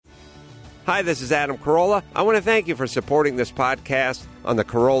Hi, this is Adam Carolla. I want to thank you for supporting this podcast on the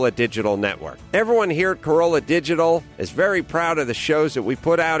Carolla Digital Network. Everyone here at Carolla Digital is very proud of the shows that we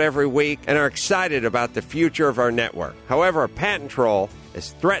put out every week and are excited about the future of our network. However, a patent troll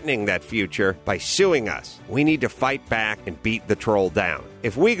is threatening that future by suing us. We need to fight back and beat the troll down.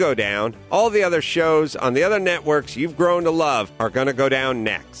 If we go down, all the other shows on the other networks you've grown to love are going to go down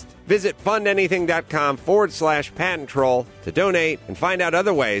next. Visit fundanything.com/patent troll to donate and find out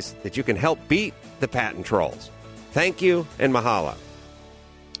other ways that you can help beat the patent trolls. Thank you and mahalo.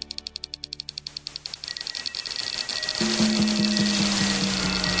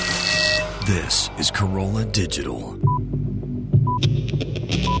 This is Carolla Digital.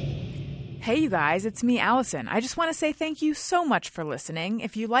 Hey, you guys, it's me, Allison. I just want to say thank you so much for listening.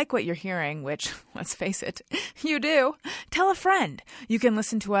 If you like what you're hearing, which, let's face it, you do, tell a friend. You can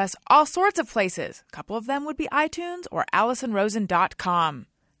listen to us all sorts of places. A couple of them would be iTunes or AllisonRosen.com.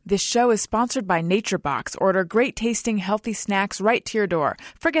 This show is sponsored by NatureBox. Order great-tasting, healthy snacks right to your door.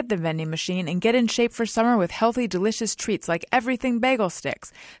 Forget the vending machine and get in shape for summer with healthy, delicious treats like everything bagel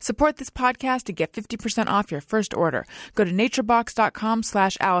sticks. Support this podcast to get 50% off your first order. Go to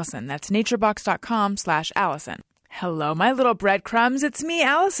naturebox.com/Allison. That's naturebox.com/Allison. Hello, my little breadcrumbs. It's me,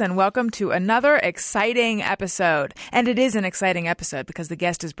 Allison. Welcome to another exciting episode. And it is an exciting episode because the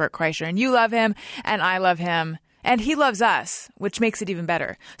guest is Bert Kreischer, and you love him, and I love him. And he loves us, which makes it even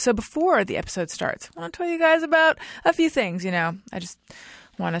better. So before the episode starts, I want to tell you guys about a few things, I just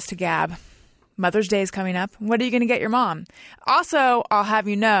want us to gab. Mother's Day is coming up. What are you going to get your mom? Also, I'll have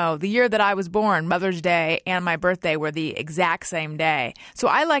you know, the year that I was born, Mother's Day and my birthday were the exact same day. So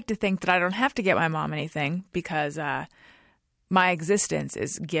I like to think that I don't have to get my mom anything because my existence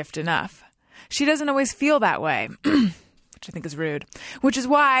is gift enough. She doesn't always feel that way, which I think is rude, which is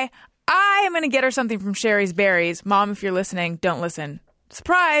why I am going to get her something from Sherry's Berries. Mom, if you're listening, don't listen.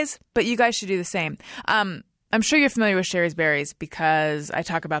 Surprise, but you guys should do the same. I'm sure you're familiar with Sherry's Berries because I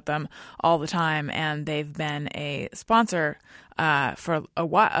talk about them all the time, and they've been a sponsor for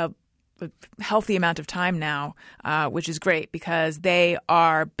a healthy amount of time now, which is great because they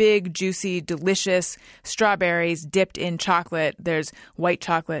are big, juicy, delicious strawberries dipped in chocolate. There's white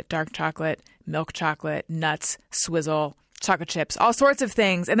chocolate, dark chocolate, milk chocolate, nuts, swizzle, chocolate chips, all sorts of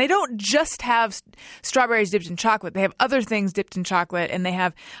things. And they don't just have strawberries dipped in chocolate. They have other things dipped in chocolate. And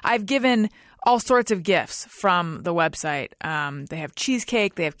I've given all sorts of gifts from the website. They have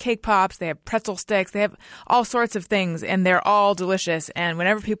cheesecake, they have cake pops, they have pretzel sticks, they have all sorts of things. And they're all delicious. And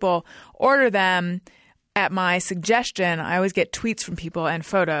whenever people order them at my suggestion, I always get tweets from people and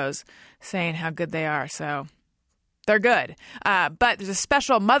photos saying how good they are. So they're good. But there's a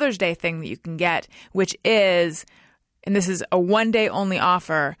special Mother's Day thing that you can get, which is, and this is a one-day only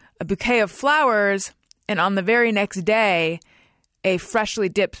offer, a bouquet of flowers, and on the very next day, a freshly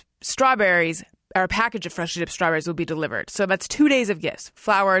dipped strawberries, or a package of freshly dipped strawberries will be delivered. So that's 2 days of gifts,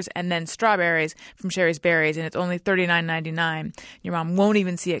 flowers and then strawberries from Sherry's Berries, and it's only $39.99. Your mom won't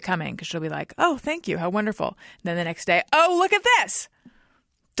even see it coming because she'll be like, oh, thank you, how wonderful. And then the next day, oh, look at this.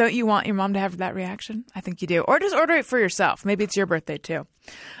 Don't you want your mom to have that reaction? I think you do. Or just order it for yourself. Maybe it's your birthday too.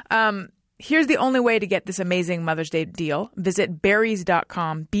 Here's the only way to get this amazing Mother's Day deal. Visit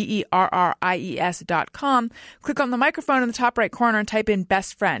berries.com, berries.com. Click on the microphone in the top right corner and type in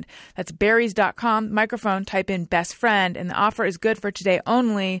best friend. That's berries.com, microphone, type in best friend, and the offer is good for today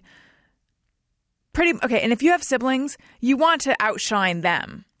only. Okay, and if you have siblings, you want to outshine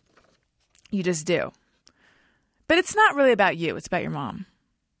them. You just do. But it's not really about you. It's about your mom.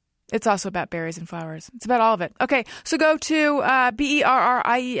 It's also about berries and flowers. It's about all of it. Okay, so go to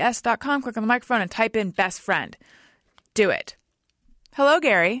berries.com, click on the microphone, and type in best friend. Do it. Hello,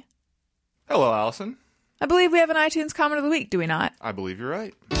 Gary. Hello, Allison. I believe we have an iTunes comment of the week, do we not? I believe you're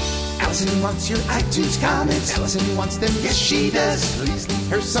right. Allison wants your iTunes comments. Allison wants them, yes she does. Please leave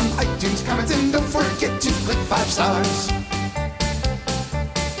her some iTunes comments and don't forget to click 5 stars.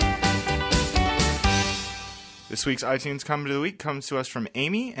 This week's iTunes comment of the week comes to us from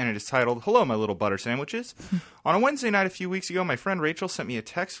Amy, and it is titled, Hello, My Little Butter Sandwiches. On a Wednesday night a few weeks ago, my friend Rachel sent me a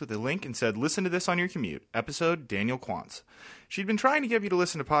text with a link and said, listen to this on your commute. Episode, Daniel Quantz. She'd been trying to get me to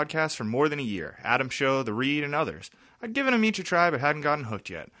listen to podcasts for more than a year. Adam Show, The Read, and others. I'd given them each a try, but hadn't gotten hooked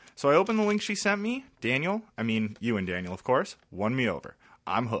yet. So I opened the link she sent me. You and Daniel, of course, won me over.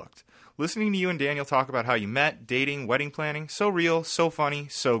 I'm hooked. Listening to you and Daniel talk about how you met, dating, wedding planning, so real, so funny,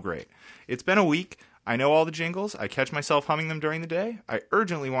 so great. It's been a week. I know all the jingles. I catch myself humming them during the day. I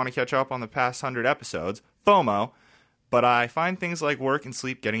urgently want to catch up on the past 100 episodes. FOMO. But I find things like work and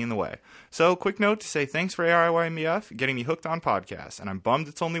sleep getting in the way. So, quick note to say thanks for AIYMBF getting me hooked on podcasts. And I'm bummed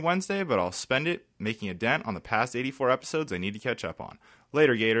it's only Wednesday, but I'll spend it making a dent on the past 84 episodes I need to catch up on.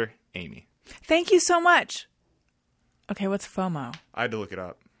 Later, Gator. Amy. Thank you so much. Okay, what's FOMO? I had to look it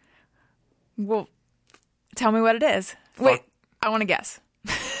up. Well, tell me what it is. Wait, I want to guess.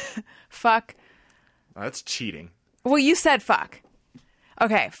 Fuck. Oh, that's cheating. Well, you said fuck.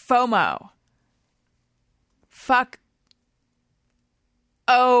 Okay, FOMO. Fuck.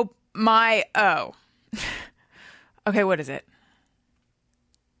 Oh, my oh. Okay, what is it?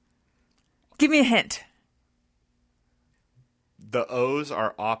 Give me a hint. The O's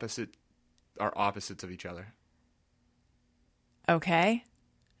are opposites of each other. Okay.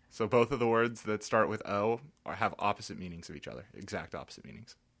 So both of the words that start with O have opposite meanings of each other. Exact opposite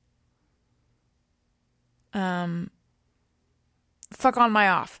meanings. Fuck on, my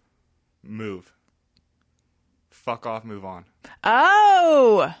off. Move. Fuck off, move on.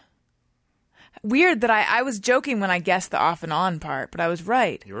 Oh! Weird that I was joking when I guessed the off and on part, but I was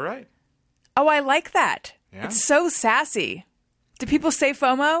right. You were right. Oh, I like that. Yeah. It's so sassy. Do people say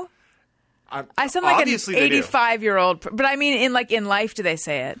FOMO? I sound like an Obviously they do. 85-year-old, but I mean, in life, do they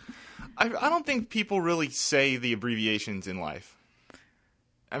say it? I don't think people really say the abbreviations in life.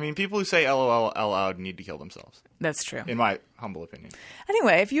 I mean, people who say LOL out loud need to kill themselves, That's true. in my humble opinion.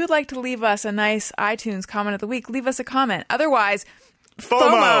 Anyway, if you would like to leave us a nice iTunes comment of the week, leave us a comment. Otherwise,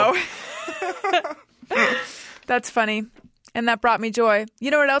 FOMO. That's funny. And that brought me joy.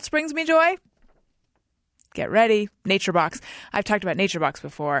 You know what else brings me joy? Get ready. NatureBox. I've talked about NatureBox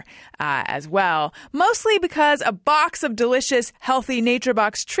before as well. Mostly because a box of delicious, healthy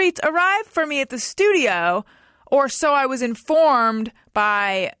NatureBox treats arrived for me at the studio, or so I was informed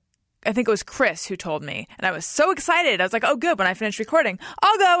by, I think it was Chris who told me. And I was so excited. I was like, oh, good. When I finish recording,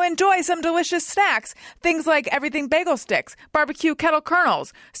 I'll go enjoy some delicious snacks. Things like everything bagel sticks, barbecue kettle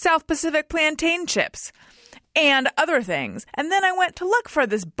kernels, South Pacific plantain chips, and other things. And then I went to look for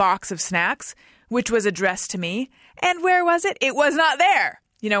this box of snacks, which was addressed to me. And where was it? It was not there.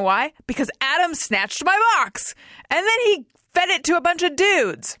 You know why? Because Adam snatched my box. And then he fed it to a bunch of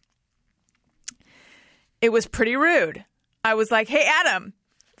dudes. It was pretty rude. I was like, hey, Adam,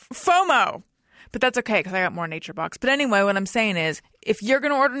 FOMO. But that's okay because I got more NatureBox. But anyway, what I'm saying is, if you're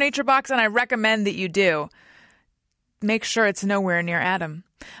going to order NatureBox, and I recommend that you do, make sure it's nowhere near Adam.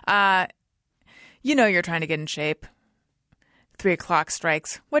 You know you're trying to get in shape. 3 o'clock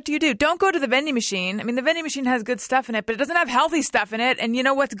strikes. What do? Don't go to the vending machine. I mean, the vending machine has good stuff in it, but it doesn't have healthy stuff in it. And you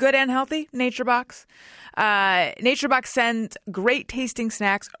know what's good and healthy? NatureBox. NatureBox sends great tasting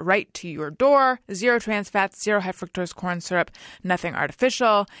snacks right to your door. 0 trans fats, 0 high fructose corn syrup, nothing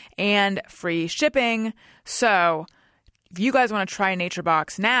artificial, and free shipping. So if you guys want to try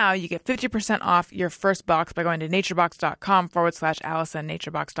NatureBox now, you get 50% off your first box by going to naturebox.com/Allison,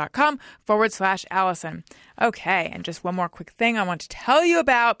 naturebox.com/Allison. Okay, and just one more quick thing I want to tell you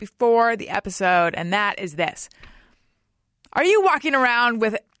about before the episode, and that is this. Are you walking around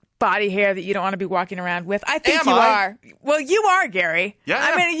with body hair that you don't want to be walking around with? I think you are. Well, you are, Gary. Yeah.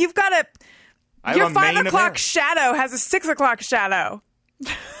 I mean, you've got a... I Your have a 5 mane of o'clock hair. shadow has a 6 o'clock shadow.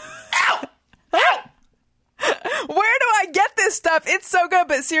 Ow! Ow! Where do I get this stuff? It's so good,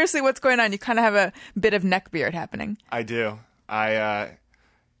 but seriously, what's going on? You kind of have a bit of neck beard happening. I do. A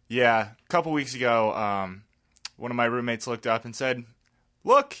couple weeks ago, one of my roommates looked up and said,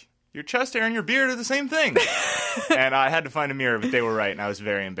 look, your chest hair and your beard are the same thing. And I had to find a mirror, but they were right, and I was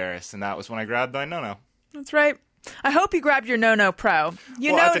very embarrassed. And that was when I grabbed my No-No. That's right. I hope you grabbed your No-No Pro.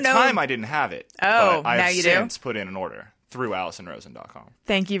 At the time, I didn't have it. Oh, but I now have you do? since put in an order through AllisonRosen.com.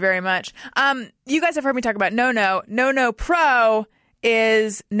 Thank you very much. You guys have heard me talk about No-No. No-No Pro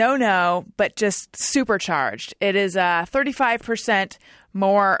is No-No, but just supercharged. It is 35%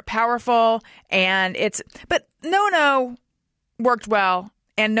 more powerful, and but No-No worked well,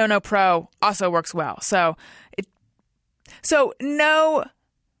 and No-No Pro also works well.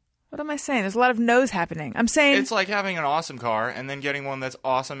 What am I saying? There's a lot of no's happening. I'm saying It's like having an awesome car and then getting one that's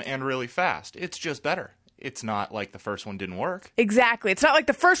awesome and really fast. It's just better. It's not like the first one didn't work. Exactly. It's not like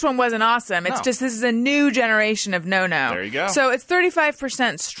the first one wasn't awesome. It's No. just this is a new generation of No-No. There you go. So it's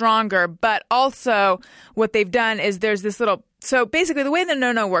 35% stronger, but also what they've done is there's this little... So basically the way the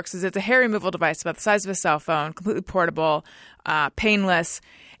No-No works is it's a hair removal device about the size of a cell phone, completely portable, painless,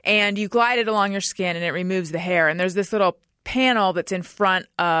 and you glide it along your skin and it removes the hair. And there's this little panel that's in front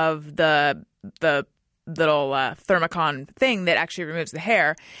of the little thermocon thing that actually removes the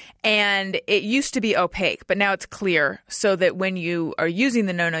hair, and it used to be opaque, but now it's clear so that when you are using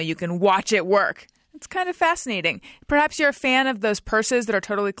the No-No, you can watch it work. It's kind of fascinating. Perhaps you're a fan of those purses that are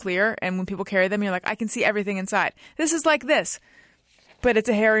totally clear, and when people carry them, you're like, I can see everything inside. This is like this, but it's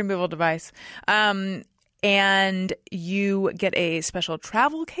a hair removal device. and you get a special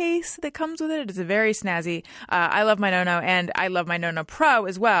travel case that comes with it. It's a very snazzy. I love my No-No, and I love my No-No Pro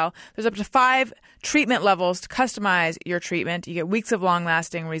as well. There's up to 5 treatment levels to customize your treatment. You get weeks of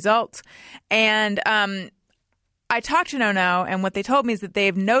long-lasting results. And I talked to No-No, and what they told me is that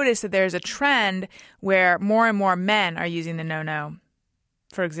they've noticed that there's a trend where more and more men are using the No-No,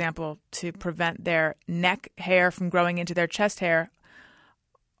 for example, to prevent their neck hair from growing into their chest hair,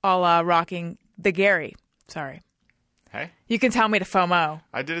 a la rocking the Gary. Sorry. Hey? You can tell me to FOMO.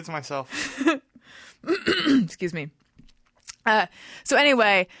 I did it to myself. Excuse me. So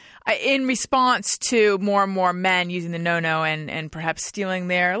anyway, in response to more and more men using the No-No and perhaps stealing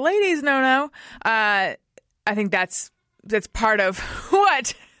their ladies' No-No, I think that's part of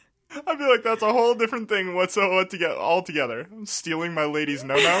what? I feel like that's a whole different thing altogether. I'm stealing my lady's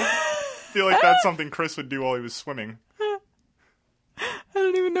no-no. I feel like that's something Chris would do while he was swimming. I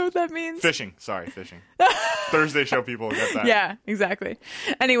don't even know what that means. Fishing. Sorry, fishing. Thursday show people will get that. Yeah, exactly.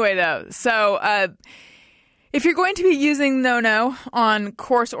 Anyway, though, so if you're going to be using No-No on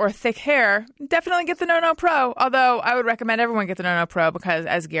coarse or thick hair, definitely get the No-No Pro. Although I would recommend everyone get the No-No Pro because,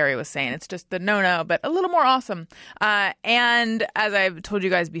 as Gary was saying, it's just the No-No, but a little more awesome. And as I've told you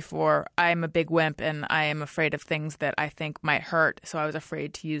guys before, I'm a big wimp and I am afraid of things that I think might hurt, so I was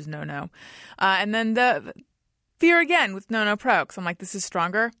afraid to use No-No. And then the fear again with No-No Pro, because I'm like, this is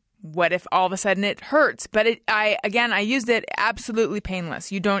stronger. What if all of a sudden it hurts? But I used it absolutely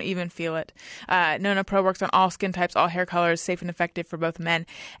painless. You don't even feel it. No-No Pro works on all skin types, all hair colors, safe and effective for both men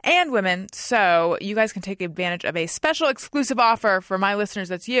and women. So you guys can take advantage of a special exclusive offer for my listeners.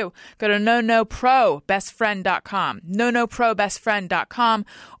 That's you. Go to nonoprobestfriend.com, nonoprobestfriend.com,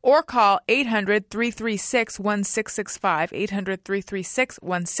 or call 800-336-1665,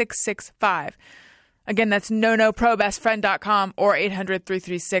 800-336-1665. Again, that's nonoprobestfriend.com or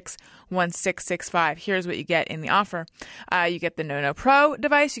 800-336-1665. Here's what you get in the offer. You get the No-No Pro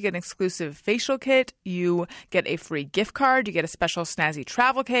device. You get an exclusive facial kit. You get a free gift card. You get a special snazzy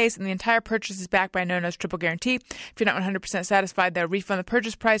travel case. And the entire purchase is backed by No-No's triple guarantee. If you're not 100% satisfied, they'll refund the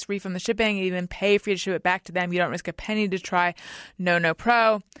purchase price, refund the shipping, and even pay for you to ship it back to them. You don't risk a penny to try No-No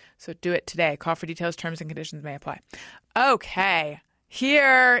Pro. So do it today. Call for details. Terms and conditions may apply. Okay.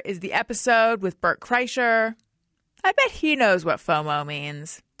 Here is the episode with Bert Kreischer. I bet he knows what FOMO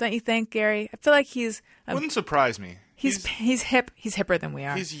means. Don't you think, Gary? I feel like he's... Wouldn't surprise me. He's hip. He's hipper than we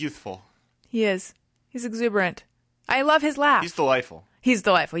are. He's youthful. He is. He's exuberant. I love his laugh. He's delightful. He's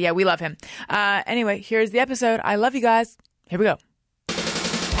delightful. Yeah, we love him. Anyway, here's the episode. I love you guys. Here we go.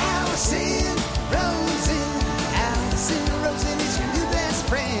 Allison Rosen is your new best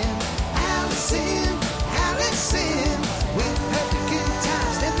friend. Allison, with her good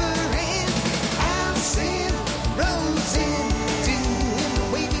times never end. Allison Rosen, doing the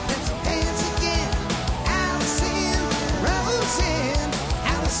wavy pencil dance again.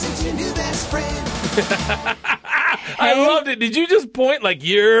 Allison's your new best friend. I loved it. Did you just point like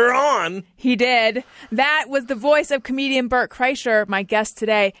you're on? He did. That was the voice of comedian Bert Kreischer, my guest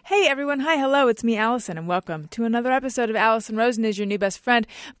today. Hey, everyone. Hi, hello. It's me, Allison, and welcome to another episode of Allison Rosen is your new best friend.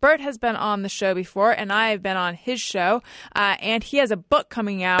 Bert has been on the show before, and I have been on his show, and he has a book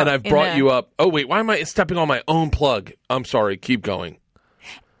coming out. And I've brought you up. Oh, wait. Why am I stepping on my own plug? I'm sorry. Keep going.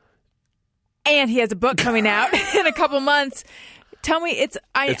 And he has a book coming out in a couple months. Tell me,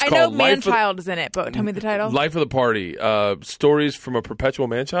 I know man-child is in it, but tell me the title. Life of the Party, Stories from a Perpetual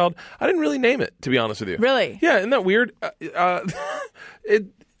Man-Child. I didn't really name it, to be honest with you. Really? Yeah, isn't that weird? But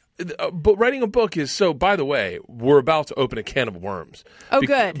writing a book is so, by the way, we're about to open a can of worms. Oh,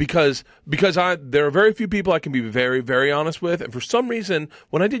 good. Because there are very few people I can be very, very honest with. And for some reason,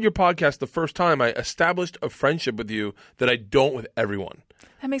 when I did your podcast the first time, I established a friendship with you that I don't with everyone.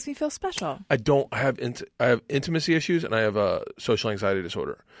 That makes me feel special. I have intimacy issues and I have a social anxiety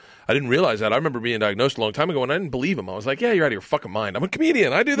disorder. I didn't realize that. I remember being diagnosed a long time ago and I didn't believe him. I was like, yeah, you're out of your fucking mind. I'm a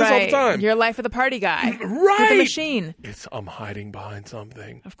comedian. I do this all the time. You're Life of the Party guy. Right. With the machine. I'm hiding behind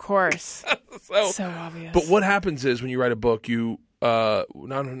something. Of course. so obvious. But what happens is when you write a book, you,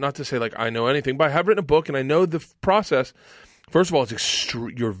 not to say like I know anything, but I have written a book and I know the process. First of all,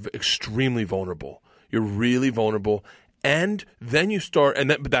 you're extremely vulnerable. You're really vulnerable. And then you start,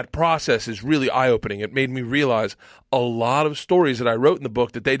 and that process is really eye-opening. It made me realize a lot of stories that I wrote in the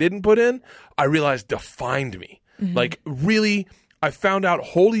book that they didn't put in, I realized defined me. Mm-hmm. Like, really, I found out,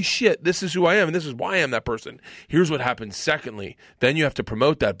 holy shit, this is who I am, and this is why I am that person. Here's what happens secondly. Then you have to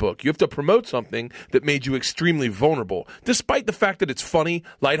promote that book. You have to promote something that made you extremely vulnerable, despite the fact that it's funny,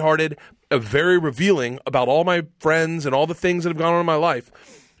 lighthearted, very revealing about all my friends and all the things that have gone on in my life.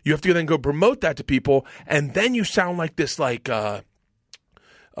 You have to then go promote that to people, and then you sound like this, like,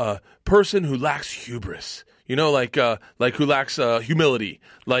 person who lacks hubris. You know, like who lacks humility.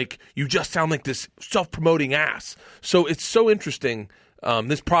 Like, you just sound like this self-promoting ass. So it's so interesting,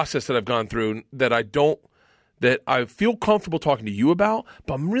 this process that I've gone through that I feel comfortable talking to you about,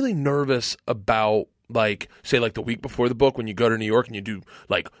 but I'm really nervous about, like, say, like the week before the book when you go to New York and you do,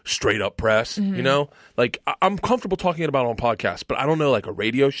 like, straight up press, you know? Like, I'm comfortable talking about it on podcasts, but I don't know, like, a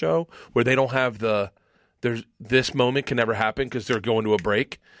radio show where they don't have this moment can never happen because they're going to a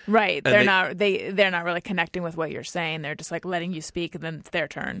break. Right. They're not really connecting with what you're saying. They're just like letting you speak, and then it's their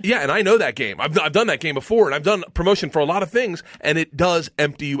turn. Yeah, and I know that game. I've done that game before, and I've done promotion for a lot of things, and it does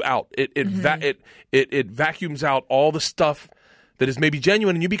empty you out. It vacuums out all the stuff that is maybe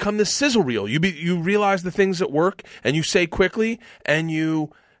genuine, and you become this sizzle reel. You realize the things that work, and you say quickly, and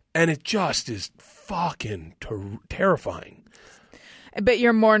it just is fucking terrifying. But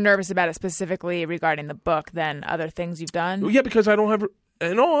you're more nervous about it specifically regarding the book than other things you've done? Yeah, because I don't have,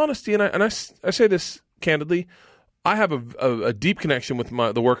 in all honesty, and I say this candidly, I have a deep connection with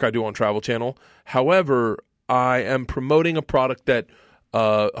the work I do on Travel Channel. However, I am promoting a product that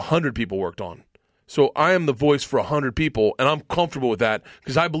 100 people worked on. So I am the voice for 100 people, and I'm comfortable with that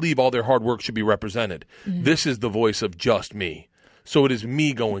because I believe all their hard work should be represented. This is the voice of just me. So it is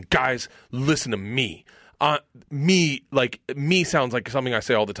me going, guys, listen to me. Me sounds like something I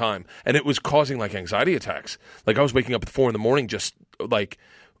say all the time, and it was causing like anxiety attacks. Like, I was waking up at 4 a.m, just like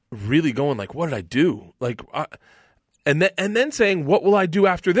really going like, what did I do? Like, and then saying, what will I do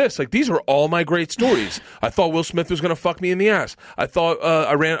after this? Like, these are all my great stories. I thought Will Smith was going to fuck me in the ass. I thought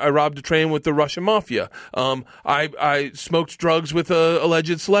I robbed a train with the Russian mafia. I smoked drugs with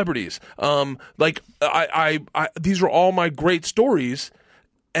alleged celebrities. These are all my great stories.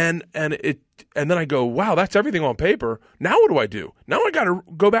 And then I go, wow, that's everything on paper. Now what do I do? Now I got to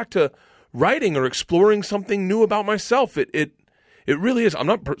go back to writing or exploring something new about myself. It really is. I'm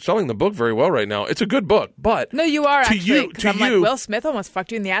not selling the book very well right now. It's a good book, but no, you are actually. To like, Will Smith almost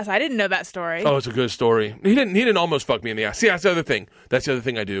fucked you in the ass. I didn't know that story. Oh, it's a good story. He didn't almost fuck me in the ass. See, that's the other thing. That's the other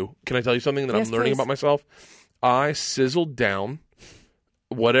thing I do. Can I tell you something that I'm learning about myself? I sizzled down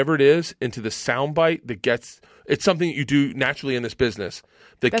whatever it is into the soundbite that gets. It's something that you do naturally in this business.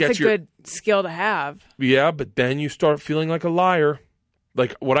 That's a good skill to have. Yeah, but then you start feeling like a liar.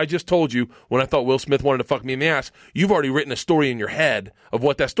 Like what I just told you when I thought Will Smith wanted to fuck me in the ass. You've already written a story in your head of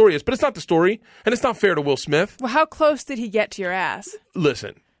what that story is, but it's not the story, and it's not fair to Will Smith. Well, how close did he get to your ass?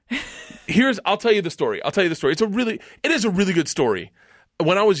 Listen, I'll tell you the story. It is a really good story.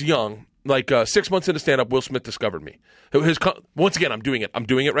 When I was young, like 6 months into stand-up, Will Smith discovered me. Once again, I'm doing it. I'm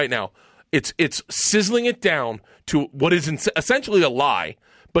doing it right now. It's sizzling it down to what is essentially a lie,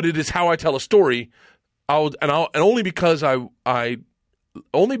 but it is how I tell a story. Only because I'm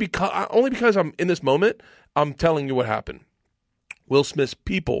in this moment, I'm telling you what happened. Will Smith's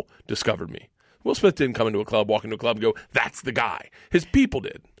people discovered me. Will Smith didn't come into a club, walk into a club, and go, "That's the guy." His people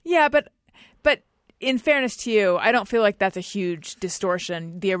did. Yeah, but in fairness to you, I don't feel like that's a huge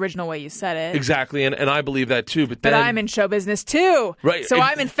distortion, the original way you said it. Exactly, and I believe that too. But I'm in show business too. Right. So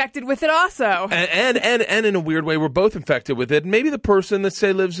I'm infected with it also. And in a weird way, we're both infected with it. Maybe the person that,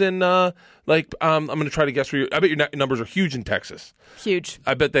 say, lives in, I'm going to try to guess where I bet your numbers are huge in Texas. Huge.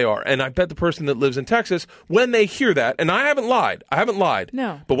 I bet they are. And I bet the person that lives in Texas, when they hear that, and I haven't lied.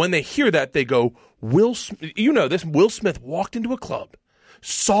 No. But when they hear that, they go, Will Smith walked into a club,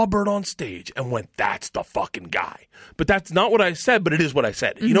 saw Bird on stage, and went, "That's the fucking guy." But that's not what I said, but it is what I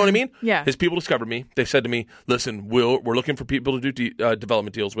said. You know what I mean? Yeah. His people discovered me. They said to me, "Listen, we're looking for people to do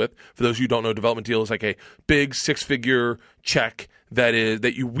development deals with." For those of you who don't know, development deal is like a big 6-figure check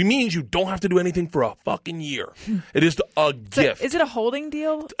means you don't have to do anything for a fucking year. It is a gift. Is it a holding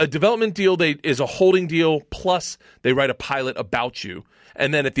deal? A development deal is a holding deal, plus they write a pilot about you.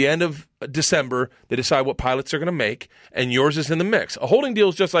 And then at the end of December, they decide what pilots they're going to make, and yours is in the mix. A holding deal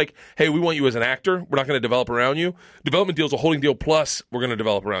is just like, hey, we want you as an actor. We're not going to develop around you. Development deal is a holding deal, plus we're going to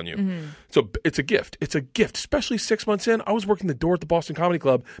develop around you. Mm-hmm. So it's a gift. It's a gift, especially 6 months in. I was working the door at the Boston Comedy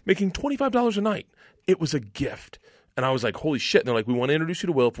Club, making $25 a night. It was a gift. And I was like, holy shit. And they're like, we want to introduce you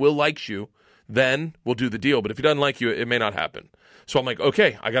to Will. If Will likes you, then we'll do the deal. But if he doesn't like you, it may not happen. So I'm like,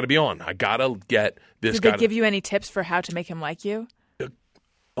 okay, I got to be on. I got to get this guy. Did they give you any tips for how to make him like you?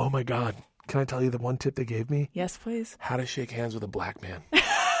 Oh, my God. Can I tell you the one tip they gave me? Yes, please. How to shake hands with a black man.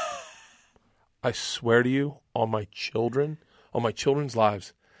 I swear to you, on my children's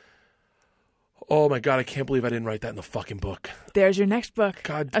lives. Oh my God, I can't believe I didn't write that in the fucking book. There's your next book.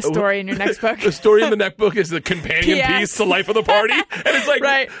 God, a story in your next book. The story in the next book is the companion P.S. piece to Life of the Party. And it's like,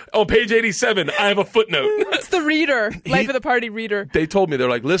 Right. on page 87, I have a footnote. It's the reader. Life of the Party reader. They told me, they're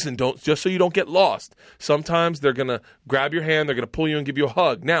like, listen, just so you don't get lost. Sometimes they're going to grab your hand, they're going to pull you and give you a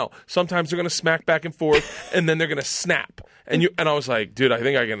hug. Now, sometimes they're going to smack back and forth, and then they're going to snap. And I was like, dude, I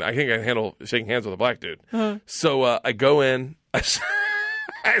think I can handle shaking hands with a black dude. So I go in. I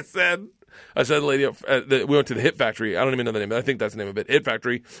said to the lady, we went to the Hit Factory. I don't even know the name, but I think that's the name of it. Hit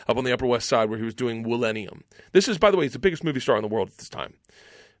Factory up on the Upper West Side where he was doing Millennium. This is, by the way, he's the biggest movie star in the world at this time.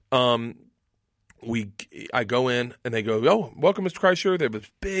 I go in and they go, oh, welcome, Mr. Kreischer. They have this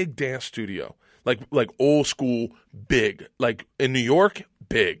big dance studio, like old school, big, like in New York,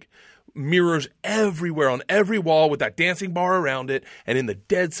 big. Mirrors everywhere on every wall with that dancing bar around it. And in the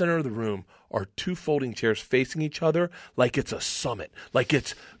dead center of the room are two folding chairs facing each other like it's a summit, like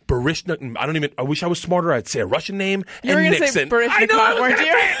it's Baryshnikov. I wish I was smarter. I'd say a Russian name You and were going to Nixon. say I know, I Baryshnikov, was weren't gonna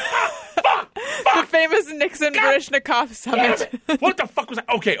you? say it. Fuck. The famous Nixon-Baryshnikov summit. What the fuck was that?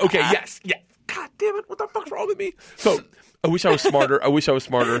 Okay, yes. God damn it, what the fuck's wrong with me? So, I wish I was smarter.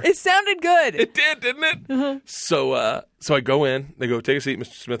 It sounded good. It did, didn't it? Uh-huh. So I go in. They go, take a seat.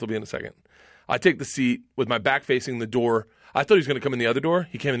 Mr. Smith will be in a second. I take the seat with my back facing the door. I thought he was going to come in the other door.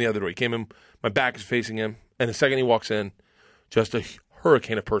 He came in the other door. He came in. My back is facing him. And the second he walks in, just a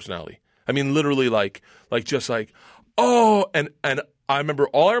hurricane of personality. I mean, literally just like, oh, and I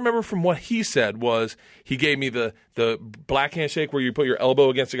remember from what he said was he gave me the black handshake where you put your elbow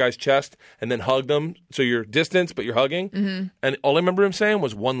against the guy's chest and then hug them. So you're distance, but you're hugging. Mm-hmm. And all I remember him saying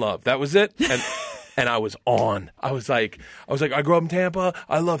was one love. That was it. And I was on. I was like, I grew up in Tampa.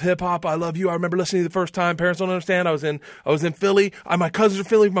 I love hip hop. I love you. I remember listening to you the first time. Parents don't understand. I was in Philly. My cousins are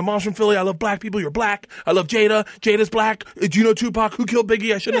Philly. My mom's from Philly. I love black people. You're black. I love Jada. Jada's black. Do you know Tupac? Who killed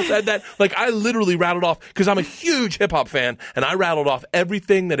Biggie? I shouldn't have said that. Like, I literally rattled off, because I'm a huge hip hop fan, and I rattled off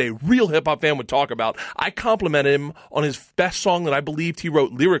everything that a real hip hop fan would talk about. I complimented him on his best song that I believed he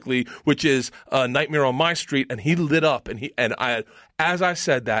wrote lyrically, which is Nightmare on My Street, and he lit up, as I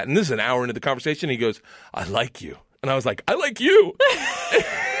said that, and this is an hour into the conversation, he goes, I like you. And I was like, I like you.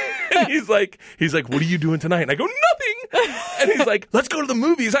 And he's like, what are you doing tonight? And I go, nothing. And he's like, let's go to the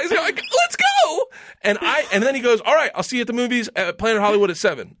movies. I was like, let's go. And then he goes, all right, I'll see you at the movies at Planet Hollywood at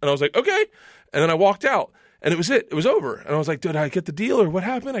 7. And I was like, okay. And then I walked out, and it was it. It was over. And I was like, did I get the deal or what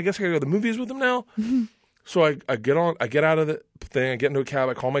happened? I guess I got to go to the movies with him now. So I get out of the thing, I get into a cab,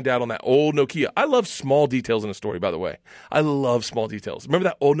 I call my dad on that old Nokia. I love small details in a story, by the way. I love small details. Remember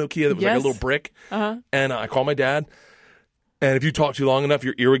that old Nokia that was like a little brick? Uh-huh. And I call my dad, and if you talk too long enough,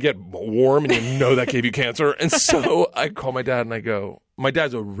 your ear would get warm, and you know that gave you cancer. And so I call my dad, and I go, my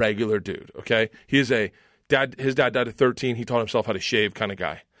dad's a regular dude, okay? He is his dad died at 13. He taught himself how to shave kind of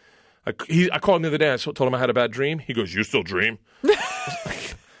guy. I called him the other day, I told him I had a bad dream. He goes, you still dream?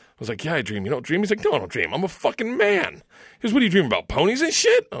 I was like, yeah, I dream. You don't dream? He's like, no, I don't dream. I'm a fucking man. He goes, what do you dream about, ponies and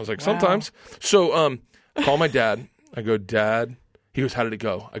shit? I was like, sometimes. So call my dad. I go, Dad. He goes, how did it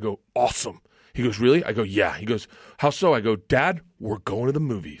go? I go, awesome. He goes, really? I go, yeah. He goes, how so? I go, Dad, we're going to the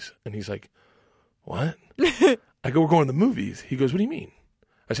movies. And he's like, what? I go, we're going to the movies. He goes, what do you mean?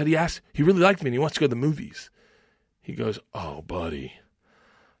 I said, he really liked me and he wants to go to the movies. He goes, oh, buddy,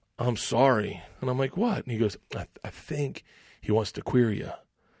 I'm sorry. And I'm like, what? And he goes, I think he wants to queer you.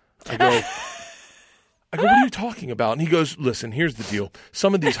 I go, what are you talking about? And he goes, listen, here's the deal.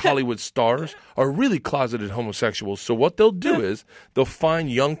 Some of these Hollywood stars are really closeted homosexuals. So what they'll do is they'll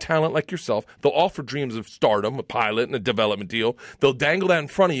find young talent like yourself. They'll offer dreams of stardom, a pilot and a development deal. They'll dangle that in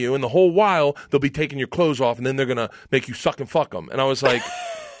front of you. And the whole while, they'll be taking your clothes off. And then they're going to make you suck and fuck them. And I was like,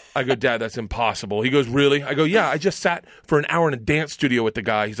 I go, Dad, that's impossible. He goes, really? I go, yeah, I just sat for an hour in a dance studio with the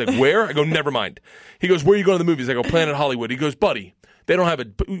guy. He's like, where? I go, never mind. He goes, where are you going to the movies? I go, Planet Hollywood. He goes, buddy. They don't have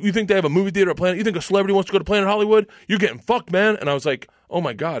you think they have a movie theater at Planet? You think a celebrity wants to go to Planet Hollywood? You're getting fucked, man. And I was like, oh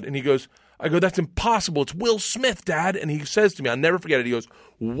my God. And he goes, I go, that's impossible. It's Will Smith, Dad. And he says to me, I'll never forget it. He goes,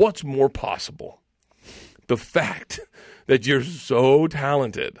 what's more possible? The fact that you're so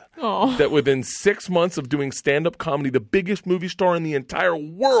talented that within 6 months of doing stand-up comedy, the biggest movie star in the entire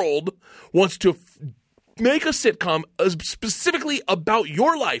world wants to make a sitcom specifically about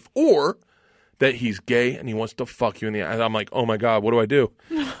your life, or that he's gay and he wants to fuck you in the eye. And I'm like, oh my God, what do I do?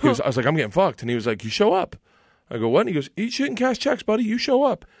 I was like, I'm getting fucked. And he was like, you show up. I go, what? And he goes, you shouldn't cash checks, buddy. You show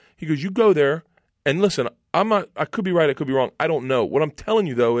up. He goes, you go there. And listen, I could be right, I could be wrong. I don't know. What I'm telling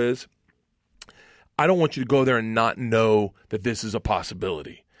you, though, is I don't want you to go there and not know that this is a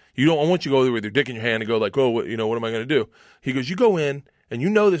possibility. I want you to go there with your dick in your hand and go like, oh, what am I going to do? He goes, you go in and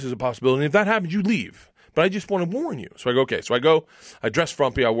you know this is a possibility. And if that happens, you leave. But I just want to warn you. So I go, okay. So I dress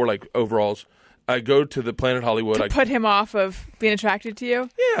frumpy. I wore like overalls. I go to the Planet Hollywood. To put him off of being attracted to you?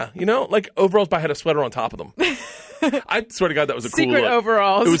 Yeah, like overalls, but I had a sweater on top of them. I swear to God, that was a cool Secret look.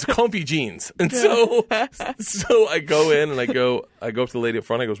 overalls. It was comfy jeans. And so I go in and I go up to the lady up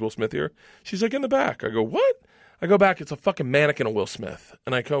front. I go, "Is Will Smith here?" She's like, "In the back." I go, "What?" I go back. It's a fucking mannequin of Will Smith.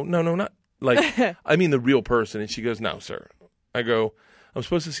 And I go, no, not like, I mean the real person. And she goes, "No, sir." I go, "I'm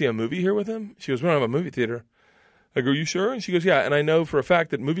supposed to see a movie here with him?" She goes, "We don't have a movie theater." I go, "You sure?" And she goes, "Yeah." And I know for a fact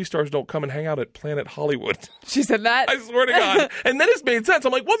that movie stars don't come and hang out at Planet Hollywood. She said that? I swear to God. And then it's made sense.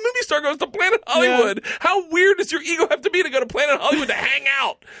 I'm like, what movie star goes to Planet Hollywood? Yeah. How weird does your ego have to be to go to Planet Hollywood to hang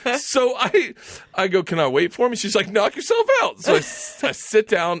out? So I go, "Can I wait for him?" And she's like, "Knock yourself out." So I sit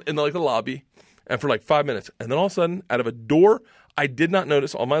down in the lobby and for like 5 minutes. And then all of a sudden, out of a door I did not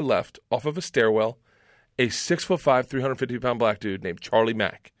notice on my left, off of a stairwell, a 6'5", 350-pound black dude named Charlie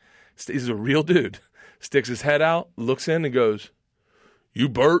Mack. He's a real dude. Sticks his head out, looks in, and goes, "You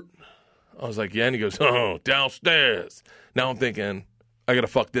Bert?" I was like, "Yeah." And he goes, "Oh, downstairs." Now I'm thinking, I got to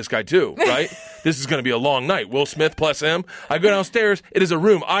fuck this guy too, right? This is going to be a long night. Will Smith plus him. I go downstairs. It is a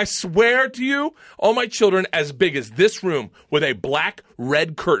room, I swear to you, all my children, as big as this room, with a black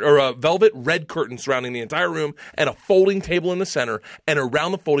red curtain, or a velvet red curtain surrounding the entire room, and a folding table in the center. And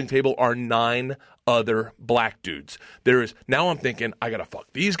around the folding table are 9 other black dudes. Now I'm thinking, I gotta fuck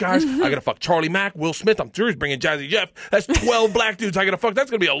these guys. I gotta fuck Charlie Mack, Will Smith. I'm sure he's bringing Jazzy Jeff. That's 12 black dudes I gotta fuck.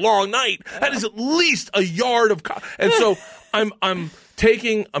 That's gonna be a long night. That is at least a yard of and so I'm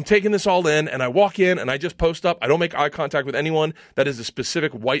taking this all in, and I walk in and I just post up. I don't make eye contact with anyone. That is a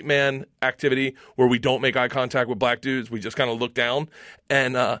specific white man activity where we don't make eye contact with black dudes. We just kind of look down,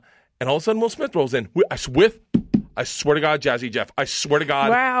 and all of a sudden Will Smith rolls in I swear to God, Jazzy Jeff. I swear to God,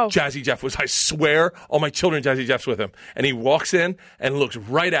 wow. Jazzy Jeff was, I swear, all my children, Jazzy Jeff's with him. And he walks in and looks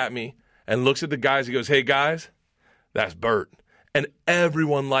right at me and looks at the guys. He goes, "Hey, guys, that's Bert." And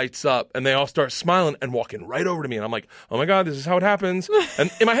everyone lights up, and they all start smiling and walking right over to me. And I'm like, "Oh, my God, this is how it happens." And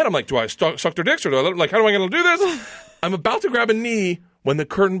in my head, I'm like, do I suck their dicks, or how am I going to do this? I'm about to grab a knee when the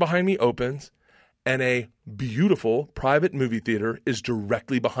curtain behind me opens, and a beautiful private movie theater is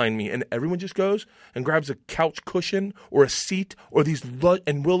directly behind me. And everyone just goes and grabs a couch cushion or a seat or these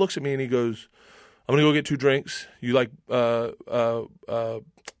and Will looks at me and he goes, "I'm going to go get 2 drinks. You like what's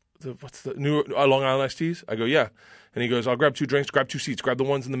the new Long Island iced teas?" I go, "Yeah." And he goes, "I'll grab 2 drinks, grab 2 seats, grab the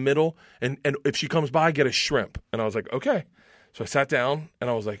ones in the middle. And if she comes by, get a shrimp." And I was like, "Okay." So I sat down and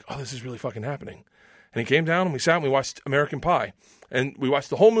I was like, "Oh, this is really fucking happening." And he came down and we sat and we watched American Pie. And we watched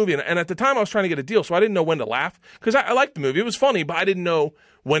the whole movie. And at the time, I was trying to get a deal, so I didn't know when to laugh. Because I liked the movie. It was funny, but I didn't know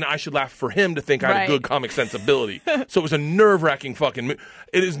when I should laugh for him to think I had a good comic sensibility. So it was a nerve-wracking fucking movie.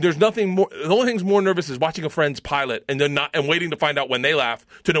 There's nothing more. The only thing's more nervous is watching a friend's pilot and then and waiting to find out when they laugh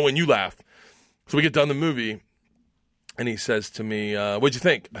to know when you laugh. So we get done the movie, and he says to me, "What'd you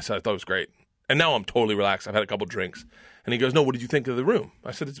think?" I said, "I thought it was great." And now I'm totally relaxed. I've had a couple drinks. And he goes, "No, what did you think of the room?"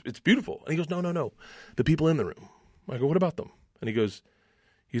 I said, It's beautiful." And he goes, No. The people in the room. I go, "What about them?" And he goes,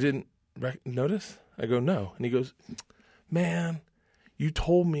 "You didn't notice?" I go, "No." And he goes, "Man, you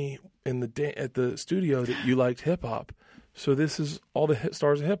told me at the studio that you liked hip-hop. So this is all the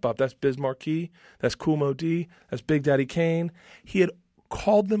stars of hip-hop. That's Biz Markie. That's Kool Moe Dee. That's Big Daddy Kane." He had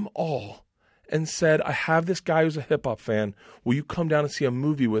called them all and said, "I have this guy who's a hip-hop fan. Will you come down and see a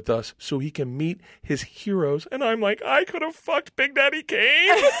movie with us so he can meet his heroes?" And I'm like, I could have fucked Big Daddy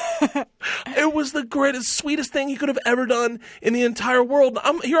Kane. It was the greatest, sweetest thing he could have ever done in the entire world.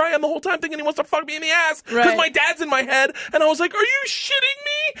 Here I am the whole time thinking he wants to fuck me in the ass because my dad's in my head. And I was like, "Are you shitting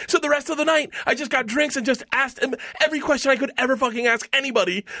me?" So the rest of the night, I just got drinks and just asked him every question I could ever fucking ask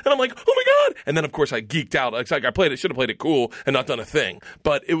anybody. And I'm like, "Oh my God." And then, of course, I geeked out. It's like I should have played it cool and not done a thing.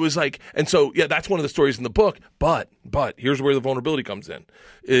 But it was like, and so, yeah, that's one of the stories in the book. But here's where the vulnerability comes in,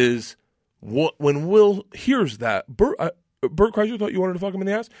 is when Will hears that, Bert Kreischer thought you wanted to fuck him in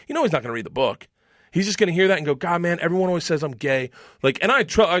the ass. You know he's not going to read the book. He's just going to hear that and go, "God, man, everyone always says I'm gay." Like, and I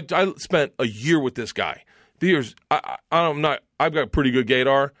spent a year with this guy. The years, I've got pretty good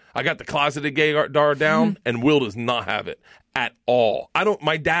gaydar. I got the closeted gaydar down, and Will does not have it at all.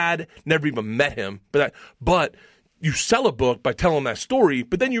 My dad never even met him, but you sell a book by telling that story,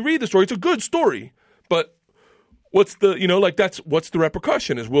 but then you read the story. It's a good story, but what's the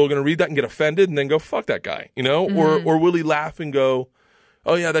repercussion? Is Will going to read that and get offended and then go, "Fuck that guy," or will he laugh and go,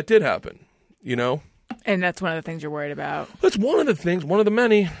 "Oh yeah, that did happen," And that's one of the things you're worried about. That's one of the things, one of the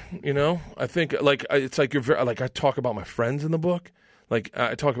many, I think, it's like you're very, like, I talk about my friends in the book. Like,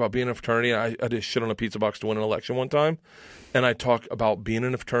 I talk about being in a fraternity. I did shit on a pizza box to win an election one time. And I talk about being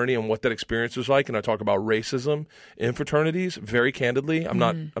in a fraternity and what that experience was like. And I talk about racism in fraternities very candidly. I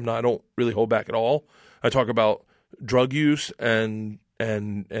don't really hold back at all. I talk about drug use and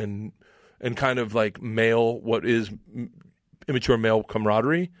and kind of like what is immature male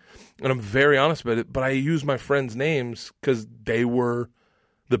camaraderie. And I'm very honest about it, but I use my friends' names because they were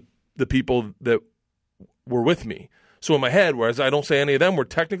the people that were with me. So in my head, whereas I don't say any of them were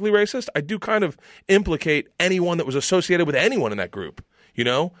technically racist, I do kind of implicate anyone that was associated with anyone in that group, you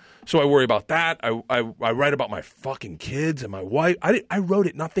know? So I worry about that. I write about my fucking kids and my wife. I wrote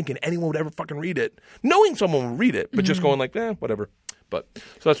it not thinking anyone would ever fucking read it, knowing someone would read it, but just going like, whatever. But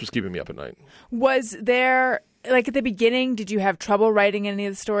so that's what's keeping me up at night. Was there, like at the beginning, did you have trouble writing any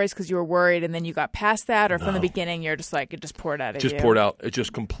of the stories because you were worried and then you got past that? Or from the beginning, you're just like, it just poured out of you? Just poured out. It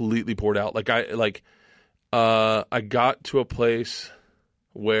just completely poured out. I got to a place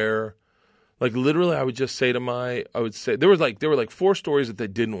where, like, literally I would just say there were like 4 stories that they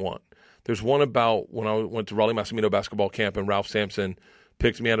didn't want. There's one about when I went to Raleigh Massimino basketball camp and Ralph Sampson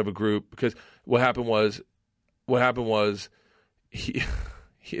picked me out of a group because what happened was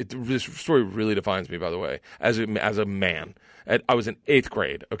this story really defines me, by the way, as a man. I was in 8th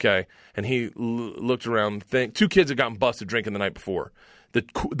grade, okay, and he looked around. 2 kids had gotten busted drinking the night before,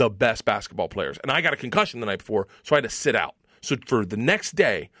 the best basketball players, and I got a concussion the night before, so I had to sit out. So for the next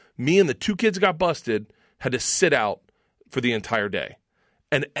day, me and the 2 kids that got busted had to sit out for the entire day.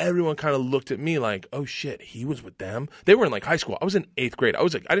 And everyone kind of looked at me like, oh shit, he was with them? They were in like high school. I was in 8th grade. I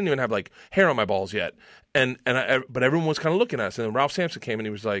didn't even have like hair on my balls yet. But everyone was kind of looking at us. And then Ralph Sampson came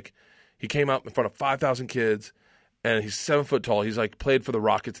and he came out in front of 5,000 kids and he's 7 foot tall. He's like played for the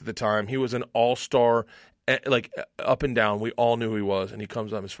Rockets at the time. He was an all-star, like up and down. We all knew who he was. And he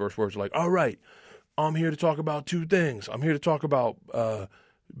comes up, his first words are like, all right, I'm here to talk about 2 things. I'm here to talk about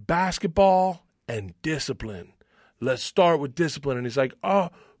basketball and discipline. Let's start with discipline. And he's like,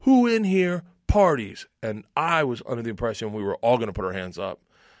 who in here parties? And I was under the impression we were all going to put our hands up,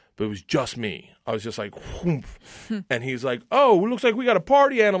 but it was just me. I was just like, whoomp. And he's like, oh, it looks like we got a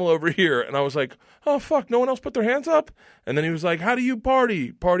party animal over here. And I was like, oh, fuck, no one else put their hands up? And then he was like, how do you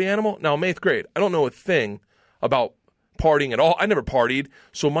party animal? Now, I'm 8th grade. I don't know a thing about partying at all. I never partied.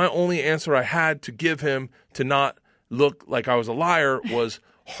 So my only answer I had to give him to not look like I was a liar was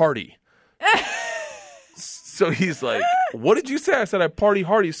hearty. So he's like, what did you say? I said, I party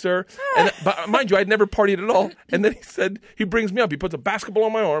hardy, sir. But mind you, I'd never partied at all. And then he brings me up. He puts a basketball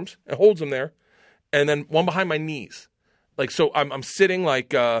on my arms and holds them there. And then one behind my knees. Like, so I'm sitting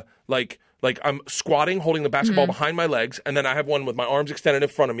like I'm squatting, holding the basketball behind my legs. And then I have one with my arms extended in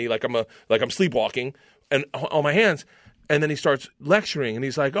front of me, like I'm sleepwalking and on my hands. And then he starts lecturing and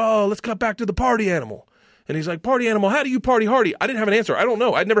he's like, oh, let's cut back to the party animal. And he's like, party animal, how do you party hardy? I didn't have an answer. I don't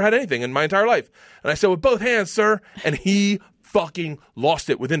know. I'd never had anything in my entire life. And I said, with both hands, sir. And he fucking lost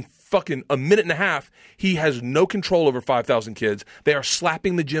it. Within fucking a minute and a half, he has no control over 5,000 kids. They are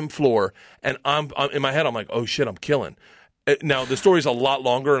slapping the gym floor. And I'm in my head, I'm like, oh shit, I'm killing. Now, the story's a lot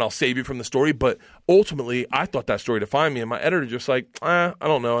longer, and I'll save you from the story. But ultimately, I thought that story defined me. And my editor just like, I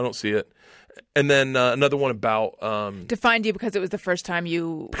don't know. I don't see it. And then another one about defined you because it was the first time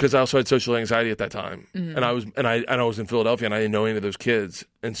because I also had social anxiety at that time, and I was in Philadelphia and I didn't know any of those kids,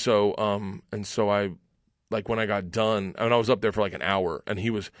 and so I, like, when I got done, I was up there for like an hour, and he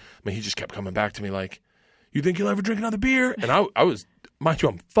just kept coming back to me like, you think you'll ever drink another beer? And I was, mind you,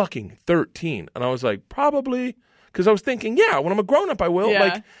 I'm fucking 13, and I was like, probably, because I was thinking, yeah, when I'm a grown up I will,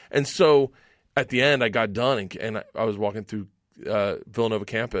 like, and so at the end I got done and I was walking through Villanova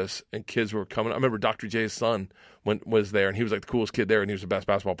campus and kids were coming. I remember Dr. J's son was there and he was like the coolest kid there and he was the best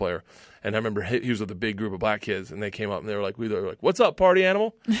basketball player. And I remember he was with a big group of black kids and they came up and they were like, what's up, party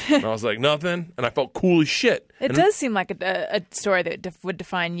animal? And I was like, nothing. And I felt cool as shit. It does seem like a story that would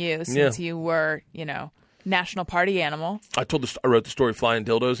define you since you were, national party animal. I wrote the story Flying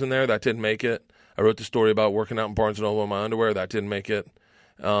Dildos in there. That didn't make it. I wrote the story about working out in Barnes & Noble in my underwear. That didn't make it.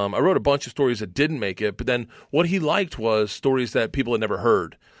 I wrote a bunch of stories that didn't make it, but then what he liked was stories that people had never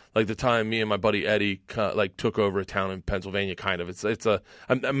heard. Like the time me and my buddy Eddie took over a town in Pennsylvania, kind of.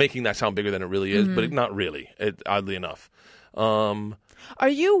 I'm making that sound bigger than it really is, but not really, oddly enough. Are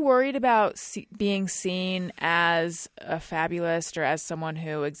you worried about being seen as a fabulist or as someone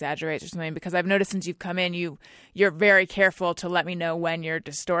who exaggerates or something? Because I've noticed since you've come in, you're very careful to let me know when you're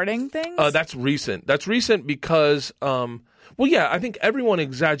distorting things. That's recent. That's recent because I think everyone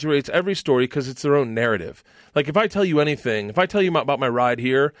exaggerates every story because it's their own narrative. Like if I tell you anything, if I tell you about my ride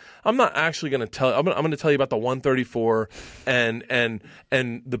here, I'm not actually going to tell. I'm going to tell you about the 134 and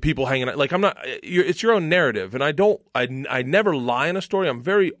the people hanging out. Like I'm not. It's your own narrative, and I never lie in a story. I'm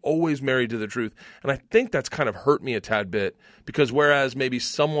very always married to the truth, and I think that's kind of hurt me a tad bit because whereas maybe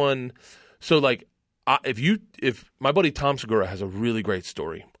someone, so like. If my buddy Tom Segura has a really great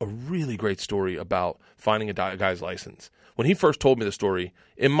story about finding a guy's license. When he first told me the story,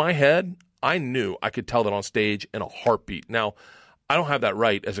 in my head, I knew I could tell that on stage in a heartbeat. Now, I don't have that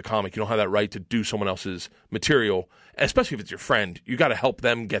right as a comic. You don't have that right to do someone else's material, especially if it's your friend. You got to help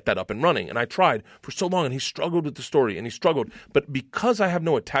them get that up and running. And I tried for so long, and he struggled with the story, and he struggled. But because I have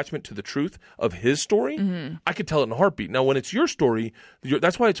no attachment to the truth of his story, I could tell it in a heartbeat. Now, when it's your story,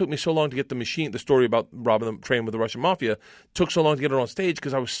 that's why it took me so long to get the story about robbing the train with the Russian mafia, took so long to get it on stage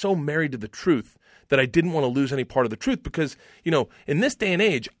because I was so married to the truth that I didn't want to lose any part of the truth. Because, in this day and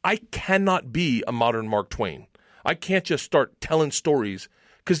age, I cannot be a modern Mark Twain. I can't just start telling stories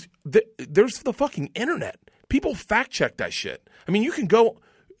because there's the fucking internet. People fact check that shit. I mean, you can go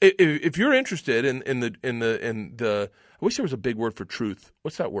if you're interested in the. I wish there was a big word for truth.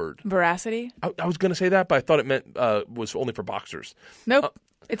 What's that word? Veracity? I was going to say that, but I thought it meant was only for boxers. Nope.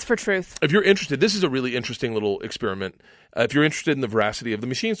 It's for truth. If you're interested, this is a really interesting little experiment. If you're interested in the veracity of the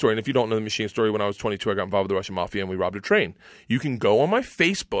Machine story, and if you don't know the Machine story, when I was 22, I got involved with the Russian mafia and we robbed a train. You can go on my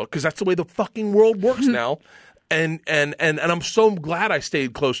Facebook because that's the way the fucking world works now. And I'm so glad I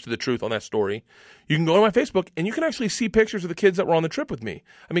stayed close to the truth on that story. You can go on my Facebook and you can actually see pictures of the kids that were on the trip with me.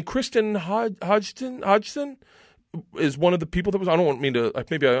 I mean, Kristen Hodgson is one of the people that was. I don't mean to. I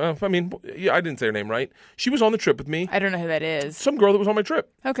didn't say her name right. She was on the trip with me. I don't know who that is. Some girl that was on my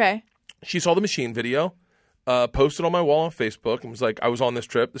trip. Okay. She saw the Machine video, posted on my wall on Facebook, and was like, "I was on this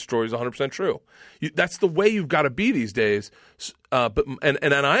trip. The story is 100% true." That's the way you've got to be these days. But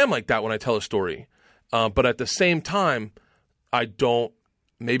I am like that when I tell a story. But at the same time, I don't.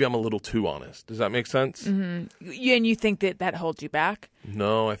 Maybe I'm a little too honest. Does that make sense? Mm-hmm. And you think that holds you back?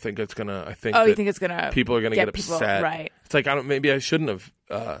 No, I think it's gonna. You think it's gonna? People are gonna get people, upset. Right. It's like maybe I shouldn't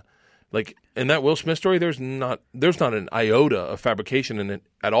have. Like in that Will Smith story, there's not an iota of fabrication in it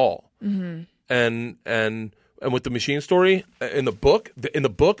at all. Mm-hmm. And with the Machine story in the book,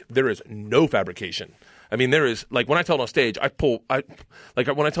 there is no fabrication. I mean, there is, like, when I tell it on stage, when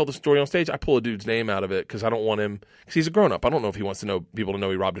I tell the story on stage, I pull a dude's name out of it because I don't want him, because he's a grown-up. I don't know if he wants people to know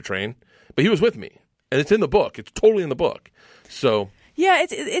he robbed a train. But he was with me. And it's in the book. It's totally in the book. So. Yeah,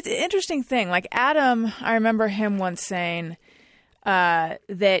 it's an interesting thing. Like, Adam, I remember him once saying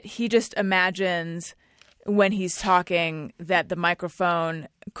that he just imagines when he's talking that the microphone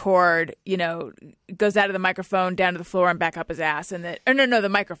cord, goes out of the microphone down to the floor and back up his ass, and the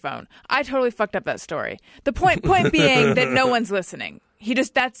microphone. I totally fucked up that story. The point being that no one's listening. He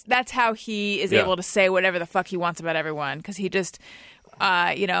just that's how he is able to say whatever the fuck he wants about everyone because he just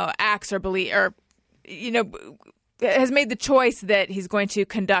acts or believe or has made the choice that he's going to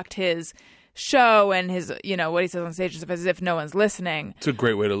conduct his show and his, what he says on stage as if no one's listening. It's a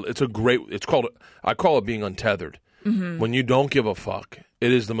great way to, I call it being untethered. Mm-hmm. When you don't give a fuck,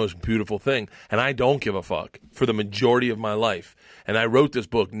 it is the most beautiful thing. And I don't give a fuck for the majority of my life. And I wrote this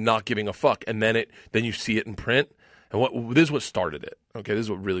book not giving a fuck. And then you see it in print. And this is what started it. Okay, this is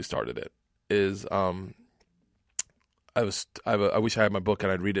what really started it. Is I wish I had my book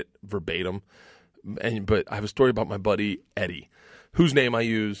and I'd read it verbatim. But I have a story about my buddy Eddie, whose name I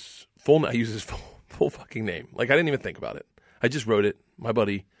use. I use his full fucking name. Like, I didn't even think about it. I just wrote it. My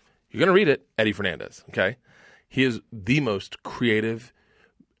buddy, you're going to read it, Eddie Fernandez, okay? He is the most creative,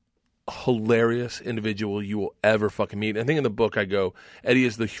 hilarious individual you will ever fucking meet. I think in the book I go, Eddie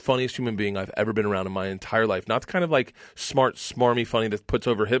is the funniest human being I've ever been around in my entire life. Not the kind of like smart, smarmy funny that puts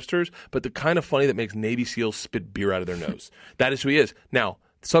over hipsters, but the kind of funny that makes Navy SEALs spit beer out of their nose. That is who he is. Now,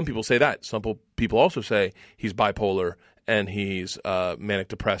 some people say that. Some people also say he's bipolar and he's manic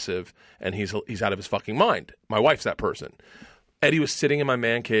depressive, and he's out of his fucking mind. My wife's that person. Eddie was sitting in my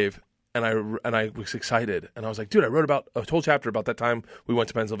man cave, and I was excited, and I was like, dude, I wrote about a whole chapter about that time we went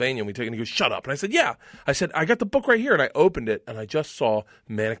to Pennsylvania, and and he goes, shut up. And I said, yeah. I said, I got the book right here, and I opened it, and I just saw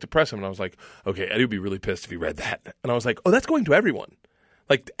manic depressive, and I was like, okay, Eddie would be really pissed if he read that. And I was like, oh, that's going to everyone.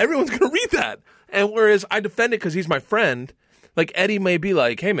 Like, everyone's going to read that. And whereas I defend it because he's my friend, like, Eddie may be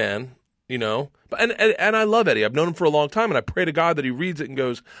like, hey, man, And I love Eddie. I've known him for a long time, and I pray to God that he reads it and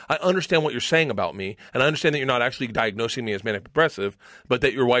goes, I understand what you're saying about me, and I understand that you're not actually diagnosing me as manic depressive, but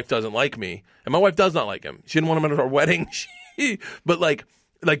that your wife doesn't like me. And my wife does not like him. She didn't want him at our wedding. But like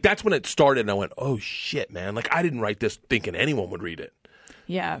that's when it started, and I went, oh, shit, man. Like, I didn't write this thinking anyone would read it.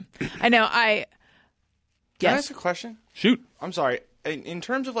 Yeah. I know. Can I ask a question? Shoot. I'm sorry. In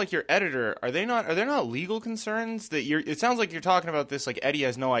terms of like your editor, are there not legal concerns that it sounds like you're talking about this, like Eddie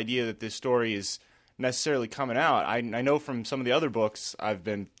has no idea that this story is necessarily coming out. I know from some of the other books I've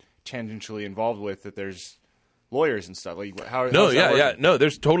been tangentially involved with that there's lawyers and stuff. Like No,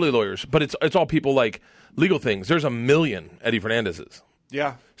 there's totally lawyers, but it's all people like legal things. There's 1 million Eddie Fernandezes.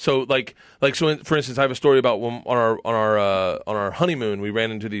 Yeah. So for instance, I have a story about when on our honeymoon we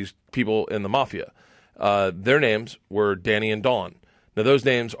ran into these people in the mafia. Their names were Danny and Dawn. Now, those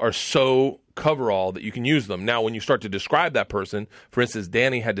names are so coverall that you can use them. Now, when you start to describe that person, for instance,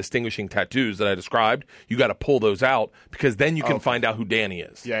 Danny had distinguishing tattoos that I described. You got to pull those out because then you can find out who Danny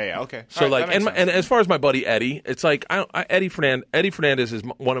is. Yeah, okay. So, All right, that makes and sense. as far as my buddy Eddie, it's like Eddie Fernandez is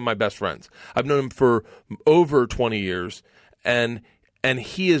one of my best friends. I've known him for over 20 years, and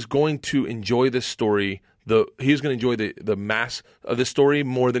he is going to enjoy this story. He's going to enjoy the mass of this story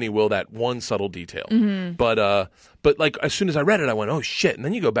more than he will that one subtle detail. Mm-hmm. But like as soon as I read it, I went, oh shit! And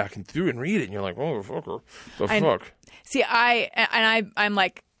then you go back through and read it, and you're like, oh fucker, fuck. See, I'm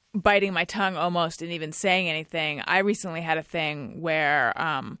like biting my tongue almost and even saying anything. I recently had a thing where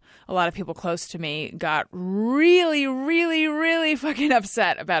a lot of people close to me got really, really, really fucking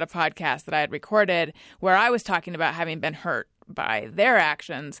upset about a podcast that I had recorded where I was talking about having been hurt by their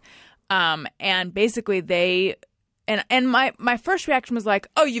actions. And basically my first reaction was like,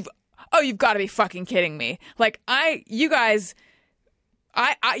 you've got to be fucking kidding me. Like you guys,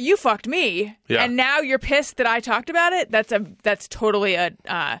 you fucked me. Yeah. And now you're pissed that I talked about it. That's totally a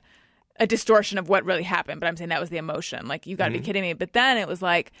distortion of what really happened. But I'm saying that was the emotion. Like, you got to be kidding me. But then it was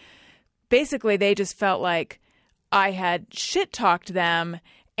like, basically they just felt like I had shit talked them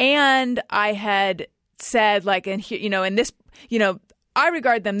and I had said like, and here, in this, I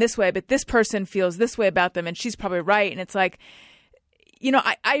regard them this way, but this person feels this way about them, and she's probably right. And it's like,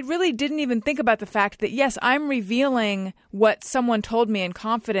 I really didn't even think about the fact that, yes, I'm revealing what someone told me in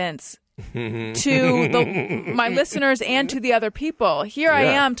confidence to my listeners and to the other people. Here I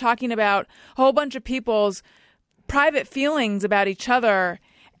am talking about a whole bunch of people's private feelings about each other,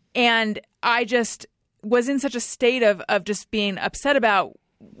 and I just was in such a state of just being upset about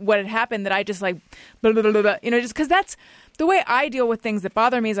what had happened that I just like, blah, blah, blah, blah, just because that's the way I deal with things that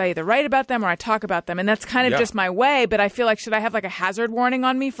bother me is I either write about them or I talk about them. And that's kind of just my way. But I feel like, should I have like a hazard warning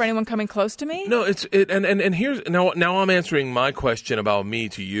on me for anyone coming close to me? No, and here's now I'm answering my question about me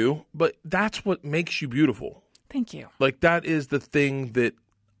to you, but that's what makes you beautiful. Thank you. Like, that is the thing that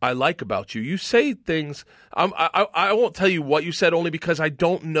I like about you. You say things. I won't tell you what you said only because I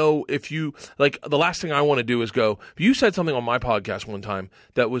don't know if you like. The last thing I want to do is go. You said something on my podcast one time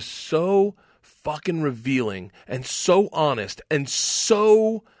that was so fucking revealing and so honest and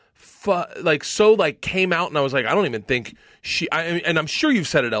so came out, and I was like, I don't even think and I'm sure you've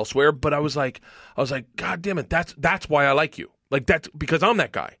said it elsewhere, but I was like, God damn it, that's why I like you. Like, that's because I'm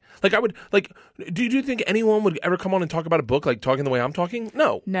that guy. Like, I would, like, do you think anyone would ever come on and talk about a book like talking the way I'm talking?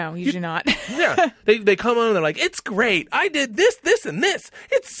 No. No, usually not. Yeah. They come on and they're like, it's great. I did this, this, and this.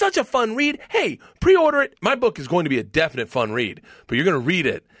 It's such a fun read. Hey, pre-order it. My book is going to be a definite fun read, but you're going to read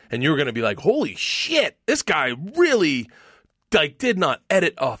it and you're going to be like, holy shit, this guy really, like, did not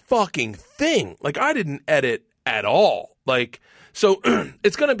edit a fucking thing. Like, I didn't edit at all. Like, so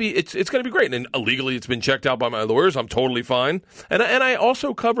it's gonna be great, and legally it's been checked out by my lawyers. I'm totally fine, and I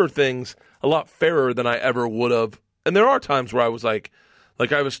also cover things a lot fairer than I ever would have. And there are times where I was like I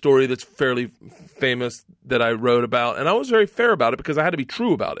have a story that's fairly famous that I wrote about, and I was very fair about it because I had to be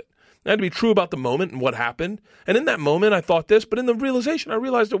true about it. I had to be true about the moment and what happened. And in that moment, I thought this, but in the realization, I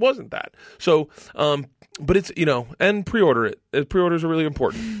realized it wasn't that. So, but it's, and pre-order it. Pre-orders are really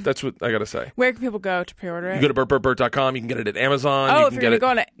important. That's what I got to say. Where can people go to pre-order it? You go to BurtBurtBurt.com. You can get it at Amazon. Oh, if you're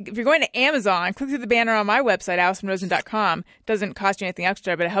going to Amazon, click through the banner on my website, AllisonRosen.com. It doesn't cost you anything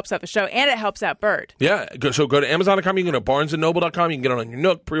extra, but it helps out the show, and it helps out Burt. Yeah, so go to Amazon.com. You can go to BarnesandNoble.com. You can get it on your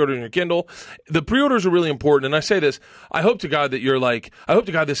Nook, pre-order on your Kindle. The pre-orders are really important, and I say this. I hope to God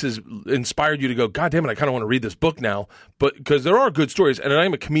this has inspired you to go, God damn it, I kind of want to read this book now. But because there are good stories, and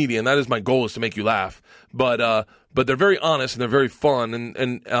I'm a comedian. That is my goal, is to make you laugh. But they're very honest and they're very fun,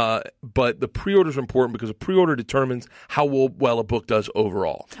 but the pre-orders are important because a pre-order determines how well a book does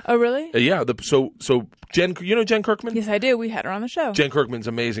overall. Oh, really? Yeah. So Jen, you know Jen Kirkman? Yes, I do. We had her on the show. Jen Kirkman's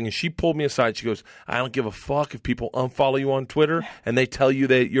amazing, and she pulled me aside. She goes, I don't give a fuck if people unfollow you on Twitter and they tell you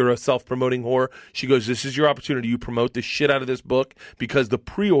that you're a self-promoting whore. She goes, this is your opportunity. You promote the shit out of this book because the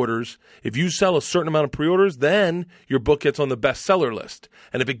pre-orders, if you sell a certain amount of pre-orders, then your book gets on the bestseller list.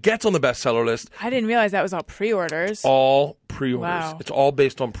 And if it gets on the bestseller list... I didn't realize that was all pre-orders. All pre-orders. Wow. It's all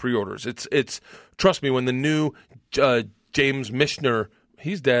based on pre-orders. It's trust me, when the new James Michener,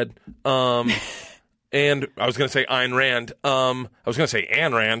 he's dead, and I was going to say Ayn Rand. I was going to say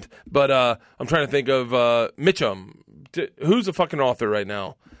Anne Rand, but I'm trying to think of Mitchum. Who's the fucking author right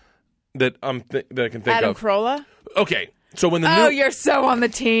now that I can think Adam of? Carolla? Okay, so when the Oh, new... you're so on the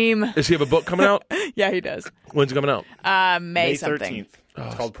team. Does he have a book coming out? Yeah, he does. When's it coming out? May something. 13th.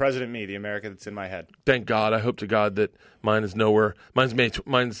 It's called President Me, the America That's in My Head. Thank God. I hope to God that mine is nowhere. Mine's May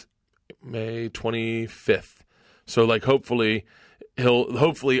 25th. So, like, hopefully he'll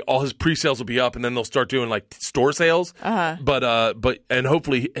hopefully all his pre-sales will be up, and then they'll start doing like store sales. But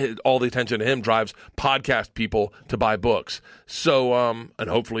hopefully all the attention to him drives podcast people to buy books. So and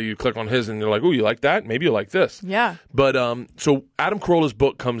hopefully you click on his and you're like, oh, you like that? Maybe you like this. Yeah. But so Adam Carolla's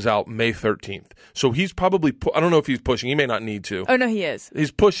book comes out May 13th. So he's probably I don't know if he's pushing. He may not need to. Oh no, he is.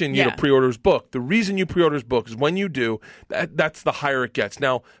 He's pushing you Yeah. to pre-order his book. The reason you pre-order his book is when you do, that's the higher it gets.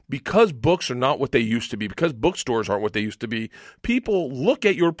 Now, because books are not what they used to be, because bookstores aren't what they used to be, people look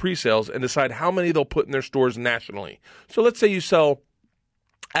at your pre-sales and decide how many they'll put in their stores nationally. So let's say you sell,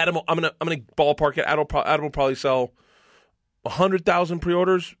 Adam, I'm gonna ballpark it. Adam will probably sell 100,000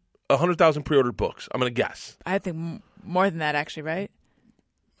 pre-orders, 100,000 pre-ordered books. I'm gonna guess. I think more than that, actually, right?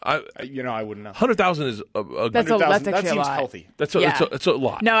 I wouldn't know. 100,000 is a That's good. that's that actually a seems lot. healthy. That's Yeah. it's a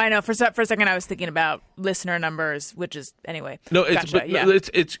lot. No, I know. For a second, I was thinking about listener numbers, which is anyway. No, it's gotcha, but yeah.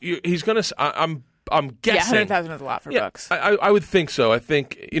 he's gonna. I'm guessing. Yeah, 100,000 is a lot for Yeah, books. I would think so. I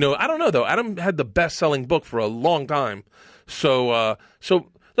think, I don't know though. Adam had the best-selling book for a long time, so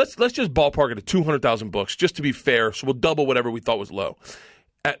let's just ballpark it at 200,000 books just to be fair. So we'll double whatever we thought was low.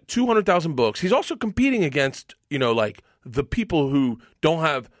 At 200,000 books, he's also competing against like the people who don't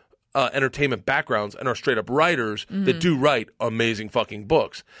have entertainment backgrounds and are straight up writers that do write amazing fucking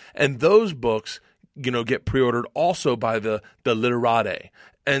books, and those books get pre-ordered also by the literati,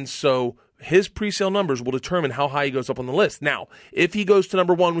 and so his pre-sale numbers will determine how high he goes up on the list. Now, if he goes to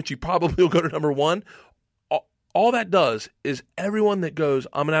number one, which he probably will go to number one, all that does is everyone that goes,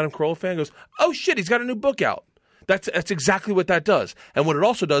 I'm an Adam Carolla fan, goes, oh shit, he's got a new book out. That's exactly what that does. And what it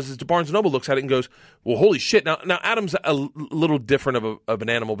also does is the Barnes & Noble looks at it and goes, well, holy shit. Now Adam's a little different of an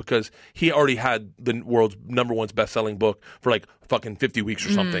animal because he already had the world's number one best-selling book for like fucking 50 weeks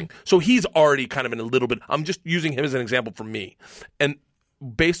or something. So he's already kind of in a little bit, I'm just using him as an example for me. And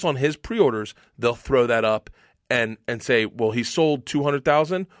based on his pre-orders, they'll throw that up and say, well, he sold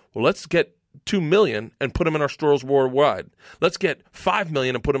 200,000. Well, let's get 2 million and put them in our stores worldwide. Let's get 5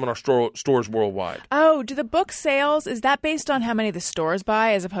 million and put them in our stores worldwide. Oh, do the book sales, is that based on how many the stores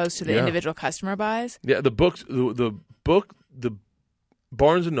buy as opposed to the individual customer buys? Yeah, the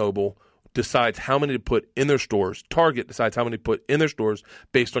Barnes & Noble decides how many to put in their stores. Target decides how many to put in their stores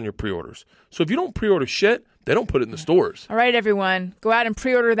based on your pre-orders. So if you don't pre-order shit, they don't put it in the stores. All right, everyone, go out and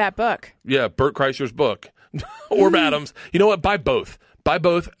pre-order that book. Yeah, Bert Kreischer's book. Or Adams. You know what? Buy both. Buy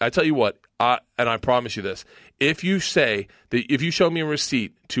both. I tell you what, and I promise you this. If you say that, if you show me a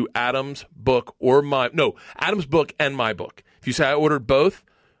receipt to Adam's book or Adam's book and my book, if you say I ordered both,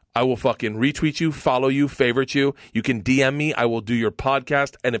 I will fucking retweet you, follow you, favorite you. You can DM me. I will do your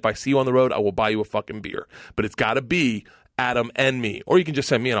podcast. And if I see you on the road, I will buy you a fucking beer. But it's got to be Adam and me. Or you can just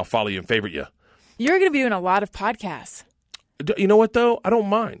send me and I'll follow you and favorite you. You're going to be doing a lot of podcasts. You know what, though? I don't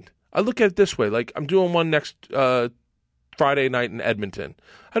mind. I look at it this way. Like, I'm doing one next Friday night in Edmonton.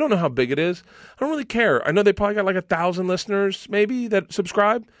 I don't know how big it is. I don't really care. I know they probably got like 1,000 listeners maybe that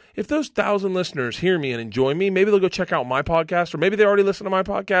subscribe. If those 1,000 listeners hear me and enjoy me, maybe they'll go check out my podcast, or maybe they already listen to my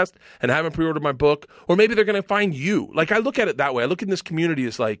podcast and haven't pre-ordered my book, or maybe they're going to find you. Like, I look at it that way. I look in this community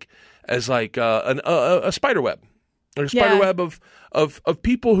as a spider web, or a spider web of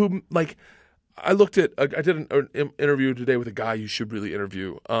people who like. I did an interview today with a guy you should really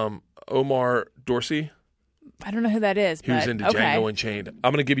interview, Omar Dorsey. I don't know who that is. He was into Django Unchained.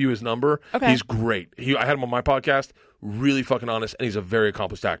 I'm going to give you his number. Okay. He's great. I had him on my podcast. Really fucking honest, and he's a very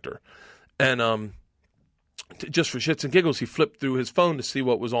accomplished actor. And just for shits and giggles, he flipped through his phone to see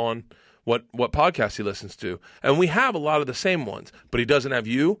what was on, what podcast he listens to. And we have a lot of the same ones, but he doesn't have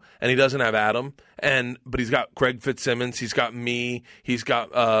you, and he doesn't have Adam, but he's got Craig Fitzsimmons, he's got me, he's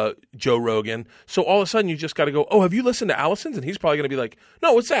got Joe Rogan. So all of a sudden you just got to go, oh, have you listened to Allison's? And he's probably going to be like,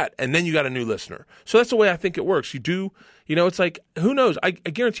 no, what's that? And then you got a new listener. So that's the way I think it works. You do, it's like, who knows? I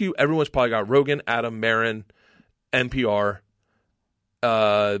guarantee you everyone's probably got Rogan, Adam, Marin, NPR.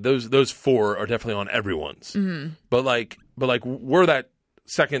 Those four are definitely on everyone's. Mm-hmm. But like we're that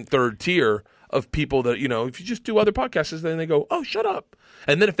second, third tier of people that, if you just do other podcasts, then they go, oh, shut up.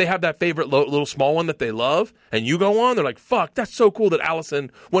 And then if they have that favorite little small one that they love and you go on, they're like, fuck, that's so cool that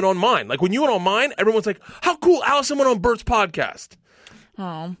Allison went on mine. Like when you went on mine, everyone's like, how cool Allison went on Bert's podcast.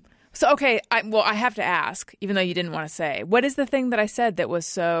 Oh. So, okay, I have to ask, even though you didn't want to say, what is the thing that I said that was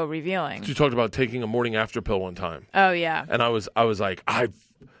so revealing? You talked about taking a morning after pill one time. Oh, yeah. And I was like,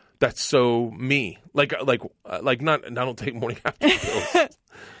 that's so me. Like not, I don't take morning after pills,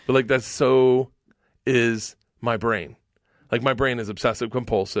 but like that's so is my brain. Like my brain is obsessive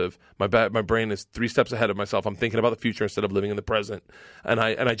compulsive. My brain is 3 steps ahead of myself. I'm thinking about the future instead of living in the present. And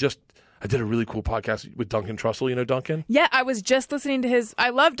I I did a really cool podcast with Duncan Trussell. You know Duncan? Yeah, I was just listening to his. I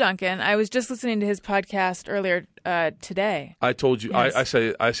love Duncan. I was just listening to his podcast earlier today. I told you. Yes. I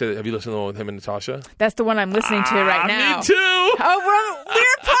say. Have you listened to the one with him and Natasha? That's the one I'm listening to right now. Me too. Oh, we're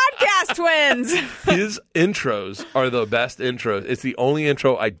podcast twins. His intros are the best intros. It's the only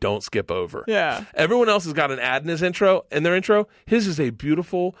intro I don't skip over. Yeah. Everyone else has got an ad in his intro. His is a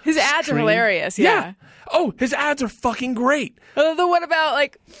beautiful. His ads are stream. hilarious. Yeah. Oh, his ads are fucking great. Although, what about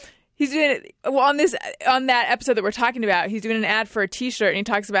like? He's doing it on that episode that we're talking about. He's doing an ad for a T-shirt, and he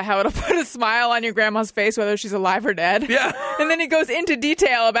talks about how it'll put a smile on your grandma's face, whether she's alive or dead. Yeah, and then he goes into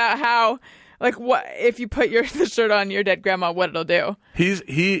detail about how, like, what if you put the shirt on your dead grandma, what it'll do. He's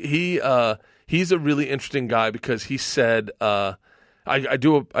a really interesting guy because he said I did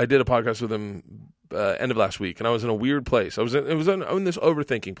a podcast with him end of last week, and I was in a weird place. I was in this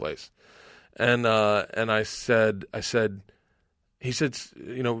overthinking place, and I said. He said,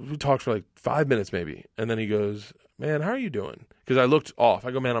 we talked for like 5 minutes maybe, and then he goes, "Man, how are you doing?" Because I looked off. I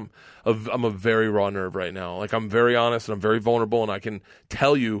go, "Man, I'm a very raw nerve right now. Like I'm very honest and I'm very vulnerable, and I can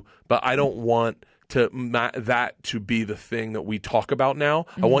tell you, but I don't want that to be the thing that we talk about now.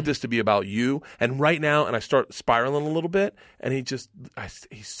 Mm-hmm. I want this to be about you. And right now," and I start spiraling a little bit, and he's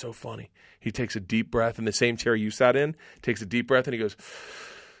so funny. He takes a deep breath in the same chair you sat in, takes a deep breath, and he goes,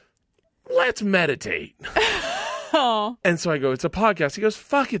 "Let's meditate." Oh. And so I go, "It's a podcast." He goes,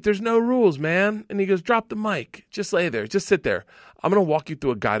 "Fuck it, there's no rules, man." And he goes, "Drop the mic. Just lay there. Just sit there. I'm going to walk you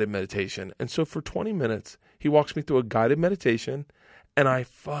through a guided meditation." And so for 20 minutes, he walks me through a guided meditation, and I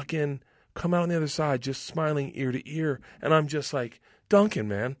fucking come out on the other side just smiling ear to ear. And I'm just like, "Duncan,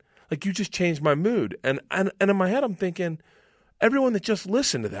 man, like you just changed my mood." And in my head, I'm thinking, everyone that just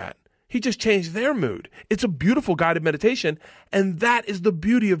listened to that, he just changed their mood. It's a beautiful guided meditation, and that is the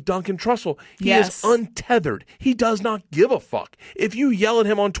beauty of Duncan Trussell. He is untethered. He does not give a fuck. If you yell at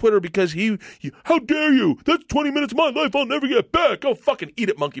him on Twitter because how dare you? That's 20 minutes of my life I'll never get back. Go fucking eat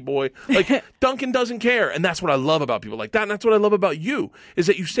it, monkey boy. Like, Duncan doesn't care, and that's what I love about people like that, and that's what I love about you, is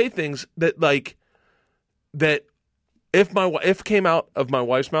that you say things that, like, that if came out of my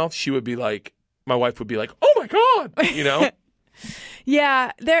wife's mouth, my wife would be like, "Oh my God," you know?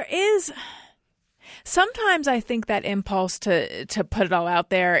 Yeah, there is. Sometimes I think that impulse to put it all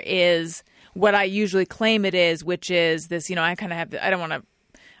out there is what I usually claim it is, which is this, I kind of have, I don't want to,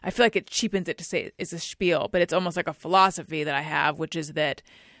 I feel like it cheapens it to say it's a spiel, but it's almost like a philosophy that I have, which is that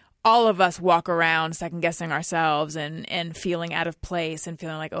all of us walk around second guessing ourselves and feeling out of place and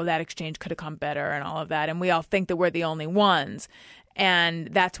feeling like, oh, that exchange could have come better and all of that. And we all think that we're the only ones. And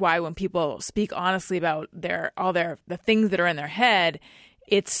that's why when people speak honestly about the things that are in their head,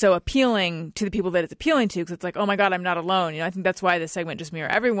 it's so appealing to the people that it's appealing to, because it's like, oh my God, I'm not alone. I think that's why the segment Just Me or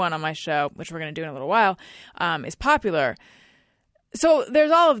Everyone on my show, which we're going to do in a little while, is popular. So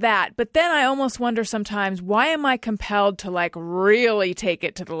there's all of that. But then I almost wonder sometimes, why am I compelled to like really take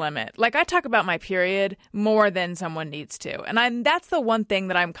it to the limit? Like I talk about my period more than someone needs to. And that's the one thing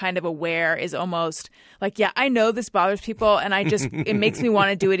that I'm kind of aware is almost like, yeah, I know this bothers people, and it makes me want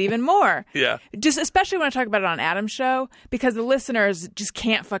to do it even more. Yeah. Just especially when I talk about it on Adam's show, because the listeners just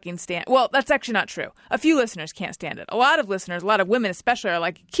can't fucking stand. Well, that's actually not true. A few listeners can't stand it. A lot of listeners, a lot of women especially, are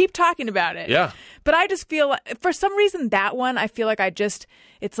like, keep talking about it. Yeah. But I just feel like, for some reason, that one, I feel like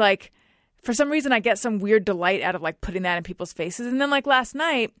it's like, for some reason I get some weird delight out of like putting that in people's faces. And then like last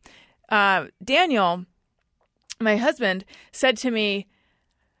night, Daniel, my husband, said to me,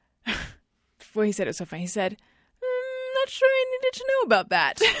 well, he said it was so funny. He said, not sure I needed to know about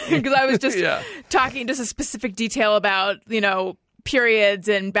that. Because I was just talking just a specific detail about, periods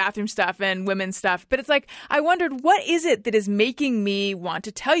and bathroom stuff and women's stuff. But it's like, I wondered, what is it that is making me want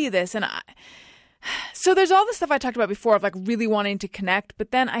to tell you this? And so there's all the stuff I talked about before of like really wanting to connect. But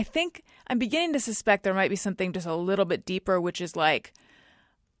then I think I'm beginning to suspect there might be something just a little bit deeper, which is like,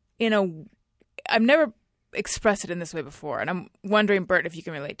 I've never expressed it in this way before. And I'm wondering, Bert, if you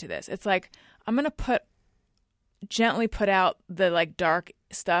can relate to this. It's like, I'm going to gently put out the like dark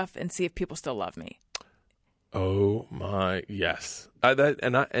stuff and see if people still love me. Oh my, yes. I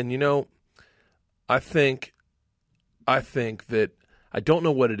think that I don't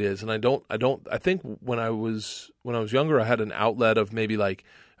know what it is, and I think when I was younger, I had an outlet of maybe like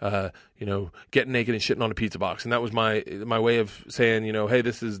getting naked and shitting on a pizza box, and that was my way of saying, hey,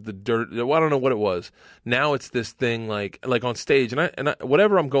 this is the dirt. Well, I don't know what it was. Now it's this thing like on stage, and I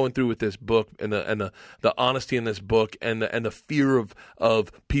whatever I'm going through with this book and the honesty in this book and the fear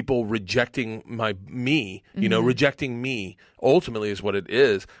of people rejecting me, rejecting me ultimately is what it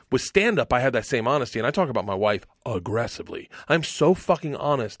is. With stand up, I have that same honesty, and I talk about my wife aggressively. I'm so fucking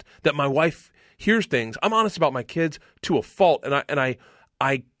honest that my wife hears things. I'm honest about my kids to a fault, and I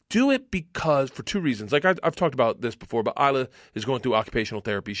do it because for two reasons. Like I've talked about this before, but Isla is going through occupational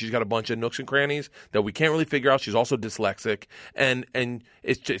therapy. She's got a bunch of nooks and crannies that we can't really figure out. She's also dyslexic, and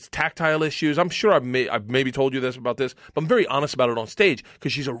it's tactile issues. I'm sure I've maybe told you about this, but I'm very honest about it on stage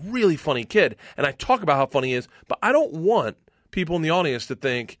because she's a really funny kid, and I talk about how funny he is. But I don't want people in the audience to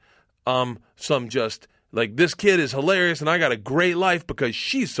think some just like this kid is hilarious and I got a great life because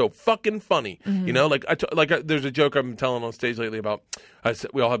she's so fucking funny. You know, there's a joke I've been telling on stage lately about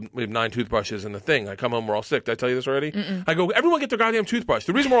we have 9 toothbrushes in the thing. I come home, we're all sick. Did I tell you this already? I go, everyone get their goddamn toothbrush.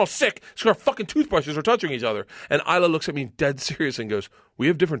 The reason we're all sick is because our fucking toothbrushes are touching each other. And Isla looks at me dead serious and goes, we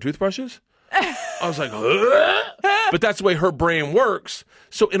have different toothbrushes? I was like, but that's the way her brain works.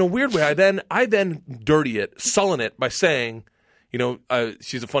 So in a weird way, I then dirty it, sullen it by saying, you know,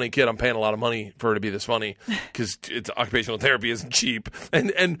 she's a funny kid. I'm paying a lot of money for her to be this funny because it's occupational therapy isn't cheap.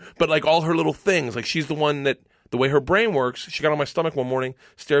 But like all her little things, like she's the one that the way her brain works. She got on my stomach one morning,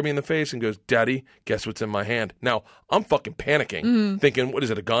 stared me in the face, and goes, "Daddy, guess what's in my hand?" Now I'm fucking panicking, thinking, "What is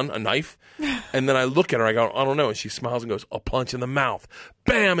it? A gun? A knife?" And then I look at her. I go, "I don't know." And she smiles and goes, "A punch in the mouth."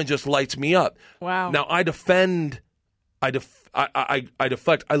 Bam, and just lights me up. Wow. Now I defend. I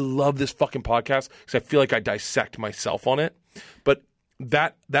deflect. I love this fucking podcast because I feel like I dissect myself on it. But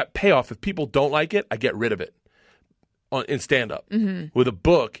that payoff, if people don't like it, I get rid of it in stand-up. With a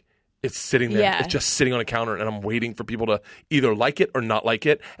book, it's sitting there. Yeah. It's just sitting on a counter, and I'm waiting for people to either like it or not like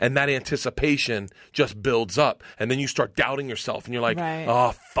it. And that anticipation just builds up. And then you start doubting yourself, and you're like, Right.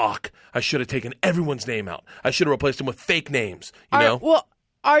 oh, fuck. I should have taken everyone's name out. I should have replaced them with fake names, you know? Well,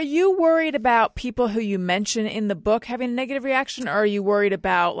 are you worried about people who you mention in the book having a negative reaction, or are you worried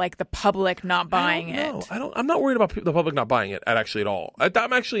about like the public not buying it? I'm not worried about the public not buying it at all.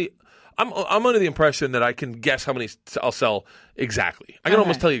 I'm under the impression that I can guess how many I'll sell exactly. I can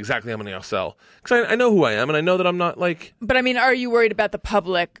almost tell you exactly how many I'll sell because I know who I am and I know that I'm not like. But I mean, are you worried about the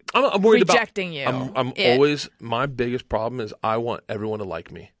public I'm worried rejecting you? I'm always, my biggest problem is I want everyone to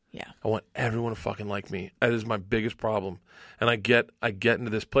like me. Yeah. I want everyone to fucking like me. That is my biggest problem. And I get into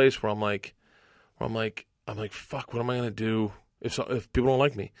this place where I'm like, fuck, what am I gonna do if people don't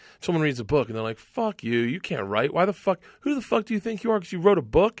like me? If someone reads a book and they're like, fuck you, you can't write. Why the fuck? Who the fuck do you think you are? Because you wrote a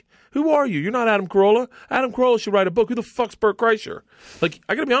book? Who are you? You're not Adam Carolla. Adam Carolla should write a book. Who the fuck's Bert Kreischer? Like,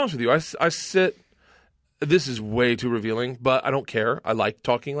 I gotta be honest with you. I sit. This is way too revealing, but I don't care. I like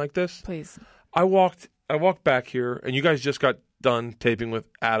talking like this. Please. I walked back here, and you guys just got done taping with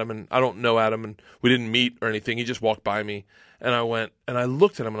Adam, and I don't know Adam, and we didn't meet or anything. He just walked by me, and I went, and I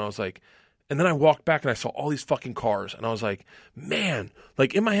looked at him, and I was like, and then I walked back, and I saw all these fucking cars, and I was like, man,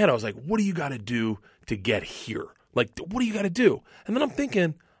 like in my head, I was like, what do you got to do to get here? Like, what do you got to do? And then I'm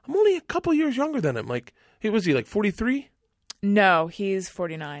thinking, I'm only a couple years younger than him. Like, was he like 43? No, he's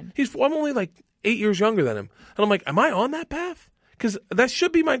 49. I'm only like 8 years younger than him. And I'm like, am I on that path? Because that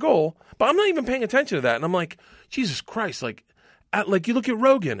should be my goal, but I'm not even paying attention to that. And I'm like, Jesus Christ, like you look at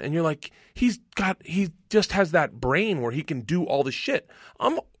Rogan and you're like, he just has that brain where he can do all the shit.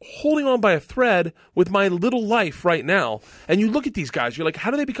 I'm holding on by a thread with my little life right now. And you look at these guys, you're like,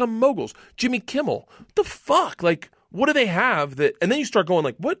 how do they become moguls? Jimmy Kimmel, what the fuck? Like, what do they have that? And then you start going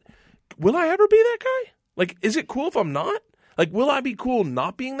like, what? Will I ever be that guy? Like, is it cool if I'm not? Like, will I be cool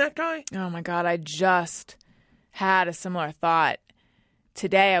not being that guy? Oh my God, I just had a similar thought.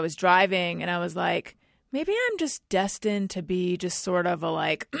 Today I was driving and I was like, maybe I'm just destined to be just sort of a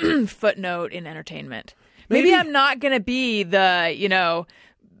like footnote in entertainment. Maybe I'm not going to be the, you know,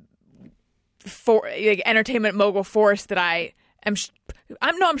 entertainment mogul force that I am.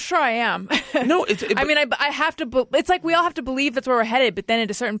 I'm sure I am. No, I mean, I have to. It's like we all have to believe that's where we're headed. But then at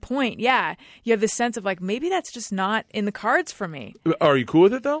a certain point, yeah, you have this sense of like maybe that's just not in the cards for me. Are you cool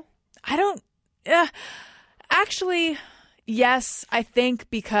with it though? I don't. Actually, yes, I think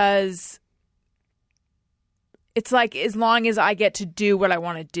because it's like as long as I get to do what I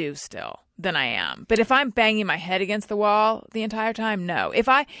want to do still, then I am. But if I'm banging my head against the wall the entire time, no. If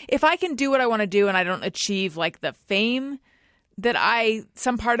I can do what I want to do and I don't achieve like the fame that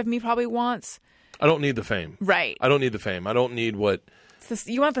some part of me probably wants. I don't need the fame. Right. I don't need the fame. I don't need what.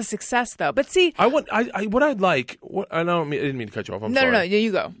 You want the success though. But see, what I'd like. I didn't mean to cut you off. I'm sorry. No.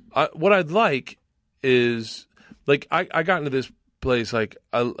 You go. What I'd like is like I got into this place like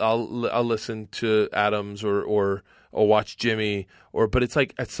I'll listen to Adams or watch Jimmy but it's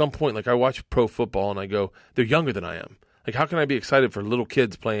like at some point like I watch pro football and I go, they're younger than I am. Like how can I be excited for little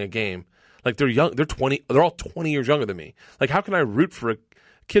kids playing a game? Like they're young, they're 20, they're all 20 years younger than me. Like how can I root for a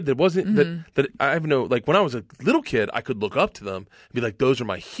kid that wasn't that I have no, like when I was a little kid I could look up to them and be like, those are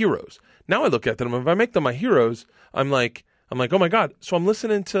my heroes. Now I look at them and if I make them my heroes, I'm like, I'm like, oh my God. So I'm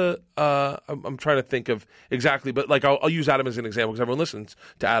listening to, I'm trying to think of exactly, but like I'll use Adam as an example because everyone listens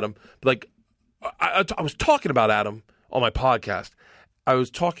to Adam. But like I was talking about Adam on my podcast. I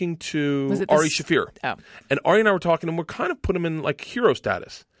was talking to Ari Shafir. Oh. And Ari and I were talking, and we're kind of putting him in like hero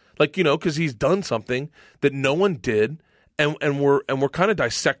status. Like, you know, because he's done something that no one did, and we're kind of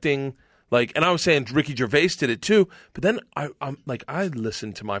dissecting. Like, and I was saying Ricky Gervais did it too, but then I'm like, I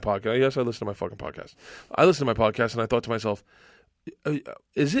listened to my podcast. Yes, I listened to my fucking podcast. I listened to my podcast, and I thought to myself,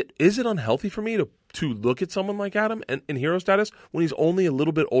 is it unhealthy for me to look at someone like Adam and in hero status when he's only a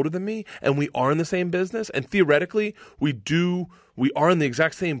little bit older than me, and we are in the same business, and theoretically we are in the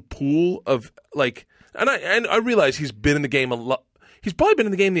exact same pool of like, and I realize he's been in the game a lot. He's probably been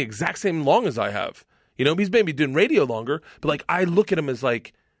in the game the exact same long as I have. You know, he's maybe doing radio longer, but like I look at him as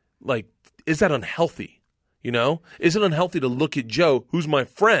like, is that unhealthy? You know, is it unhealthy to look at Joe, who's my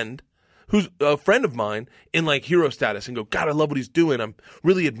friend, who's a friend of mine, in like hero status and go, God, I love what he's doing. I'm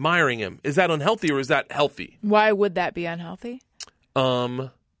really admiring him. Is that unhealthy or is that healthy? Why would that be unhealthy? I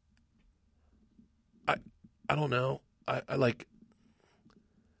don't know. I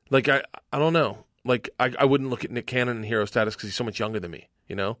don't know. Like I wouldn't look at Nick Cannon in hero status because he's so much younger than me.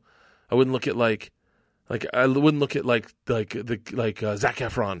 You know, I wouldn't look at like I wouldn't look at like Zac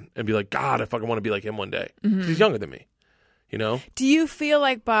Efron and be like, God, I fucking want to be like him one day. 'Cause he's younger than me. You know? Do you feel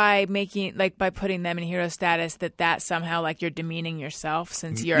like by putting them in hero status that somehow like you're demeaning yourself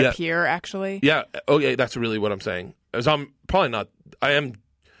since you're a peer actually? Yeah. Oh yeah, that's really what I'm saying. As I'm probably not. I am.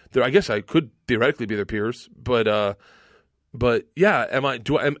 I guess I could theoretically be their peers, but yeah,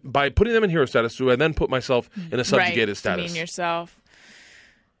 by putting them in hero status, do I then put myself in a subjugated status? Demean yourself.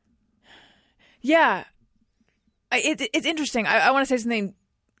 Yeah. It's interesting. I want to say something.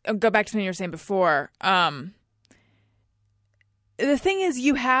 I'll go back to something you were saying before. The thing is,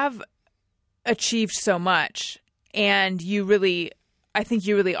 you have achieved so much, and I think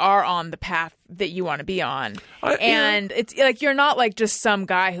you really are on the path that you want to be on. It's like you're not like just some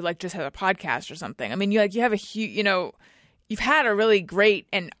guy who like just has a podcast or something. I mean, you have a huge, you've had a really great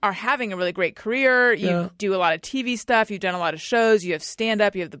and are having a really great career. You do a lot of TV stuff. You've done a lot of shows. You have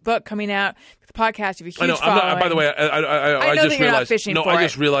stand-up. You have the book coming out. The podcast. You have a huge following. By the way, I know just that you're realized. not fishing no, for I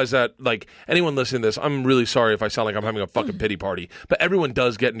just it. realized that like anyone listening to this, I'm really sorry if I sound like I'm having a fucking pity party. But everyone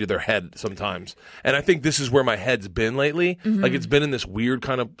does get into their head sometimes, and I think this is where my head's been lately. Like it's been in this weird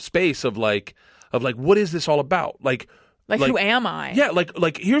kind of space of like what is this all about? Like who am I? Yeah,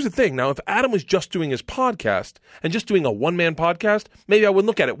 like here's the thing. Now, if Adam was just doing his podcast and just doing a one-man podcast, maybe I wouldn't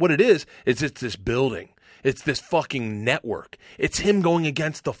look at it. What it is it's this building. It's this fucking network. It's him going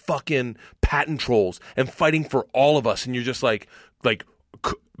against the fucking patent trolls and fighting for all of us. And you're just like,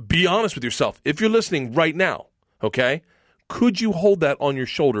 be honest with yourself. If you're listening right now, okay, could you hold that on your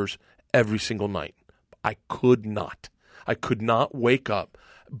shoulders every single night? I could not. I could not wake up,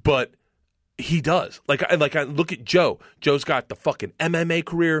 but he does. Like I look at Joe. Joe's got the fucking MMA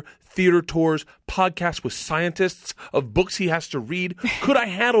career, theater tours, podcasts with scientists, of books he has to read. Could I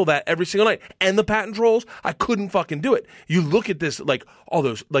handle that every single night? And the patent trolls? I couldn't fucking do it. You look at this, like all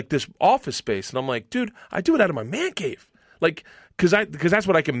those, like this office space, and I'm like, dude, I do it out of my man cave, like because that's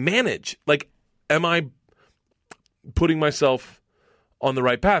what I can manage. Like, am I putting myself on the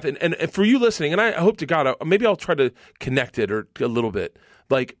right path? And for you listening, and I hope to God, maybe I'll try to connect it or a little bit,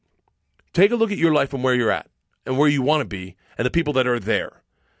 like. Take a look at your life and where you're at and where you want to be and the people that are there.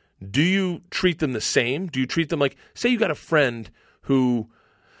 Do you treat them the same? Do you treat them like, say you got a friend who,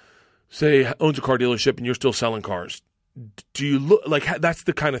 say, owns a car dealership and you're still selling cars. Do you look like that's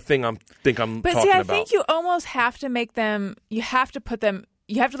the kind of thing I'm talking about? But see, I think you almost have to make them, you have to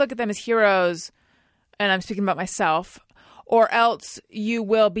look at them as heroes, and I'm speaking about myself, or else you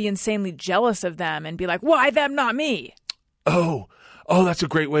will be insanely jealous of them and be like, why them, not me? Oh, that's a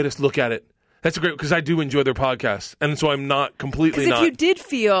great way to look at it. That's a great, because I do enjoy their podcasts, and so I'm not completely not. Because if you did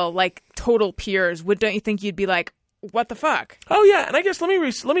feel like total peers, don't you think you'd be like, what the fuck? Oh yeah, and I guess let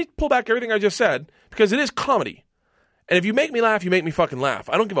me pull back everything I just said, because it is comedy, and if you make me laugh, you make me fucking laugh.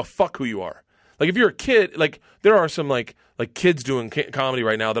 I don't give a fuck who you are. Like if you're a kid, like there are some like kids doing comedy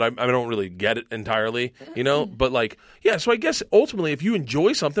right now that I don't really get it entirely, you know. But like, yeah. So I guess ultimately, if you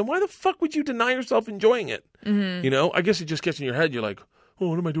enjoy something, why the fuck would you deny yourself enjoying it? Mm-hmm. You know, I guess it just gets in your head. You're like, oh,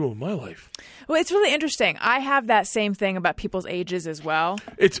 what am I doing with my life? Well, it's really interesting. I have that same thing about people's ages as well.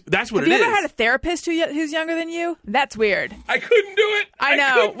 That's what it is. Have you ever had a therapist who's younger than you? That's weird. I couldn't do it. I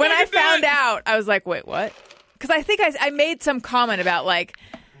know. When I found out, I was like, wait, what? Because I think I made some comment about like,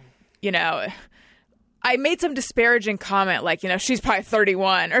 you know. I made some disparaging comment like, you know, she's probably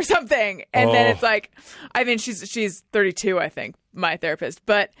 31 or something. And then it's like, I mean, she's 32, I think, my therapist.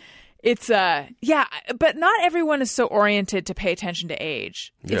 But It's yeah, but not everyone is so oriented to pay attention to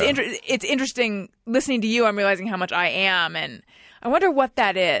age. Yeah. It's interesting listening to you. I'm realizing how much I am, and I wonder what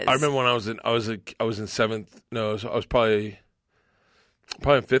that is. I remember when I was in seventh. No, I was probably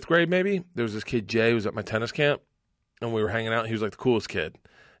in fifth grade. Maybe there was this kid Jay who was at my tennis camp, and we were hanging out. He was like the coolest kid,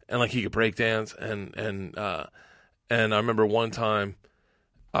 and like he could break dance. And I remember one time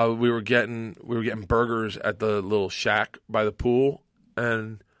we were getting burgers at the little shack by the pool,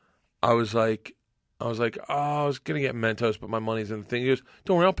 and I was like, oh, I was gonna get Mentos, but my money's in the thing. He goes,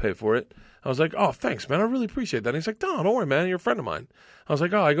 don't worry, I'll pay for it. I was like, oh, thanks, man. I really appreciate that. And he's like, no, don't worry, man. You're a friend of mine. I was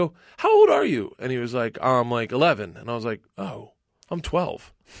like, oh, I go, how old are you? And he was like, I'm like 11. And I was like, oh, I'm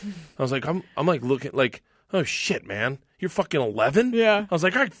 12. I was like, I'm like looking like, oh shit, man, you're fucking 11. Yeah. I was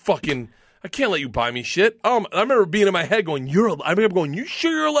like, I can't let you buy me shit. I remember being in my head going, I remember going, you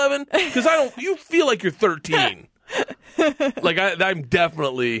sure you're 11? Because you feel like you're 13. Like I'm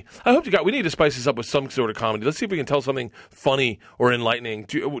definitely. I hope we need to spice this up with some sort of comedy. Let's see if we can tell something funny or enlightening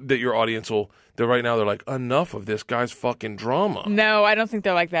that your audience will. That right now they're like, enough of this guy's fucking drama. No, I don't think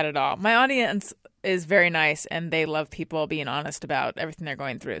they're like that at all. My audience is very nice, and they love people being honest about everything they're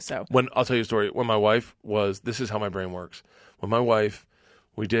going through. So I'll tell you a story. When my wife was, this is how my brain works. When my wife,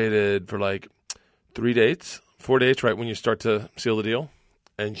 we dated for like 4 dates, right when you start to seal the deal,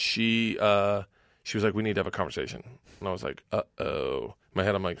 and she was like, we need to have a conversation. And I was like, uh-oh. In my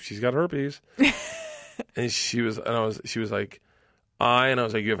head, I'm like, she's got herpes. And she was like, and I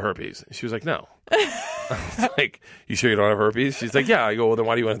was like, you have herpes. And she was like, no. I was like, you sure you don't have herpes? She's like, yeah. I go, well, then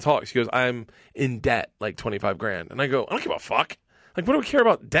why do you want to talk? She goes, I'm in debt, like $25,000. And I go, I don't give a fuck. Like, what do we care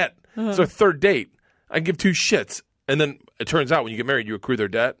about debt? It's our third date. I give two shits. And then it turns out when you get married, you accrue their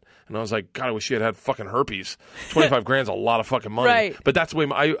debt. And I was like, God, I wish she had fucking herpes. $25,000 is a lot of fucking money. Right. But that's the way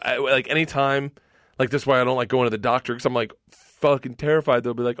I like anytime. Like, this is why I don't like going to the doctor, because I'm like fucking terrified.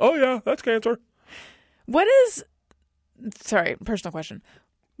 They'll be like, oh yeah, that's cancer. Personal question.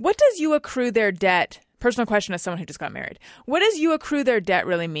 What does you accrue their debt? Personal question as someone who just got married. What does you accrue their debt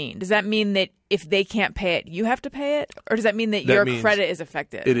really mean? Does that mean that if they can't pay it, you have to pay it? Or does that mean that your credit is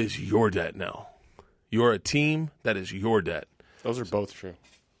affected? It is your debt now. You're a team. That is your debt. Those are both true.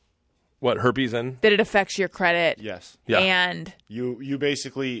 What, herpes and? That it affects your credit. Yes. Yeah. And You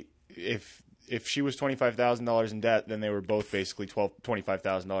basically, if she was $25,000 in debt, then they were both basically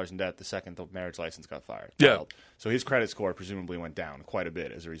 $25,000 in debt the second the marriage license got filed. Yeah. So his credit score presumably went down quite a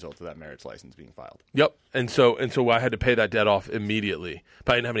bit as a result of that marriage license being filed. Yep. And so I had to pay that debt off immediately.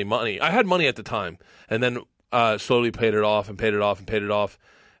 But I didn't have any money. I had money at the time, and then slowly paid it off and paid it off and paid it off.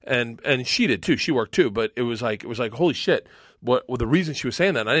 And she did too. She worked too. But it was like holy shit. Well, the reason she was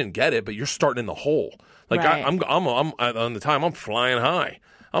saying that, and I didn't get it, but you're starting in the hole. Like right. I'm on the time I'm flying high.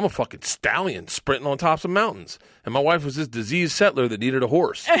 I'm a fucking stallion sprinting on tops of mountains. And my wife was this diseased settler that needed a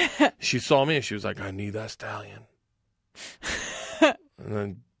horse. She saw me and she was like, I need that stallion. And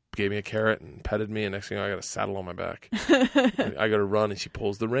then gave me a carrot and petted me. And next thing I got a saddle on my back. I got to run and she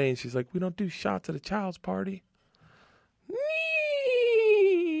pulls the reins. She's like, we don't do shots at a child's party.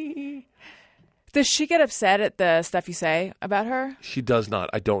 does she get upset at the stuff you say about her? She does not.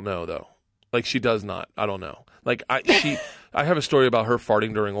 I don't know though. Like she does not. I don't know. Like I have a story about her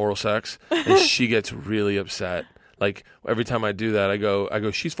farting during oral sex, and she gets really upset. Like every time I do that, I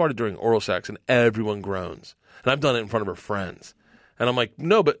go, she's farted during oral sex, and everyone groans. And I've done it in front of her friends. And I'm like,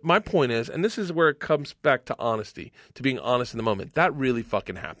 no, but my point is, and this is where it comes back to honesty, to being honest in the moment. That really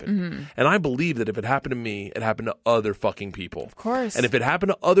fucking happened. Mm-hmm. And I believe that if it happened to me, it happened to other fucking people. Of course. And if it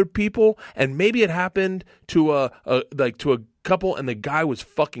happened to other people, and maybe it happened to a couple and the guy was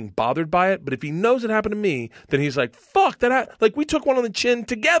fucking bothered by it, but if he knows it happened to me, then he's like, fuck, like we took one on the chin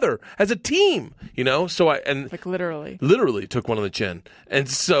together as a team, you know? So like literally took one on the chin. And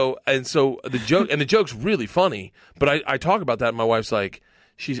so the joke, and the joke's really funny, but I talk about that and my wife's like,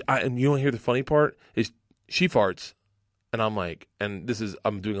 and you want to hear the funny part is she farts. And I'm like, and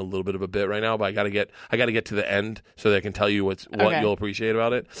I'm doing a little bit of a bit right now, but I gotta get to the end so that I can tell you what you'll appreciate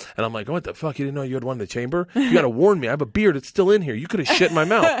about it. And I'm like, what the fuck? You didn't know you had one in the chamber? You gotta warn me. I have a beard. It's still in here. You could have shit in my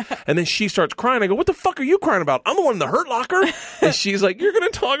mouth. And then she starts crying. I go, what the fuck are you crying about? I'm the one in the hurt locker. And she's like, you're gonna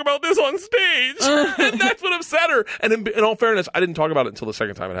talk about this on stage. And that's what upset her. And in all fairness, I didn't talk about it until the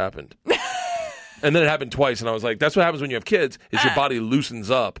second time it happened. And then it happened twice, and I was like, that's what happens when you have kids, is your body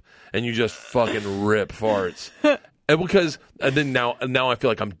loosens up and you just fucking rip farts. And then now I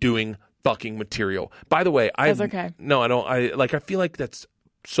feel like I'm doing fucking material. By the way, that's okay. No, I don't. I feel like that's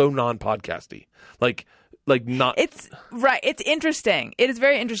so non-podcasty. Like not. It's right. It's interesting. It is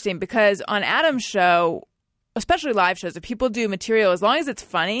very interesting because on Adam's show, especially live shows, if people do material, as long as it's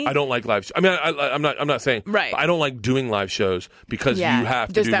funny. I don't like live shows. I mean, I'm not saying. Right. I don't like doing live shows because Yeah, you have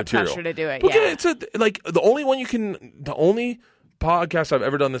to there's do that material. pressure to do it, But yeah. It's the only podcast I've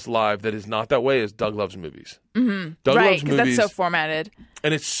ever done this live that is not that way is Doug Loves Movies. Mm-hmm. Doug right, Loves because Movies. that's so formatted.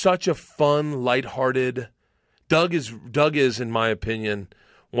 And it's such a fun, lighthearted. Doug is, in my opinion,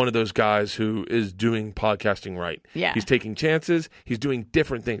 one of those guys who is doing podcasting right. Yeah. He's taking chances. He's doing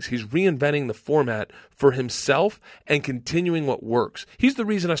different things. He's reinventing the format for himself and continuing what works. He's the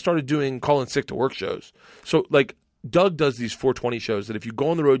reason I started doing Calling Sick to Work shows. So, like, Doug does these 420 shows that if you go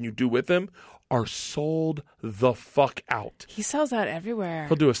on the road and you do with him, are sold the fuck out. He sells out everywhere.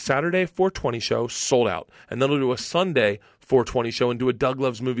 He'll do a Saturday 420 show, sold out. And then he'll do a Sunday 420 show and do a Doug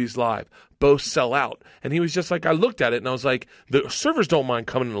Loves Movies live. Both sell out. And he was just like, I looked at it and I was like, the servers don't mind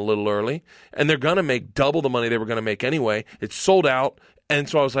coming in a little early. And they're going to make double the money they were going to make anyway. It's sold out. And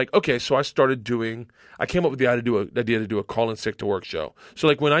so I was like, okay, so I came up with the idea to do a Call in Sick to Work show. So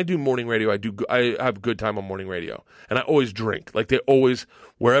like when I do morning radio, I have a good time on morning radio. And I always drink. Like they always,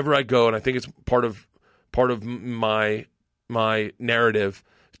 wherever I go, and I think it's part of my narrative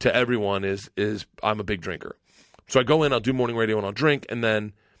to everyone is I'm a big drinker. So I go in, I'll do morning radio and I'll drink. And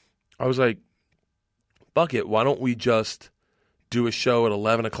then I was like, fuck it, why don't we just do a show at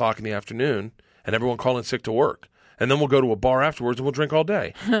 11 o'clock in the afternoon and everyone call in sick to work? And then we'll go to a bar afterwards and we'll drink all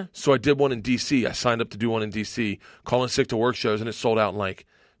day. So I did one in D.C. I signed up to do one in D.C., Calling Sick to Work shows, and it sold out in like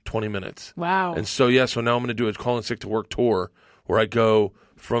 20 minutes. Wow. And so, so now I'm going to do a Calling Sick to Work tour where I go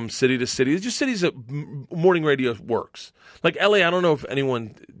from city to city. It's just cities that morning radio works. Like L.A., I don't know if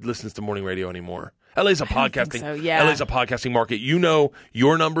anyone listens to morning radio anymore. LA's a podcasting. So, yeah. LA's a podcasting market. You know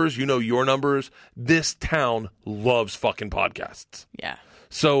your numbers. This town loves fucking podcasts. Yeah.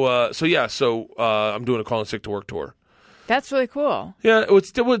 So I'm doing a Calling Sick to Work tour. That's really cool. Yeah, it's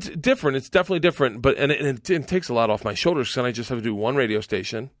different. It's definitely different, but it takes a lot off my shoulders because I just have to do one radio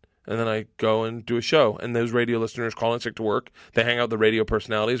station, and then I go and do a show. And those radio listeners call in sick to work. They hang out with the radio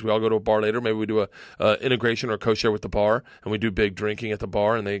personalities. We all go to a bar later. Maybe we do a integration or co-share with the bar, and we do big drinking at the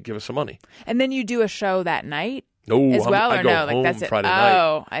bar, and they give us some money. And then you do a show that night? No, as well, I or go no? home Like that's it. Friday night.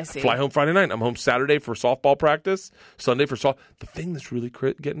 Oh, I see. Fly home Friday night. I'm home Saturday for softball practice, Sunday for soft. The thing that's really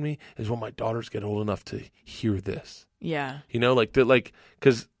getting me is when my daughters get old enough to hear this. Yeah. You know,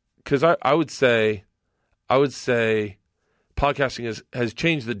 because I would say podcasting has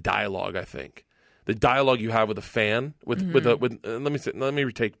changed the dialogue. I think the dialogue you have with a fan let me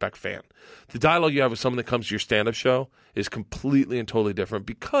retake back fan. The dialogue you have with someone that comes to your stand-up show is completely and totally different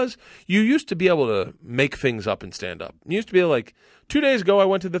because you used to be able to make things up in stand-up. You used to be like, 2 days ago I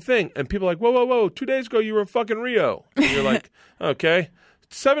went to the thing, and people are like, whoa, 2 days ago you were in fucking Rio. And you're like, okay.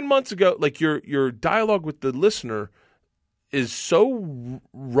 7 months ago, like your dialogue with the listener is so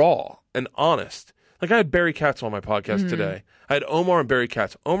raw and honest. Like I had Barry Katz on my podcast today. I had Omar and Barry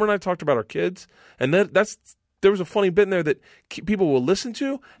Katz. Omar and I talked about our kids, and there was a funny bit in there that people will listen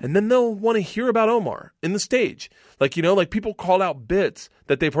to, and then they'll want to hear about Omar in the stage. Like, you know, like people call out bits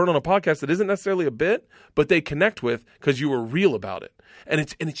that they've heard on a podcast that isn't necessarily a bit, but they connect with because you were real about it. And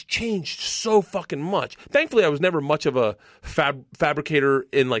it's changed so fucking much. Thankfully, I was never much of a fabricator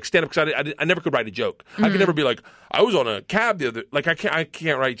in like stand-up because I never could write a joke. I could never be like, I was on a cab the other. Like I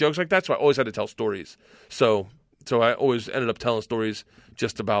can't write jokes like that, so I always had to tell stories. So I always ended up telling stories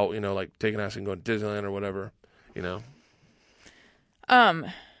just about, you know, like taking ass and going to Disneyland or whatever, you know.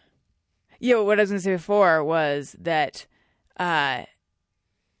 Yeah, what I was going to say before was that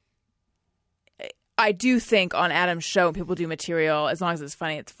I do think on Adam's show, when people do material, as long as it's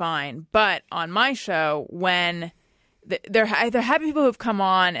funny, it's fine. But on my show, when there have been people who've come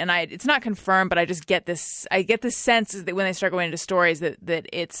on, and it's not confirmed, but I just get this. I get this sense is that when they start going into stories, that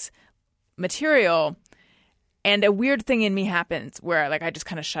it's material, and a weird thing in me happens where like I just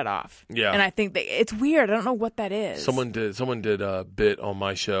kind of shut off. Yeah, and I think that it's weird. I don't know what that is. Someone did a bit on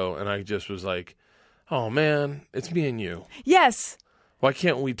my show, and I just was like, "Oh man, it's me and you." Yes. Why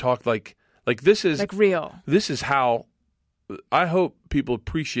can't we talk like this is like real? This is how I hope people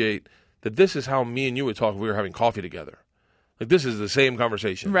appreciate that. This is how me and you would talk if we were having coffee together. Like this is the same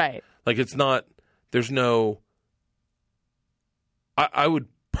conversation, right? Like it's not. There's no. I would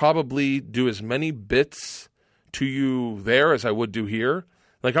probably do as many bits to you there as I would do here.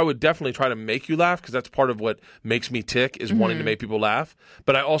 Like I would definitely try to make you laugh because that's part of what makes me tick is wanting to make people laugh.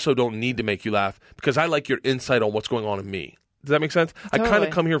 But I also don't need to make you laugh because I like your insight on what's going on in me. Does that make sense? Totally. I kind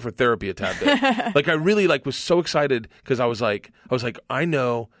of come here for therapy a tad bit. Like I really was so excited because I was like I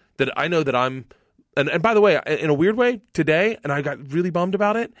know that I'm and by the way, in a weird way today, and I got really bummed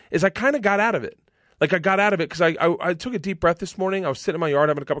about it, is I kind of got out of it. Like I got out of it because I took a deep breath this morning. I was sitting in my yard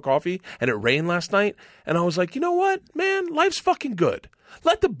having a cup of coffee, and it rained last night. And I was like, you know what, man? Life's fucking good.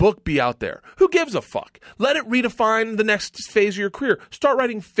 Let the book be out there. Who gives a fuck? Let it redefine the next phase of your career. Start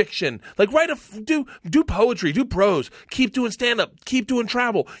writing fiction. Like do poetry, do prose. Keep doing stand-up. Keep doing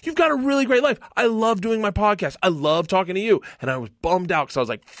travel. You've got a really great life. I love doing my podcast. I love talking to you. And I was bummed out because I was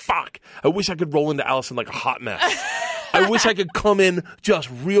like, fuck. I wish I could roll into Allison like a hot mess. I wish I could come in just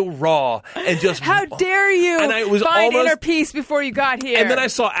real raw and just. How dare you and I was find almost, inner peace before you got here? And then I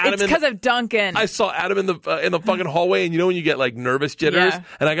saw Adam. It's because of Duncan. I saw Adam in the fucking hallway, and you know when you get like nervous jitters, Yeah.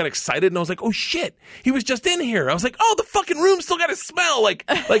 and I got excited, and I was like, oh shit, he was just in here. I was like, oh, the fucking room still got a smell, like,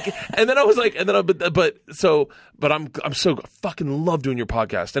 and then I was like, but I'm so fucking love doing your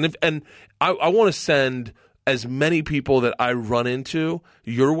podcast, and I want to send as many people that I run into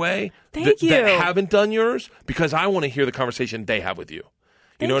your way Thank you. that haven't done yours, because I want to hear the conversation they have with you.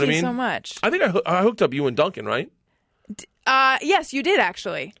 You know what I mean? Thank you so much. I think I hooked up you and Duncan, right? Yes, you did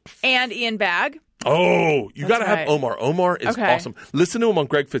actually. And Ian Bagg. Oh, you got to have right. Omar. Omar is Okay. awesome. Listen to him on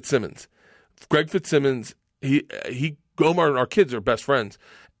Greg Fitzsimmons. Greg Fitzsimmons, Omar and our kids are best friends.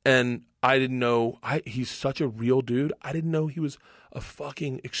 And I didn't know, he's such a real dude. I didn't know he was a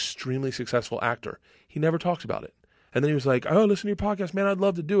fucking extremely successful actor. He never talks about it. And then he was like, oh, listen to your podcast, man. I'd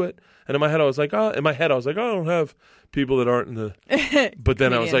love to do it. And in my head, I was like, I don't have people that aren't in the. But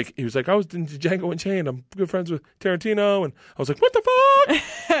then he was like, I was in Django Unchained. I'm good friends with Tarantino. And I was like, what the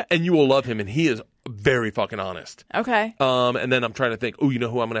fuck? And you will love him. And he is very fucking honest. Okay. And then I'm trying to think, you know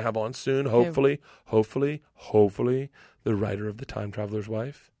who I'm going to have on soon? Hopefully, the writer of The Time Traveler's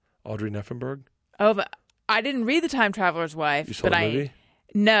Wife, Audrey Neffenberg. Oh, but I didn't read The Time Traveler's Wife. You saw the movie?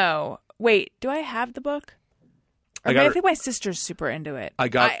 No. Wait, do I have the book? I got I think my sister's super into it.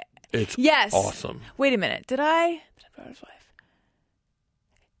 It's yes. awesome. Wait a minute. Did I? The Time Traveler's Wife.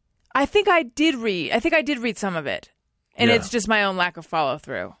 I think I did read some of it. And Yeah. it's just my own lack of follow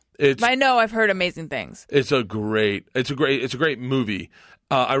through. It's I know I've heard amazing things. It's a great movie.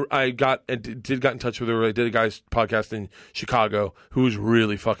 I got in touch with her. I did a guy's podcast in Chicago who was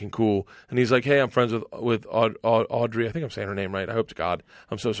really fucking cool, and he's like, "Hey, I'm friends with Audrey. I think I'm saying her name right. I hope to God.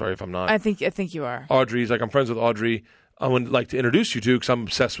 I'm so sorry if I'm not. I think you are. Audrey's like, I'm friends with Audrey. I would like to introduce you to because I'm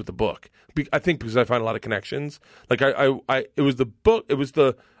obsessed with the book. I think because I find a lot of connections. Like it was the book. It was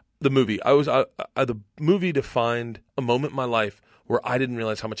the movie. The movie defined a moment in my life where I didn't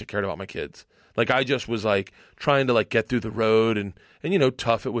realize how much I cared about my kids. Like I just was like trying to like get through the road and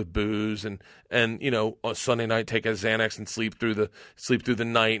tough it with booze and on Sunday night take a Xanax and sleep through the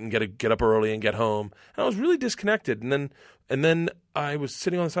night and get up early and get home. And I was really disconnected. And then I was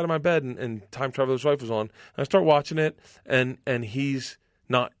sitting on the side of my bed and Time Traveler's Wife was on. And I start watching it and he's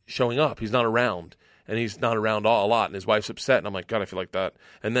not showing up. He's not around. And he's not around a lot. And his wife's upset. And I'm like, God, I feel like that.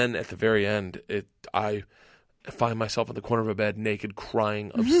 And then at the very end, I find myself in the corner of a bed naked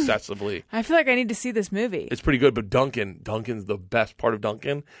crying obsessively. I feel like I need to see this movie. It's pretty good, but Duncan's the best part of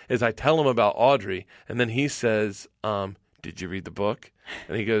Duncan is I tell him about Audrey, and then he says, did you read the book?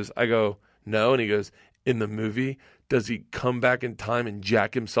 And I go, no, and he goes, in the movie, does he come back in time and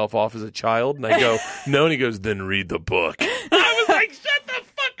jack himself off as a child? And I go, no, and he goes, then read the book. I was like, shut the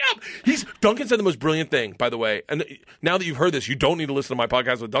fuck up. Duncan said the most brilliant thing, by the way, and now that you've heard this, you don't need to listen to my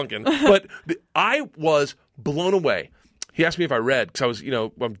podcast with Duncan, but I was blown away. He asked me if I read, because I was,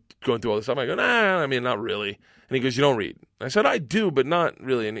 I'm going through all this stuff. I go, nah, I mean, not really. And he goes, you don't read. I said, I do, but not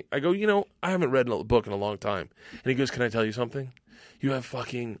really. And I go, I haven't read a book in a long time. And he goes, can I tell you something? You have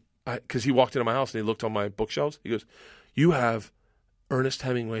because he walked into my house and he looked on my bookshelves. He goes, you have Ernest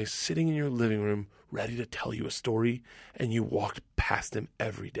Hemingway sitting in your living room ready to tell you a story, and you walked past him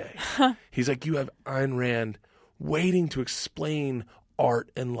every day. He's like, you have Ayn Rand waiting to explain art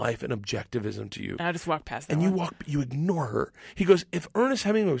and life and objectivism to you. And I just walked past that and one. you ignore her. He goes, if Ernest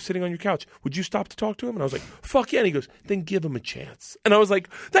Hemingway was sitting on your couch, would you stop to talk to him? And I was like, fuck yeah. And he goes, then give him a chance. And I was like,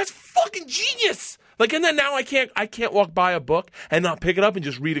 that's fucking genius. Like, and then now I can't walk by a book and not pick it up and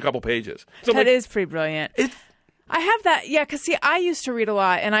just read a couple pages. So that is pretty brilliant. I have that, yeah, because see, I used to read a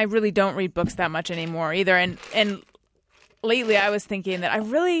lot, and I really don't read books that much anymore either. And lately, I was thinking that I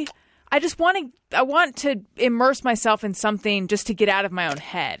want to immerse myself in something just to get out of my own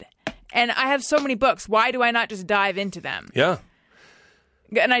head. And I have so many books. Why do I not just dive into them? Yeah.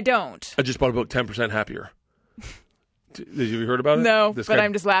 And I don't. I just bought a book, 10% Happier. Have you heard about it? No,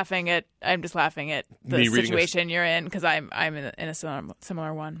 I'm just laughing at the Me reading situation you're in because I'm in a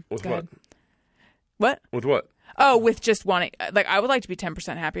similar one. With Go what? ahead. What? With what? Oh, with just wanting, like, I would like to be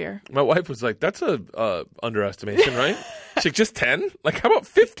 10% happier. My wife was like, that's a underestimation, right? She's like, just 10? Like, how about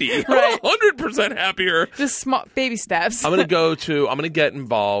 50? How Right. about 100% happier? Just small baby steps. I'm going to get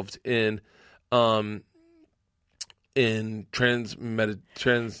involved in in transcendental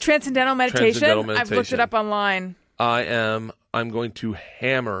Transcendental meditation. I've looked it up online. I'm going to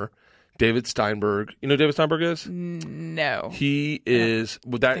hammer David Steinberg. You know who David Steinberg is? No. He is.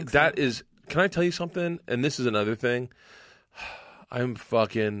 Well, think so. that is. Can I tell you something? And this is another thing. I am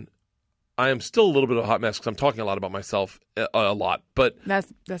still a little bit of a hot mess because I'm talking a lot about myself a lot. But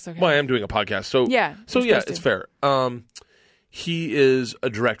That's okay. well, I am doing a podcast, so Yeah, So you're yeah, supposed it's to. fair. He is a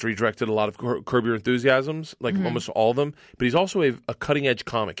director. He directed a lot of Curb Your Enthusiasms, like Mm-hmm. almost all of them. But he's also a cutting-edge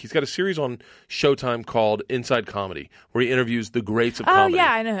comic. He's got a series on Showtime called Inside Comedy, where he interviews the greats of comedy.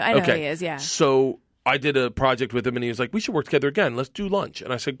 yeah, I know who he is, yeah. So I did a project with him, and he was like, we should work together again. Let's do lunch.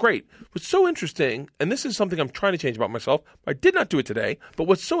 And I said, great. What's so interesting, and this is something I'm trying to change about myself. I did not do it today, but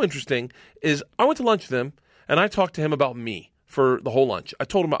what's so interesting is I went to lunch with him, and I talked to him about me for the whole lunch. I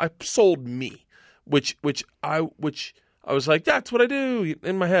told him I sold me, which I was like, that's what I do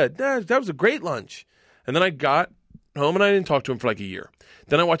in my head. That was a great lunch. And then I got home and I didn't talk to him for like a year.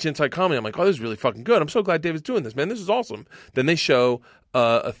 Then I watched Inside Comedy. I'm like, oh, this is really fucking good. I'm so glad David's doing this, man. This is awesome. Then they show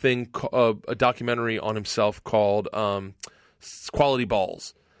a documentary on himself called Quality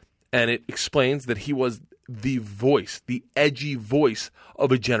Balls. And it explains that he was the voice, the edgy voice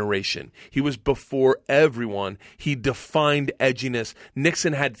of a generation. He was before everyone. He defined edginess.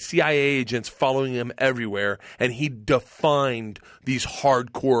 Nixon had CIA agents following him everywhere, and he defined these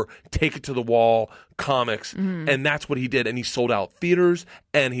hardcore, take it to the wall comics, and that's what he did. And he sold out theaters,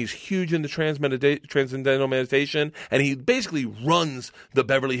 and he's huge into transcendental meditation, and he basically runs the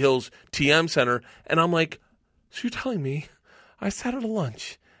Beverly Hills TM Center. And I'm like, so you're telling me I sat at a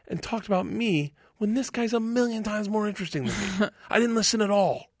lunch and talked about me when this guy's a million times more interesting than me? I didn't listen at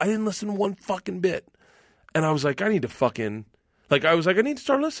all. I didn't listen one fucking bit. And I was like, I need to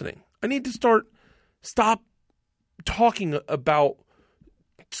start listening. I need to stop trying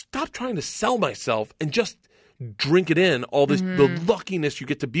to sell myself and just drink it in, all this, the luckiness you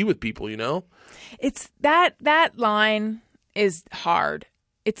get to be with people, you know? It's that line is hard.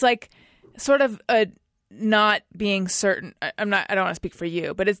 It's like sort of a not being certain. I don't want to speak for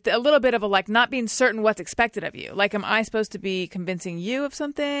you, but it's a little bit of a like not being certain what's expected of you. Like, am I supposed to be convincing you of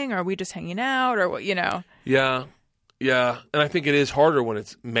something, or are we just hanging out, or what? You know? Yeah, and I think it is harder when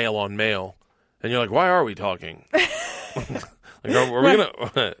it's male on male, and you're like, why are we talking? Like, are we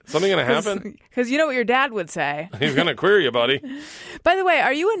gonna something gonna happen? Because you know what your dad would say. He's gonna queer you, buddy. By the way,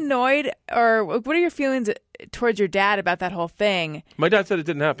 are you annoyed, or what are your feelings towards your dad about that whole thing? My dad said it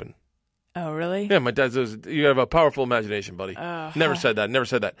didn't happen. Oh, really? Yeah, my dad says you have a powerful imagination, buddy. Never said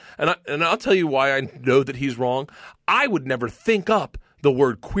that. And I'll tell you why I know that he's wrong. I would never think up the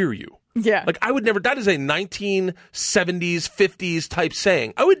word queer you. Yeah. Like, I would never, that is a 1970s, 50s type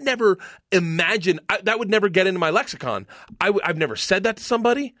saying. I would never imagine, that would never get into my lexicon. I've never said that to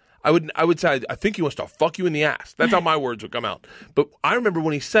somebody. I would say, I think he wants to fuck you in the ass. That's how my words would come out. But I remember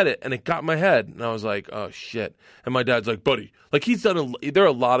when he said it, and it got in my head, and I was like, oh, shit. And my dad's like, buddy, like, there are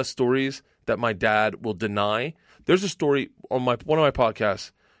a lot of stories that my dad will deny. There's a story on one of my podcasts,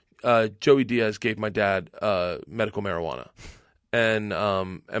 Joey Diaz gave my dad medical marijuana. And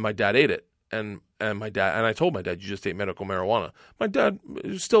my dad ate it, and I told my dad, you just ate medical marijuana. My dad,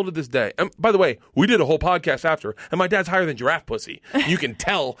 still to this day, and by the way, we did a whole podcast after, and my dad's higher than Giraffe Pussy. You can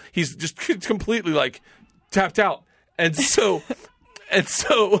tell he's just completely like tapped out, and so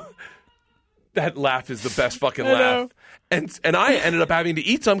that laugh is the best fucking laugh. And I ended up having to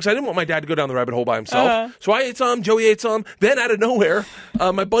eat some because I didn't want my dad to go down the rabbit hole by himself. So I ate some, Joey ate some. Then out of nowhere,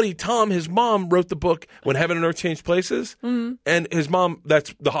 my buddy Tom, his mom wrote the book When Heaven and Earth Changed Places. Mm-hmm. And his mom,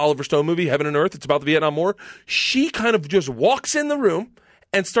 that's the Oliver Stone movie, Heaven and Earth. It's about the Vietnam War. She kind of just walks in the room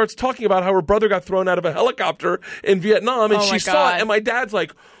and starts talking about how her brother got thrown out of a helicopter in Vietnam. And she saw it. And my dad's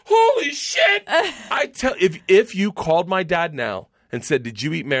like, holy shit. I tell if you called my dad now and said, did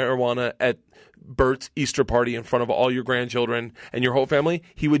you eat marijuana at Bert's Easter party in front of all your grandchildren and your whole family,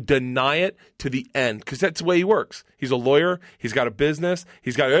 he would deny it to the end because that's the way he works. He's a lawyer. He's got a business.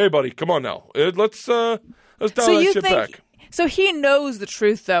 He's got, hey, buddy, come on now. Let's dial that shit back. So he knows the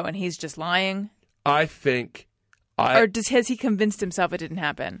truth, though, and he's just lying? I think. Or has he convinced himself it didn't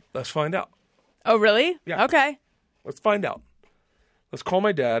happen? Let's find out. Oh, really? Yeah. Okay. Let's find out. Let's call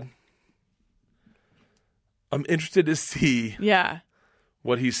my dad. I'm interested to see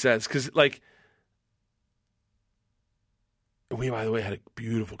what he says because, like, we, by the way, had a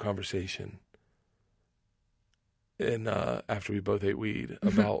beautiful conversation, and after we both ate weed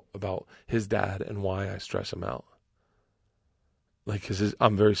about his dad and why I stress him out. Like, cause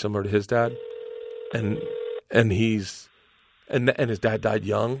I'm very similar to his dad, and his dad died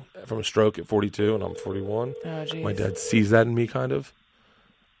young from a stroke at 42, and I'm 41. Oh, geez. My dad sees that in me, kind of.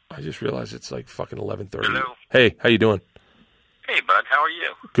 I just realized it's like fucking 11:30. Hello. Hey, how you doing? Hey, bud. How are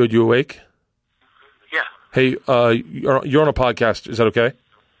you? Good. You awake? Yeah. Hey, you're on a podcast. Is that okay?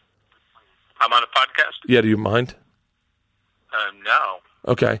 I'm on a podcast? Yeah. Do you mind? No.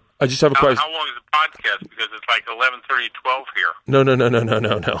 Okay. I just have a question. How long is the podcast? Because it's like 11:30, 12 here. No.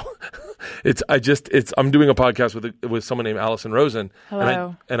 I'm doing a podcast with someone named Allison Rosen.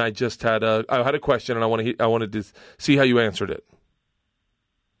 Hello. And I just had I had a question, and I wanted to see how you answered it.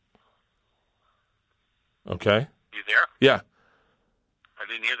 Okay. You there? Yeah. I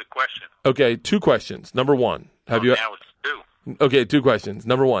didn't hear the question. Okay. 2 questions. Number 1, have you? Now it's 2. Okay. 2 questions.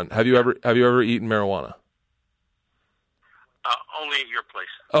 Number 1, have you ever eaten marijuana? Only at your place.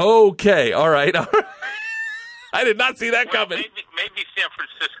 Okay. All right. I did not see that Well, coming. maybe San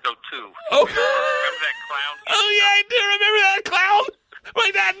Francisco, too. Oh. Remember that clown? Oh yeah, I do remember that clown.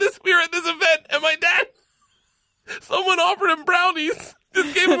 My dad, we were at this event, and my dad, someone offered him brownies.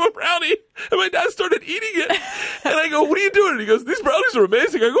 Just gave him a brownie, and my dad started eating it. And I go, "What are you doing?" And he goes, "These brownies are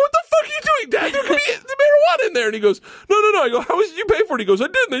amazing." I go, "What the fuck are you doing, Dad? There could be the marijuana in there." And he goes, No. I go, "How much did you pay for it?" He goes, "I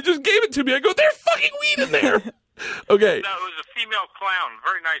didn't. They just gave it to me." I go, "There's fucking weed in there." Okay. No, it was a female clown.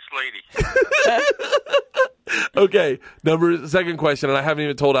 Very nice lady. Okay. Second question, and I haven't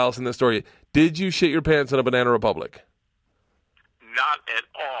even told Allison this story. Did you shit your pants in a Banana Republic? Not at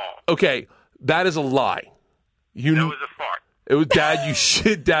all. Okay, that is a lie. That was a fart. It was Dad. You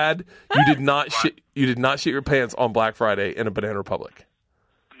shit, Dad. You did not shit. You did not shit your pants on Black Friday in a Banana Republic.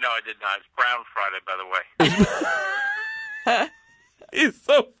 No, I did not. It's Brown Friday, by the way. He's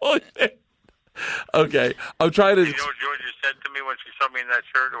so full of shit. Okay, I'm trying to. You know what Georgia said to me when she saw me in that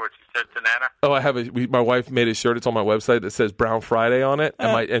shirt, or what she said to Nana? Oh, I have my wife made a shirt. It's on my website that says Brown Friday on it,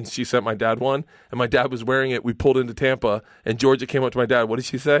 and she sent my dad one, and my dad was wearing it. We pulled into Tampa, and Georgia came up to my dad. What did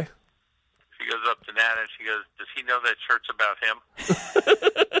she say? She goes up to Nana and she goes, "Does he know that shirt's about him?"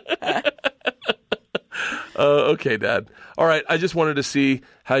 Okay, Dad. All right. I just wanted to see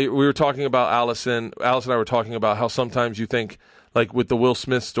how we were talking about Allison. Alice and I were talking about how sometimes you think, like with the Will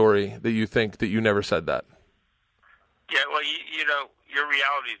Smith story, that you think that you never said that. Yeah, well, you know, your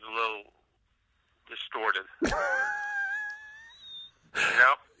reality is a little distorted. You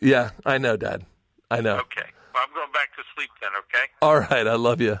know? Yeah, I know, Dad. I know. Okay. Well, I'm going back to sleep then, okay? All right. I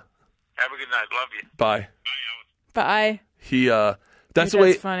love you. Have a good night. Love you. Bye. Bye. That's the Your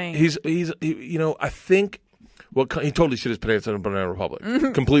way. dad's funny. He, you know, I think. Well, he totally shit his pants in a Banana Republic.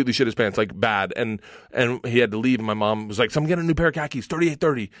 Completely shit his pants, like bad. And he had to leave. And my mom was like, "So I'm getting a new pair of khakis,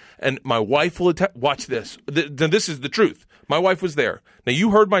 3830." And my wife will watch this. This is the truth. My wife was there. Now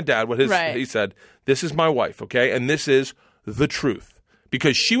you heard my dad. He said. This is my wife, okay, and this is the truth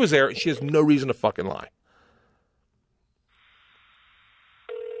because she was there. And she has no reason to fucking lie.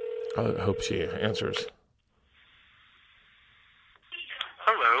 I hope she answers.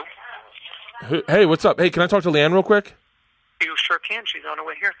 Hello. Hey, what's up? Hey, can I talk to Leanne real quick? You sure can. She's on her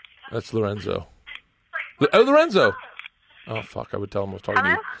way here. That's Lorenzo. Lorenzo. Oh, fuck. I would tell him I was talking to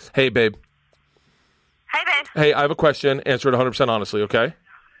you. Hey, babe. Hey, babe. Hey, I have a question. Answer it 100% honestly, okay?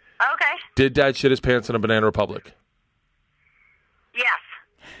 Okay. Did Dad shit his pants in a Banana Republic? Yes.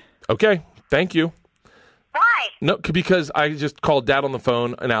 Okay. Thank you. Why? No, because I just called Dad on the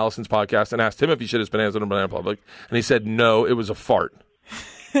phone in Allison's podcast and asked him if he shit his pants in a Banana Republic, and he said no, it was a fart.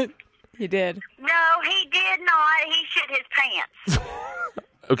 He did. No, he did not. He shit his pants.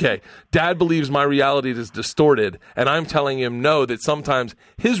 Okay, Dad believes my reality is distorted, and I'm telling him no, that sometimes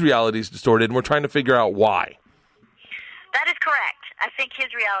his reality is distorted, and we're trying to figure out why. That is correct. I think his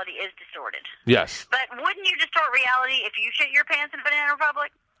reality is distorted. Yes. But wouldn't you distort reality if you shit your pants in a Banana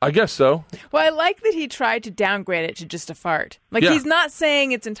Republic? I guess so. Well, I like that he tried to downgrade it to just a fart. Like, Yeah. he's not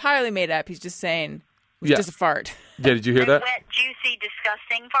saying it's entirely made up. He's just saying it's Yeah. just a fart. Yeah, did you hear A that? wet, juicy,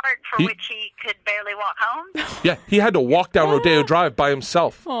 disgusting fart for which he could barely walk home? Yeah, he had to walk down Rodeo Drive by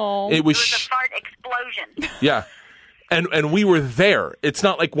himself. Aw. It was, It was a fart explosion. yeah. And we were there. It's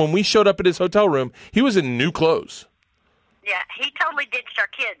not like when we showed up at his hotel room, he was in new clothes. Yeah, he totally ditched our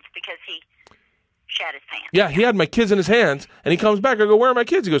kids because he shat his pants. Yeah, he had my kids in his hands, and he comes back. I go, "Where are my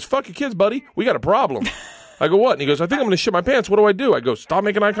kids?" He goes, "Fuck your kids, buddy. We got a problem." I go, "What?" And he goes, "I think I'm going to shit my pants. What do I do?" I go, "Stop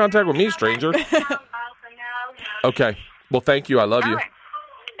making eye contact with me, stranger." Okay. Well, thank you. I love you. All right.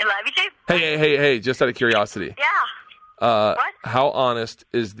 I love you too. Hey, just out of curiosity. Yeah. What? How honest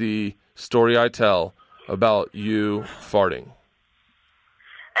is the story I tell about you farting?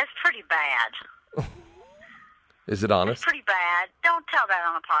 That's pretty bad. Is it honest? Pretty bad. Don't tell that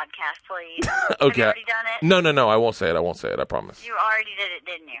on a podcast, please. Have Okay. you already done it? No, I won't say it. I promise. You already did it,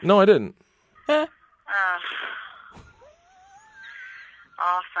 didn't you? No, I didn't.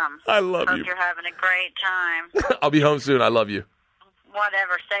 Awesome. I love Hope you. you're having a great time. I'll be home soon. I love you.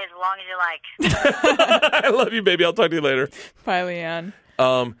 Whatever. Stay as long as you like. I love you, baby. I'll talk to you later. Bye, Leanne.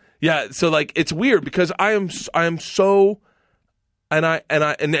 Yeah, so like it's weird because I am so,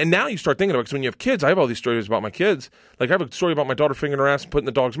 and now you start thinking about it, because when you have kids, I have all these stories about my kids. Like I have a story about my daughter fingering her ass and putting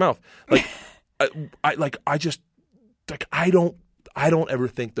in the dog's mouth. Like I don't ever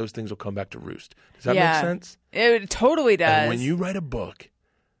think those things will come back to roost. Does that make sense? It totally does. And when you write a book,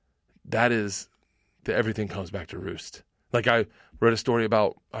 everything comes back to roost. Like I read a story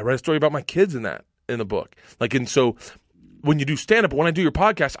about my kids in the book. Like, and so when you do stand-up, when I do your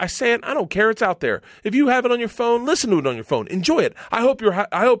podcast, I say it, I don't care, it's out there. If you have it on your phone, listen to it on your phone. Enjoy it. I hope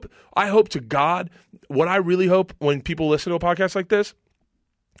to God, what I really hope when people listen to a podcast like this,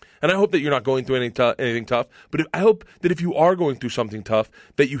 and I hope that you're not going through anything tough, but I hope that if you are going through something tough,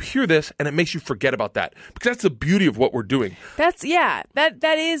 that you hear this and it makes you forget about that. Because that's the beauty of what we're doing. That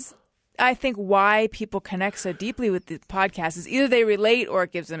is, I think, why people connect so deeply with the podcast is either they relate or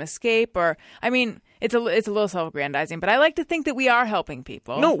it gives them escape, or, I mean, it's a little self-aggrandizing, but I like to think that we are helping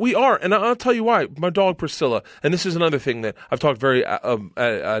people. No, we are, and I'll tell you why. My dog Priscilla, and this is another thing that I've talked very ad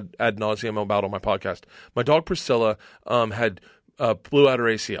nauseum about on my podcast. My dog Priscilla had blew out her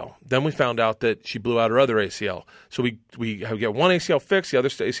ACL. Then we found out that she blew out her other ACL. So we get one ACL fixed, the other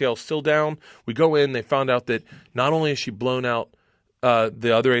ACL is still down. We go in, they found out that not only is she blown out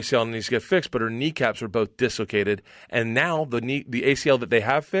the other ACL needs to get fixed, but her kneecaps are both dislocated, and now the ACL that they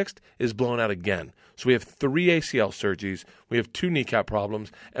have fixed is blown out again. So we have 3 ACL surgeries, we have 2 kneecap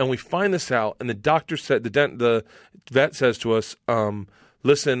problems, and we find this out, and the doctor said, the vet says to us,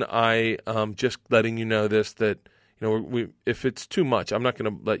 listen, I just letting you know this, that if it's too much, I'm not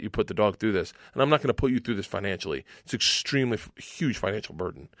going to let you put the dog through this, and I'm not going to put you through this financially. It's extremely huge financial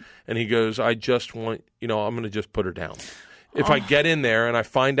burden. And he goes, I just want, I'm going to just put her down. If I get in there and I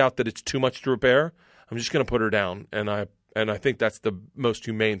find out that it's too much to repair, I'm just going to put her down. And I think that's the most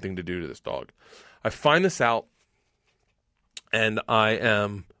humane thing to do to this dog. I find this out, and I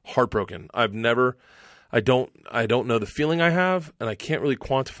am heartbroken. I don't know the feeling I have, and I can't really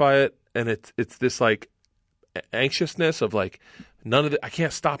quantify it. And it's this like anxiousness of like none of it. I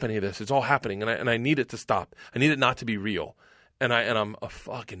can't stop any of this. It's all happening, and I need it to stop. I need it not to be real. And I'm a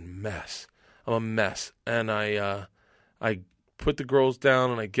fucking mess. I'm a mess, and I put the girls down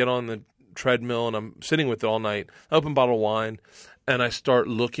and I get on the treadmill and I'm sitting with it all night. I open a bottle of wine and I start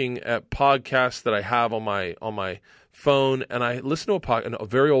looking at podcasts that I have on my phone, and I listen to a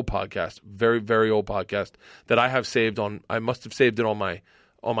very old podcast, very, very old podcast that I have saved on. I must have saved it on my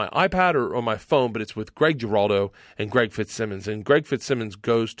iPad or on my phone, but it's with Greg Giraldo and Greg Fitzsimmons. And Greg Fitzsimmons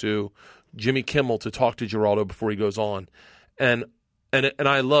goes to Jimmy Kimmel to talk to Giraldo before he goes on. And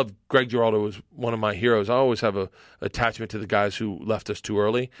I love Greg Giraldo was one of my heroes. I always have a attachment to the guys who left us too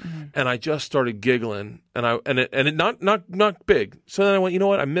early, and I just started giggling, and it not big. So then I went, you know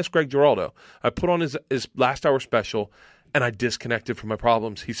what? I miss Greg Giraldo. I put on his last hour special, and I disconnected from my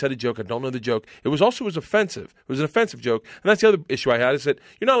problems. He said a joke. I don't know the joke. It was offensive. It was an offensive joke, and that's the other issue I had is that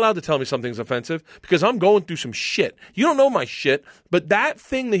you're not allowed to tell me something's offensive because I'm going through some shit. You don't know my shit, but that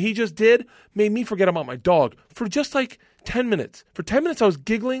thing that he just did made me forget about my dog for just like 10 minutes. For 10 minutes, I was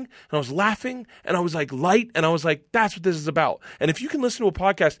giggling, and I was laughing, and I was like light, and I was like, that's what this is about. And if you can listen to a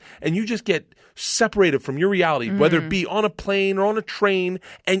podcast and you just get separated from your reality, whether it be on a plane or on a train,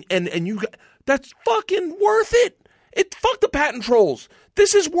 and that's fucking worth it. Fuck the patent trolls.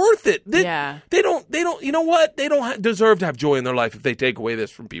 This is worth it. They don't, you know what? They don't deserve to have joy in their life if they take away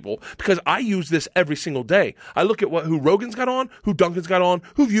this from people, because I use this every single day. I look at who Rogan's got on, who Duncan's got on,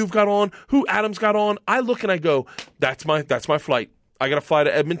 who you've got on, who Adam's got on. I look and I go, that's my flight. I got to fly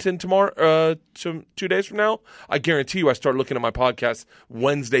to Edmonton tomorrow, 2 days from now. I guarantee you I start looking at my podcast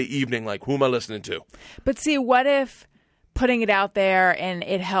Wednesday evening, like, who am I listening to? But see, what if putting it out there and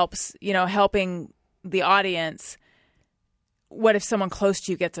it helps, helping the audience, what if someone close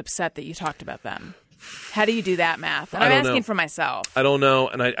to you gets upset that you talked about them? How do you do that math? And I'm asking for myself. I don't know,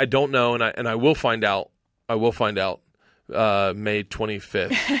 and I don't know, and I will find out. I will find out May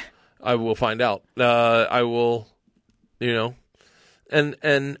 25th. I will find out. I will,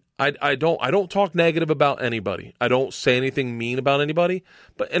 and I don't talk negative about anybody. I don't say anything mean about anybody.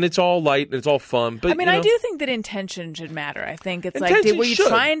 And it's all light and it's all fun. But I do think that intention should matter. I think it's like, were you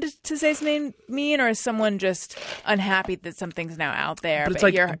trying to say something mean, or is someone just unhappy that something's now out there, but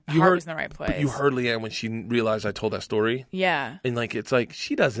like, your heart was in the right place? But you heard Leanne when she realized I told that story. Yeah. And it's like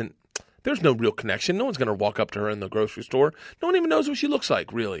she doesn't. There's no real connection. No one's going to walk up to her in the grocery store. No one even knows what she looks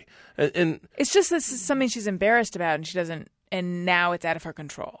like, really. And it's just this is something she's embarrassed about, and she doesn't. And now it's out of her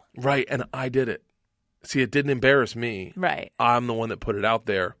control. Right, and I did it. See, it didn't embarrass me. Right. I'm the one that put it out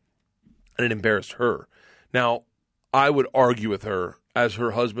there, and it embarrassed her. Now, I would argue with her as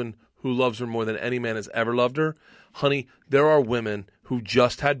her husband who loves her more than any man has ever loved her. Honey, there are women who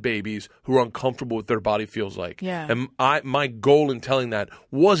just had babies who are uncomfortable with their body feels like. Yeah. And my goal in telling that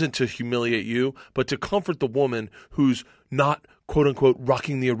wasn't to humiliate you, but to comfort the woman who's not, quote unquote,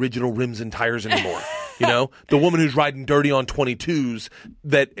 rocking the original rims and tires anymore. You know, the woman who's riding dirty on 22s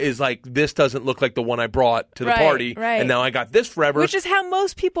that is like, this doesn't look like the one I brought to the party. Right. And now I got this forever. Which is how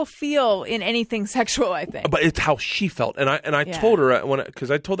most people feel in anything sexual, I think. But it's how she felt. And I told her, because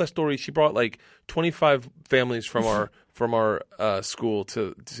I told that story, she brought like 25 families from our school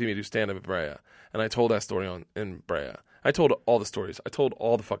to see me do stand-up at Brea. And I told that story in Brea. I told all the stories. I told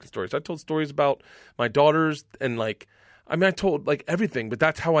all the fucking stories. I told stories about my daughters and like, I told like everything, but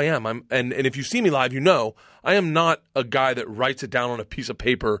that's how I am. And if you see me live, you know I am not a guy that writes it down on a piece of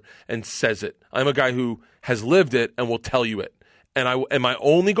paper and says it. I'm a guy who has lived it and will tell you it. And my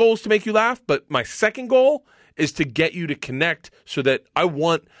only goal is to make you laugh, but my second goal is to get you to connect so that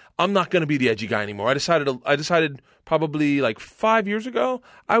I'm not going to be the edgy guy anymore. I decided probably like 5 years ago,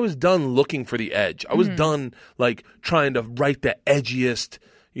 I was done looking for the edge. I was done like trying to write the edgiest.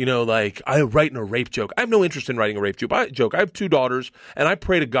 You know, like, I writing a rape joke. I have no interest in writing a rape joke. I have 2 daughters, and I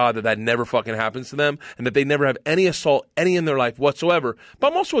pray to God that never fucking happens to them and that they never have any assault, any in their life whatsoever.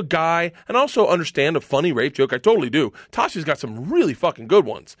 But I'm also a guy, and I also understand a funny rape joke. I totally do. Tasha's got some really fucking good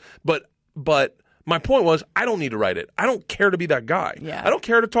ones. But my point was, I don't need to write it. I don't care to be that guy. Yeah. I don't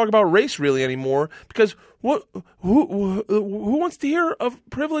care to talk about race really anymore because who wants to hear a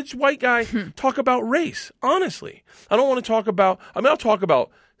privileged white guy talk about race? Honestly, I don't want to talk about. I'll talk about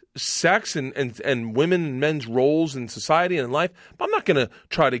sex and women and men's roles in society and in life, but I'm not going to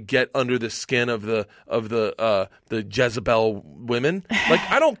try to get under the skin of the Jezebel women. Like,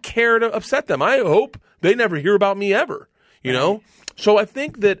 I don't care to upset them. I hope they never hear about me ever. You know. So I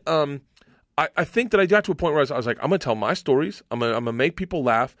think that. I think that I got to a point where I was like, I'm going to tell my stories. I'm going to make people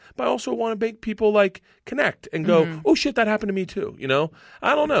laugh, but I also want to make people like connect and go, oh shit, that happened to me too. You know,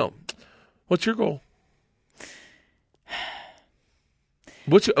 I don't know. What's your goal?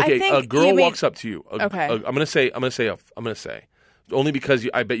 A girl walks up to you. Okay. I'm going to say only because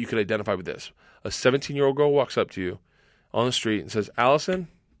I bet you could identify with this. A 17-year-old girl walks up to you on the street and says, Allison,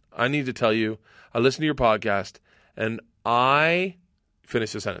 I need to tell you, I listened to your podcast and I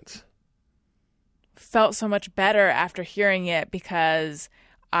finish the sentence. Felt so much better after hearing it because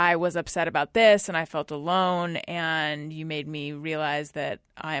I was upset about this and I felt alone and you made me realize that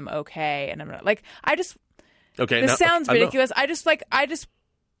I'm okay and I'm not like this sounds ridiculous. I just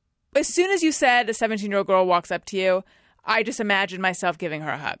as soon as you said a 17-year-old girl walks up to you, I just imagined myself giving her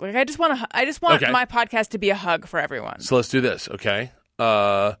a hug. Like I just want my podcast to be a hug for everyone. So let's do this, okay?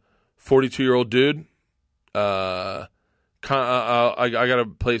 42-year-old dude. I got to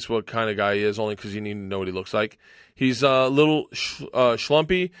place what kind of guy he is only because you need to know what he looks like. He's a little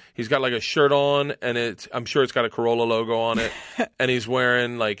schlumpy. He's got like a shirt on, and I'm sure it's got a Corolla logo on it. And he's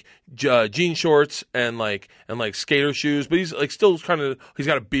wearing like jean shorts and like skater shoes. But he's like still he's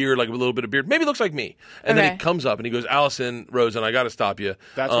got a beard, like a little bit of beard. Maybe looks like me. And then he comes up and he goes, Allison Rosen, I got to stop you.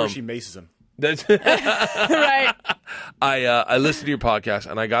 That's where she maces him. That's Right. I listened to your podcast,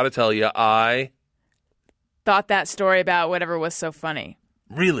 and I got to tell you, I thought that story about whatever was so funny.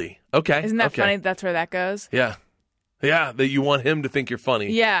 Really? Okay. Isn't that funny? That's where that goes. Yeah. Yeah, that you want him to think you're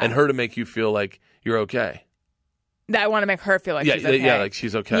funny. Yeah. And her to make you feel like you're okay. That I want to make her feel like she's okay. Yeah, like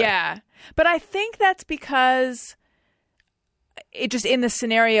she's okay. Yeah. But I think that's because it just in the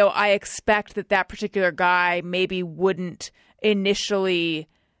scenario, I expect that particular guy maybe wouldn't initially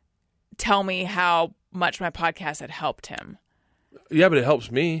tell me how much my podcast had helped him. Yeah, but it helps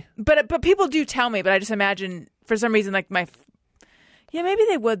me. But people do tell me, but I just imagine for some reason like maybe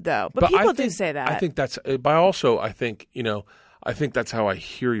they would though. But people do say that. I think that's. But also, I think that's how I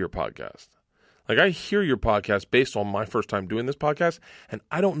hear your podcast. Like I hear your podcast based on my first time doing this podcast, and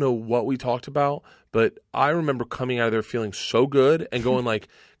I don't know what we talked about, but I remember coming out of there feeling so good and going like,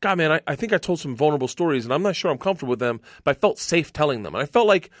 God, man, I think I told some vulnerable stories, and I'm not sure I'm comfortable with them, but I felt safe telling them, and I felt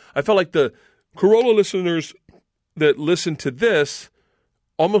like the Corolla listeners that listen to this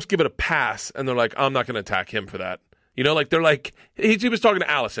almost give it a pass, and they're like, I'm not going to attack him for that. You know, like they're like, he was talking to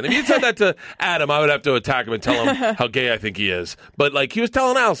Allison. If he had said that to Adam, I would have to attack him and tell him how gay I think he is. But like he was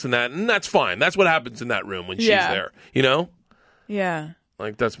telling Allison that, and that's fine. That's what happens in that room when she's there. You know? Yeah.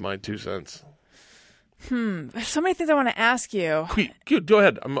 Like that's my 2 cents. There's so many things I want to ask you. Go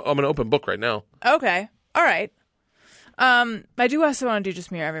ahead. I'm an open book right now. Okay. All right. I do also want to do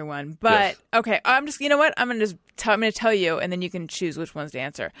Just Me or Everyone, but Yes. okay, you know what? I'm going to tell you, and then you can choose which ones to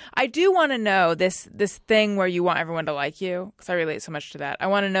answer. I do want to know this thing where you want everyone to like you, because I relate so much to that. I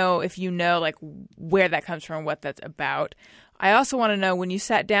want to know if you know like where that comes from, what that's about. I also want to know when you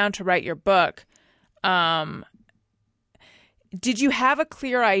sat down to write your book, did you have a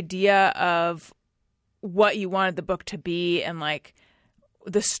clear idea of what you wanted the book to be and like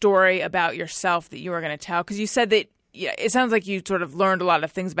the story about yourself that you were going to tell? Because you said that it sounds like you sort of learned a lot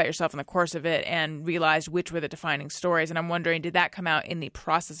of things about yourself in the course of it and realized which were the defining stories. And I'm wondering, did that come out in the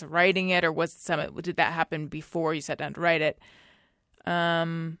process of writing it, or did that happen before you sat down to write it?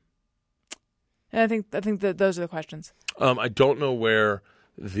 I think that those are the questions. I don't know where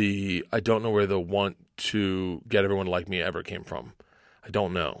the want to get everyone to like me ever came from. I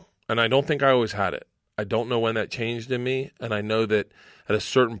don't know. And I don't think I always had it. I don't know when that changed in me. And I know that at a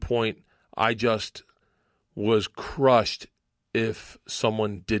certain point, I just was crushed if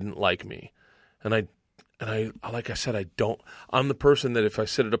someone didn't like me. And I, like I said, I'm the person that if I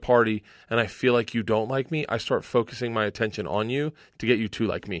sit at a party and I feel like you don't like me, I start focusing my attention on you to get you to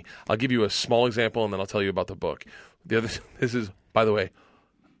like me. I'll give you a small example and then I'll tell you about the book. This is, by the way,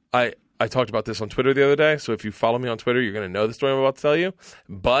 I talked about this on Twitter the other day, so if you follow me on Twitter, you're going to know the story I'm about to tell you.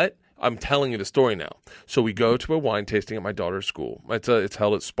 But I'm telling you the story now. So we go to a wine tasting at my daughter's school. It's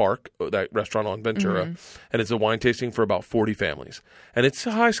held at Spark, that restaurant on Ventura, and it's a wine tasting for about 40 families. And it's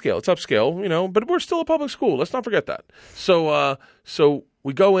a high scale, it's upscale, but we're still a public school. Let's not forget that. So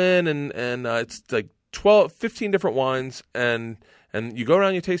we go in and it's like 15 different wines, and you go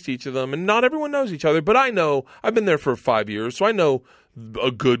around, you taste each of them, and not everyone knows each other, but I know, I've been there for 5 years, so I know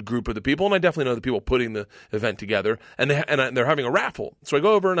a good group of the people, and I definitely know the people putting the event together, and they're having a raffle. So I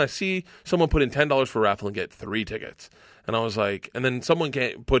go over and I see someone put in $10 for a raffle and get 3 tickets. And I was like, and then someone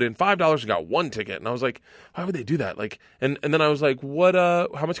put in $5 and got 1 ticket. And I was like, why would they do that? Like, and then I was like,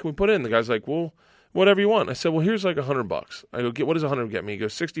 how much can we put in? The guy's like, well, whatever you want. I said, well, here's like $100. I go, what does 100 get me? He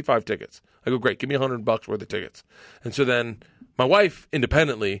goes, 65 tickets. I go, great, give me $100 worth of tickets. And so then my wife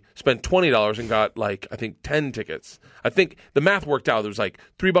independently spent $20 and got like, I think 10 tickets. I think the math worked out. There was like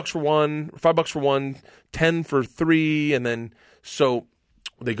 $3 for one, $5 for one, 10 for 3. And then, so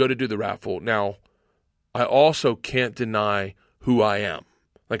they go to do the raffle. Now, I also can't deny who I am.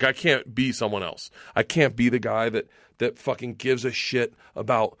 Like, I can't be someone else. I can't be the guy that fucking gives a shit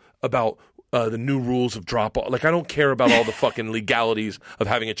about the new rules of drop off. Like, I don't care about all the fucking legalities of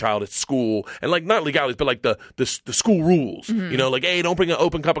having a child at school, and like not legalities, but like the school rules. You know, like, hey, don't bring an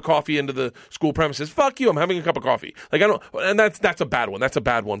open cup of coffee into the school premises. Fuck you, I'm having a cup of coffee. Like, I don't, and that's a bad one. That's a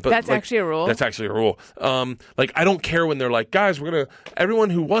bad one. But that's like, actually a rule. That's actually a rule. Like, I don't care when they're like, guys, everyone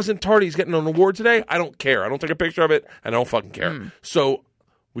who wasn't tardy's getting an award today. I don't care. I don't take a picture of it, and I don't fucking care. So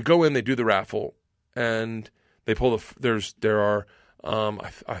we go in, they do the raffle, and they pull there are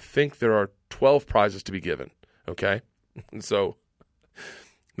I think there are 12 prizes to be given, okay? And so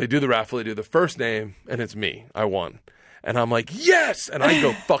they do the raffle, they do the first name, and it's me. I won. And I'm like, yes! And I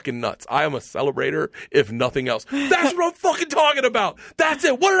go fucking nuts. I am a celebrator, if nothing else. That's what I'm fucking talking about. That's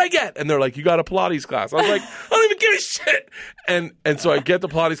it. What did I get? And they're like, you got a Pilates class. I was like, I don't even give a shit. And so I get the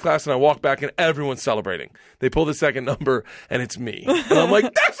Pilates class, and I walk back, and everyone's celebrating. They pull the second number, and it's me. And I'm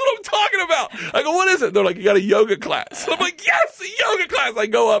like, that's what I'm talking about. I go, what is it? They're like, you got a yoga class. And I'm like, yes, a yoga class. I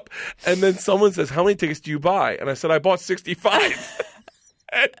go up, and then someone says, how many tickets do you buy? And I said, I bought 65.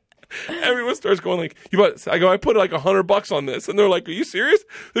 And everyone starts going like, I go, I put like $100 on this. And they're like, are you serious?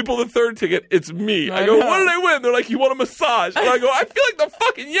 They pull the third ticket. It's me. I go, what did I win? They're like, you want a massage? And I go, I feel like the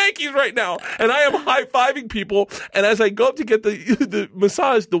fucking Yankees right now. And I am high-fiving people. And as I go up to get the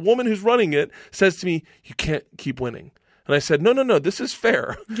massage, the woman who's running it says to me, you can't keep winning. And I said, no, this is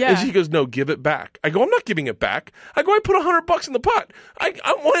fair. Yeah. And she goes, no, give it back. I go, I'm not giving it back. I go, I put $100 in the pot.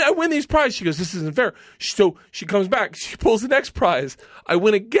 I win these prizes. She goes, this isn't fair. So she comes back. She pulls the next prize. I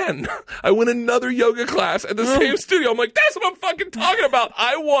win again. I win another yoga class at the same studio. I'm like, that's what I'm fucking talking about.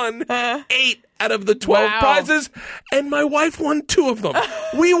 I won 8 out of the 12 prizes, and my wife won 2 of them.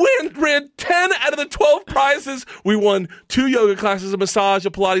 We ran 10 out of the 12 prizes. We won 2 yoga classes, a massage, a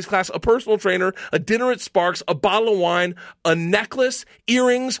Pilates class, a personal trainer, a dinner at Sparks, a bottle of wine, a necklace,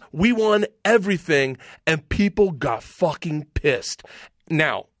 earrings. We won everything, and people got fucking pissed.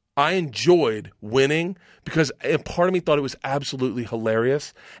 Now, I enjoyed winning because a part of me thought it was absolutely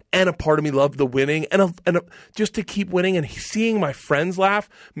hilarious, and a part of me loved the winning, and just to keep winning and seeing my friends laugh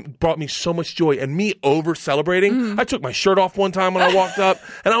brought me so much joy. And me over celebrating, I took my shirt off one time when I walked up,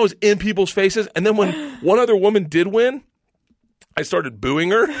 and I was in people's faces. And then when one other woman did win, I started booing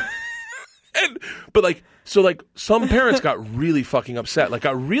her. But some parents got really fucking upset, like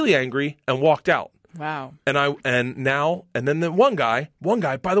got really angry and walked out. Wow. And then the one guy,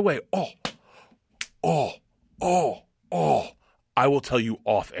 by the way, I will tell you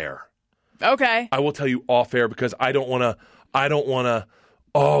off air. Okay. I will tell you off air because I don't want to,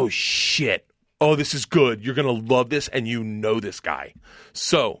 oh shit. Oh, this is good. You're going to love this and you know this guy.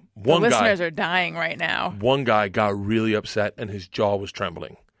 So The listeners are dying right now. one guy got really upset and his jaw was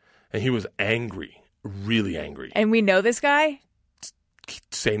trembling and he was angry, really angry. And we know this guy?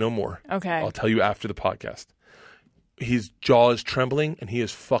 Say no more. Okay. I'll tell you after the podcast. His jaw is trembling and he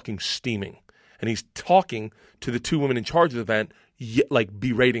is fucking steaming. And he's talking to the two women in charge of the event, like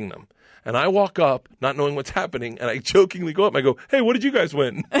berating them. And I walk up, not knowing what's happening, and I jokingly go up and I go, hey, what did you guys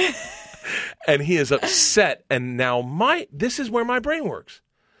win? And he is upset. And now this is where my brain works.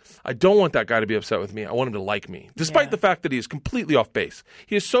 I don't want that guy to be upset with me. I want him to like me, despite the fact that he is completely off base.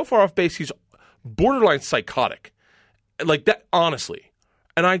 He is so far off base, he's borderline psychotic. Like that, honestly.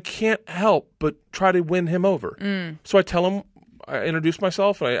 And I can't help but try to win him over. So I tell him, I introduce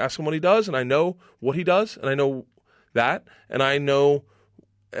myself, and I ask him what he does, and I know what he does, and I know that, and I know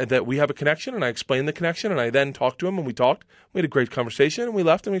that we have a connection, and I explain the connection, and I then talk to him, and we talked. We had a great conversation, and we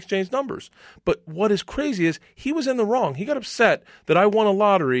left, and we exchanged numbers. But what is crazy is he was in the wrong. He got upset that I won a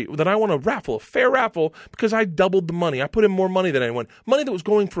lottery, that I won a raffle, a fair raffle, because I doubled the money. I put in more money than anyone. Money that was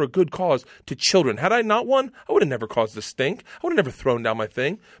going for a good cause to children. Had I not won, I would have never caused this stink. I would have never thrown down my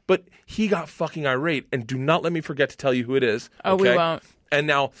thing. But he got fucking irate, and do not let me forget to tell you who it is. Oh, okay? we won't. And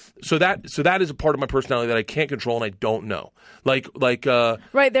now, so that is a part of my personality that I can't control and I don't know.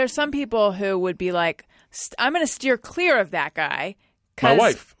 Right. There's some people who would be like, I'm going to steer clear of that guy. My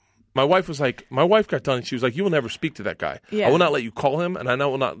wife was like, my wife got done and she was like, you will never speak to that guy. Yeah. I will not let you call him and I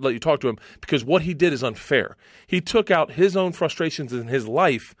will not let you talk to him because what he did is unfair. He took out his own frustrations in his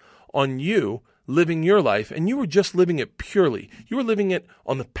life on you living your life and you were just living it purely. You were living it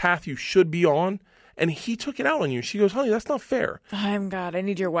on the path you should be on. And he took it out on you. She goes, honey, that's not fair. God, I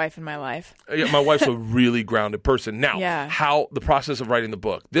need your wife in my life. Yeah, my wife's a really grounded person. Now, Yeah. how the process of writing the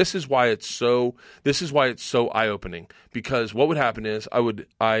book. This is why it's so eye-opening. Because what would happen is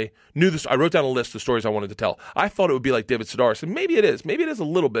I knew this. I wrote down a list of stories I wanted to tell. I thought it would be like David Sedaris, and maybe it is. Maybe it is a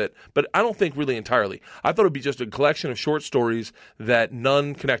little bit, but I don't think really entirely. I thought it would be just a collection of short stories that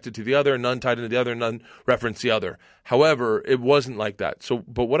none connected to the other, none tied into the other, none referenced the other. However, it wasn't like that.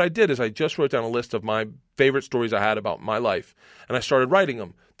 But what I did is I just wrote down a list of my favorite stories I had about my life, and I started writing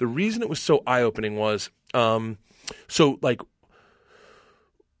them. The reason it was so eye-opening was, I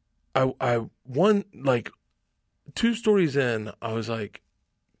won, 2 stories in, I was like,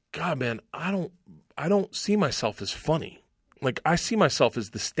 God, man, I don't see myself as funny. Like, I see myself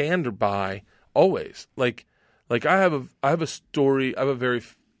as the standard by always. I have a story, I have a very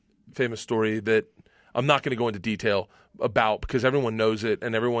famous story that I'm not going to go into detail about because everyone knows it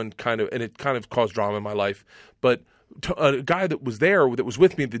and everyone it kind of caused drama in my life. But a guy that was there, that was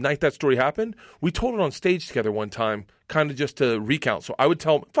with me the night that story happened, we told it on stage together one time, kind of just to recount. So I would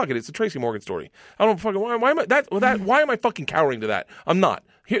tell him, fuck it, it's a Tracy Morgan story. I don't fucking, why am I fucking cowering to that? I'm not.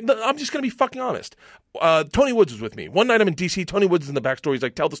 I'm just going to be fucking honest. Tony Woods was with me. One night I'm in D.C., Tony Woods is in the backstory. He's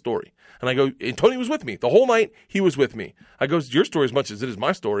like, tell the story. And I go, and Tony was with me. The whole night, he was with me. I go, it's your story as much as it is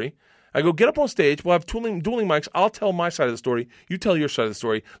my story. I go, get up on stage. We'll have dueling mics. I'll tell my side of the story. You tell your side of the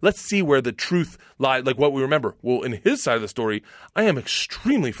story. Let's see where the truth lies, like what we remember. Well, in his side of the story, I am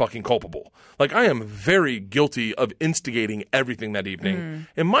extremely fucking culpable. Like, I am very guilty of instigating everything that evening.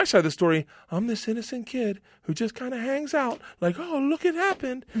 In my side of the story, I'm this innocent kid who just kind of hangs out. Like, oh, look, it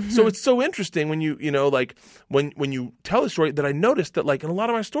happened. So it's so interesting when when you tell a story that I noticed that, like, in a lot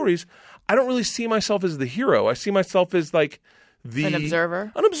of my stories, I don't really see myself as the hero. I see myself as, like, an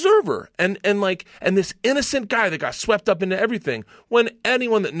observer, and this innocent guy that got swept up into everything. When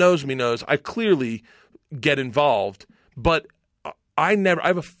anyone that knows me knows, I clearly get involved, but I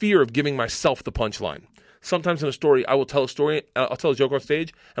have a fear of giving myself the punchline. Sometimes in a story, I will tell a story, I'll tell a joke on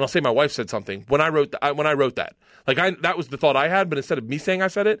stage, and I'll say my wife said something when I wrote that. That was the thought I had, but instead of me saying I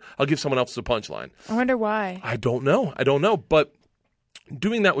said it, I'll give someone else the punchline. I wonder why. I don't know, but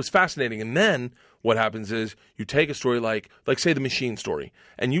doing that was fascinating. And then what happens is you take a story like say the machine story,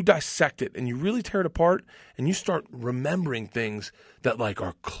 and you dissect it and you really tear it apart and you start remembering things that like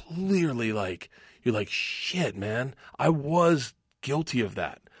are clearly like, you're like, shit, man, I was guilty of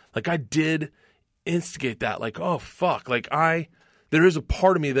that. Like, I did instigate that. Like, oh fuck. Like, there is a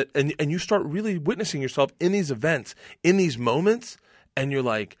part of me that, and you start really witnessing yourself in these events, in these moments, and you're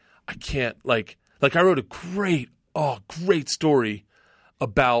like, I can't, like I wrote a great story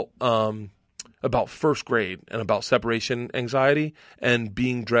about first grade and about separation anxiety and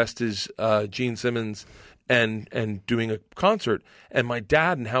being dressed as Gene Simmons and doing a concert, and my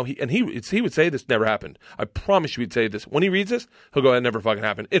dad and how he would say this never happened. I promise you he'd say this. When he reads this, he'll go, "It never fucking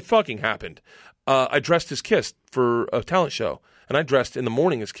happened." It fucking happened. I dressed as Kiss for a talent show, and I dressed in the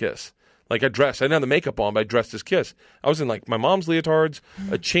morning as Kiss. Like I didn't have the makeup on, but I dressed as Kiss. I was in like my mom's leotards,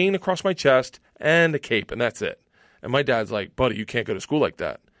 a chain across my chest, and a cape, and that's it. And my dad's like, "Buddy, you can't go to school like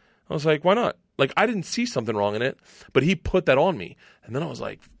that." I was like, "Why not?" Like I didn't see something wrong in it, but he put that on me. And then I was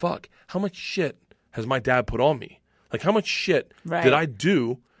like, fuck, how much shit has my dad put on me? Like how much shit did I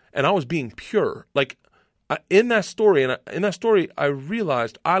do? And I was being pure. Like in that story, I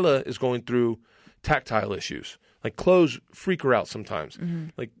realized Isla is going through tactile issues. Like clothes freak her out sometimes. Mm-hmm.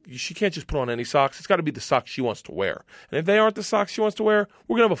 Like she can't just put on any socks. It's got to be the socks she wants to wear. And if they aren't the socks she wants to wear,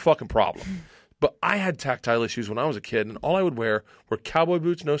 we're going to have a fucking problem. But I had tactile issues when I was a kid, and all I would wear were cowboy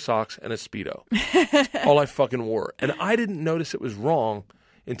boots, no socks, and a Speedo. All I fucking wore. And I didn't notice it was wrong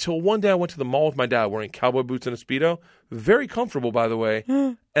until one day I went to the mall with my dad wearing cowboy boots and a Speedo. Very comfortable, by the way.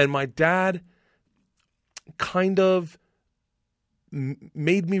 And my dad kind of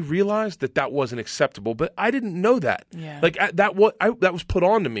made me realize that wasn't acceptable, but I didn't know that. Yeah. Like that was put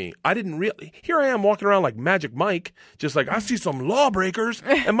on to me. I didn't really. Here I am walking around like Magic Mike, just like I see some lawbreakers,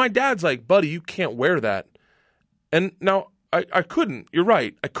 and my dad's like, "Buddy, you can't wear that." And now I couldn't. You're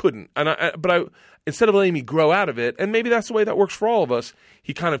right, I couldn't. And but I instead of letting me grow out of it, and maybe that's the way that works for all of us.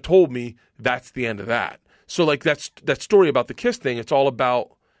 He kind of told me that's the end of that. So like that story about the Kiss thing. It's all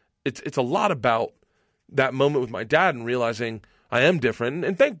about. It's a lot about that moment with my dad and realizing I am different.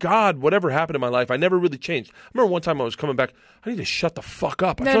 And thank God, whatever happened in my life, I never really changed. I remember one time I was coming back. I need to shut the fuck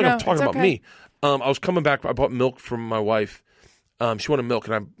up. I feel like I'm talking about me. I was coming back. I bought milk from my wife. She wanted milk,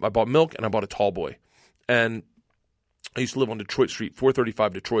 and I bought milk, and I bought a tall boy. And I used to live on Detroit Street,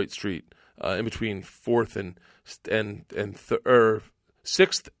 435 Detroit Street, in between 4th and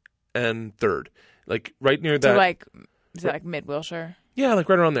 6th and 3rd. Like right near that. So like, is that like mid-Wilshire? Yeah, like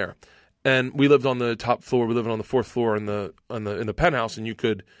right around there. And we lived on the top floor. We lived on the 4th floor in the penthouse, and you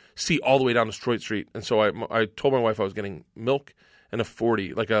could see all the way down to Detroit Street. And so I told my wife I was getting milk and a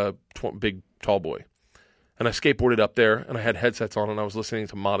 40, like a big tall boy. And I skateboarded up there, and I had headsets on, and I was listening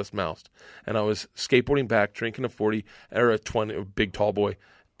to Modest Mouse. And I was skateboarding back, drinking a 40 or a 20, a big tall boy.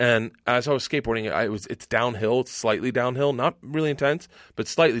 And as I was skateboarding, it's downhill. It's slightly downhill, not really intense, but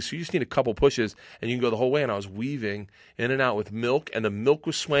slightly. So you just need a couple pushes, and you can go the whole way. And I was weaving in and out with milk, and the milk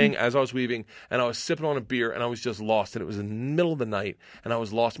was swaying as I was weaving, and I was sipping on a beer, and I was just lost. And it was in the middle of the night, and I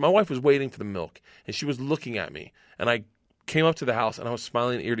was lost. My wife was waiting for the milk, and she was looking at me. And I came up to the house, and I was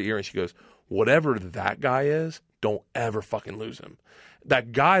smiling ear to ear, and she goes, "Whatever that guy is, don't ever fucking lose him."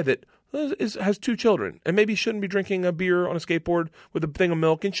 That guy that has 2 children and maybe shouldn't be drinking a beer on a skateboard with a thing of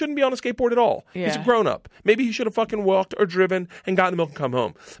milk and shouldn't be on a skateboard at all. Yeah. He's a grown up. Maybe he should have fucking walked or driven and gotten the milk and come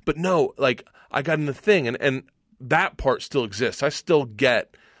home. But no, like I got in the thing and that part still exists. I still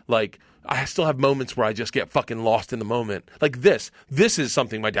get like, I still have moments where I just get fucking lost in the moment. Like this is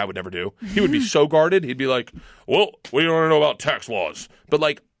something my dad would never do. He would be so guarded. He'd be like, "Well, what do you want to know about tax laws?" But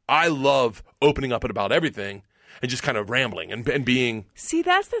like, I love opening up about everything. And just kind of rambling and being... See,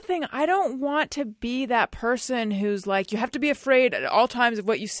 that's the thing. I don't want to be that person who's like, you have to be afraid at all times of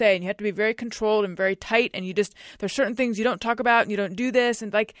what you say, and you have to be very controlled and very tight, and there's certain things you don't talk about, and you don't do this,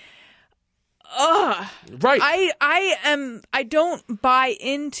 and like, right. I don't buy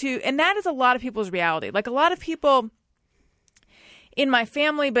into, and that is a lot of people's reality. Like a lot of people in my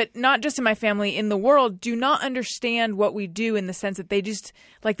family, but not just in my family, in the world, do not understand what we do in the sense that they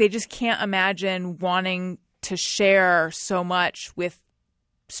just can't imagine wanting to share so much with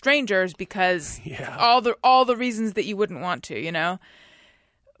strangers because all the reasons that you wouldn't want to, you know.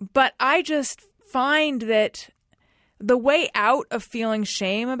 But I just find that the way out of feeling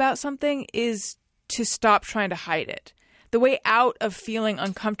shame about something is to stop trying to hide it. The way out of feeling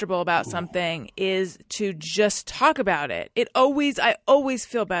uncomfortable about something is to just talk about it. I always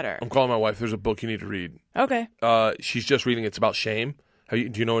feel better. I'm calling my wife. There's a book you need to read. Okay. She's just reading. It's about shame. Do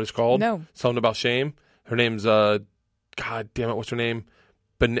you know what it's called? No. Something about shame. Her name's, God damn it, what's her name?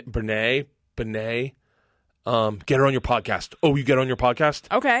 Benet. Get her on your podcast. Oh, you get her on your podcast?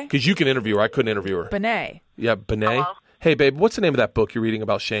 Okay. Because you can interview her. I couldn't interview her. Benet. Yeah, Benet. Hello? Hey, babe, what's the name of that book you're reading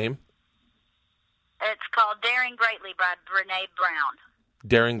about shame? It's called Daring Greatly by Brene Brown.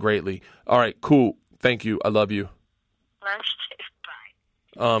 Daring Greatly. All right, cool. Thank you. I love you. Love you too.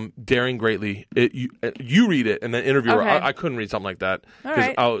 Bye. Daring Greatly. You read it and then interview her. Okay. I couldn't read something like that.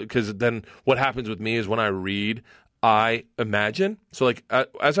 Because then what happens with me is when I read, I imagine. So like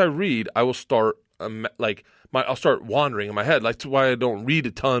as I read, I will start I'll start wandering in my head. That's why I don't read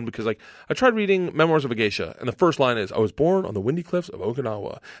a ton, because like I tried reading Memoirs of a Geisha, and the first line is, "I was born on the windy cliffs of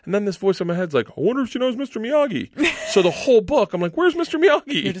Okinawa," and then this voice in my head's like, "I wonder if she knows Mr. Miyagi." So the whole book, I'm like, "Where's Mr.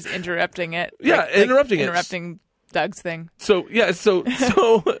 Miyagi?" You're just interrupting it. Yeah, interrupting Doug's thing. So yeah, so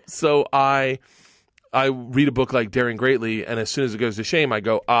I read a book like Daring Greatly, and as soon as it goes to shame, I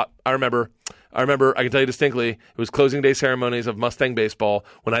go, I remember, I can tell you distinctly, it was closing day ceremonies of Mustang baseball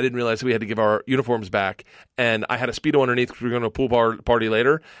when I didn't realize we had to give our uniforms back, and I had a Speedo underneath because we were going to a pool party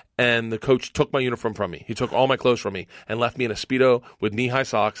later, and the coach took my uniform from me. He took all my clothes from me and left me in a Speedo with knee-high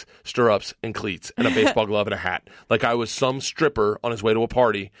socks, stirrups, and cleats, and a baseball glove and a hat. Like I was some stripper on his way to a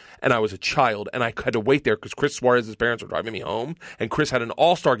party, and I was a child, and I had to wait there because Chris Suarez's parents were driving me home, and Chris had an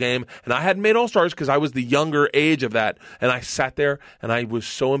all-star game, and I hadn't made all-stars because I was the younger age of that, and I sat there, and I was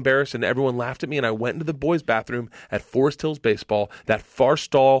so embarrassed, and everyone laughed at me, and I went into the boys' bathroom at Forest Hills Baseball, that far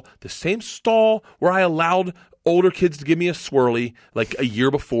stall, the same stall where I allowed older kids to give me a swirly like a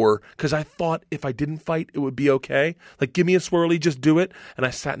year before, because I thought if I didn't fight, it would be okay. Like, give me a swirly, just do it. And I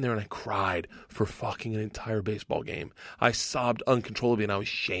sat in there and I cried for fucking an entire baseball game. I sobbed uncontrollably and I was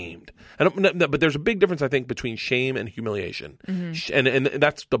shamed. But there's a big difference, I think, between shame and humiliation. Mm-hmm. And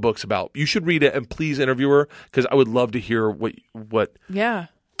that's the book's about. You should read it, and please interview her, because I would love to hear what. Yeah.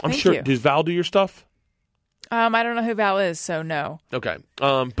 I'm sure. Does Val do your stuff? I don't know who Val is, so no. Okay.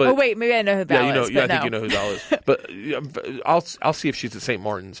 But oh wait, maybe I know who Val is. I think you know who Val is. But I'll see if she's at St.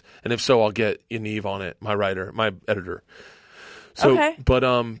 Martin's, and if so, I'll get Yaniv on it, my writer, my editor. So, okay. But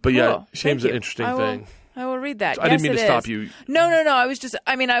yeah, cool. shame's an interesting thing. I will read that. So I didn't mean to stop you. No. I was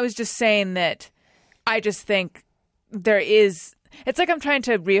just saying that I just think there is. It's like I'm trying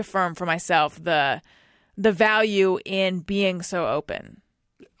to reaffirm for myself the value in being so open.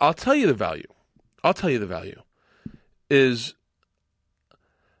 I'll tell you the value is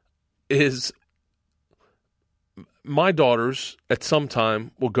my daughters at some time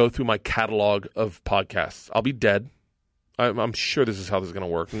will go through my catalog of podcasts. I'll be dead. I'm sure this is how this is going to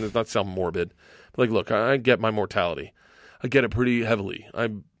work, and it's not sound morbid. But like, look, I get my mortality. I get it pretty heavily.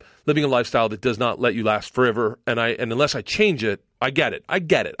 I'm living a lifestyle that does not let you last forever, and unless I change it, I get it.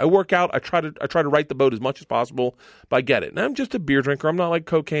 I work out. I try to right the boat as much as possible, but I get it. And I'm just a beer drinker. I'm not like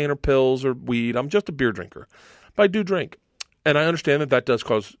cocaine or pills or weed. I'm just a beer drinker. But I do drink. And I understand that does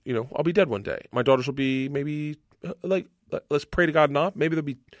cause, I'll be dead one day. My daughters will be maybe, let's pray to God not, maybe they'll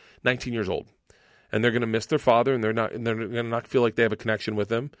be 19 years old. And they're going to miss their father, and they're going to not feel like they have a connection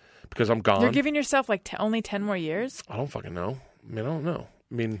with him because I'm gone. You're giving yourself only 10 more years? I don't fucking know. I don't know.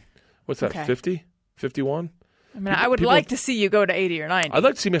 What's that, okay. 50? 51? I would like to see you go to 80 or 90. I'd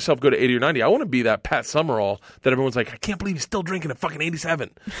like to see myself go to 80 or 90. I want to be that Pat Summerall that everyone's like, I can't believe he's still drinking at fucking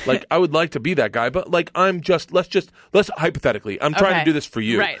 87. Like, I would like to be that guy, but like, let's hypothetically, I'm trying to do this for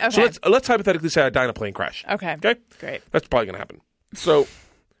you. Right, okay. So let's hypothetically say I die in a plane crash. Okay. Okay? Great. That's probably going to happen. So,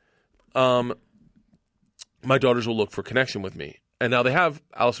 my daughters will look for connection with me. And now they have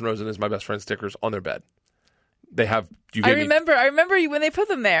Allison Rosen as my best friend stickers on their bed. They have, I remember you when they put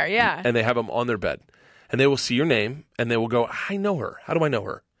them there, yeah. And they have them on their bed. And they will see your name, and they will go, I know her. How do I know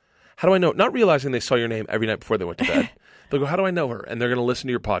her? How do I know? Not realizing they saw your name every night before they went to bed. They'll go, how do I know her? And they're going to listen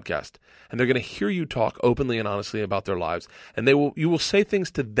to your podcast. And they're going to hear you talk openly and honestly about their lives. And you will say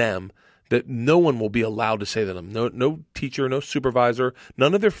things to them that no one will be allowed to say to them. No teacher, no supervisor,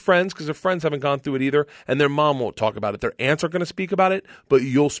 none of their friends, because their friends haven't gone through it either, and their mom won't talk about it. Their aunts are going to speak about it, but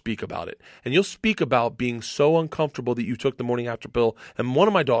you'll speak about it. And you'll speak about being so uncomfortable that you took the morning after pill. And one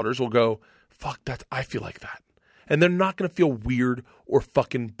of my daughters will go, fuck, I feel like that. And they're not going to feel weird or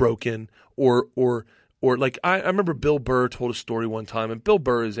fucking broken or like, I remember Bill Burr told a story one time, and Bill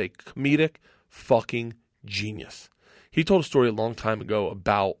Burr is a comedic fucking genius. He told a story a long time ago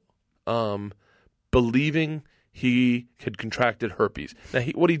about believing he had contracted herpes. Now,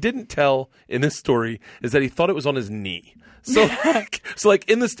 what he didn't tell in this story is that he thought it was on his knee. So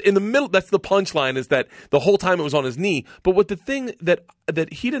in the middle, that's the punchline, is that the whole time it was on his knee. But what the thing that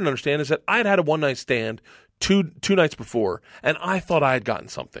he didn't understand is that I had a one-night stand two nights before, and I thought I had gotten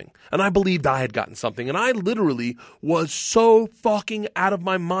something, and I believed I had gotten something, and I literally was so fucking out of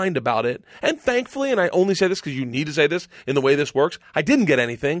my mind about it. And thankfully, and I only say this because you need to say this in the way this works, I didn't get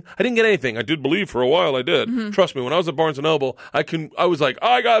anything. I did believe for a while I did. Mm-hmm. Trust me, when I was at Barnes & Noble, I was like,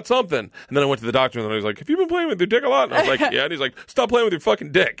 I got something. And then I went to the doctor, and I was like, have you been playing with your dick a lot? And I was like, yeah. And he's like, stop playing with your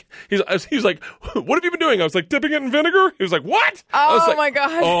fucking dick. He's like, what have you been doing? I was like, dipping it in vinegar? He was like, what? Oh, my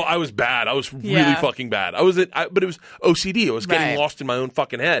God. Oh, I was bad. I was really fucking bad. But it was OCD. I was getting lost in my own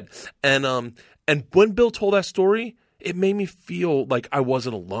fucking head. And when Bill told that story, it made me feel like I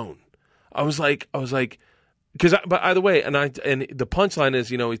wasn't alone. I was like, But either way, and the punchline is,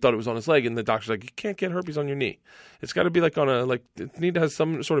 he thought it was on his leg, and the doctor's like, you can't get herpes on your knee. It's got to be like on it need to have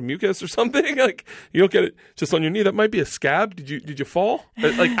some sort of mucus or something. Like, you don't get it just on your knee. That might be a scab. Did you fall?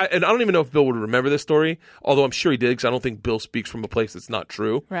 And I don't even know if Bill would remember this story, although I'm sure he did, because I don't think Bill speaks from a place that's not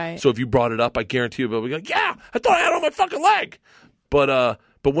true. Right. So if you brought it up, I guarantee you Bill would be like, yeah, I thought I had it on my fucking leg. But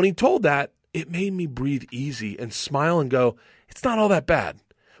when he told that, it made me breathe easy and smile and go, it's not all that bad.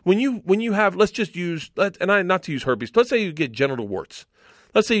 When you have, let's just use, not to use herpes, let's say you get genital warts.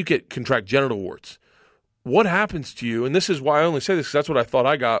 Let's say you contract genital warts. What happens to you, and this is why I only say this because that's what I thought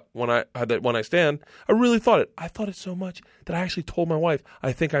I got when I had that one night stand. I really thought it. I thought it so much that I actually told my wife,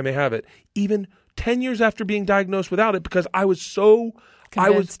 I think I may have it, even 10 years after being diagnosed without it, because I was so...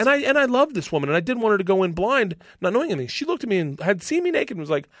 Convinced. I loved this woman, and I didn't want her to go in blind, not knowing anything. She looked at me and had seen me naked and was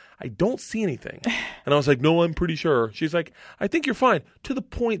like, I don't see anything. And I was like, no, I'm pretty sure. She's like, I think you're fine. To the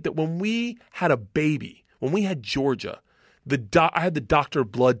point that when we had a baby, when we had Georgia, I had the doctor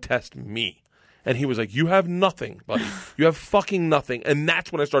blood test me. And he was like, you have nothing, buddy. You have fucking nothing. And that's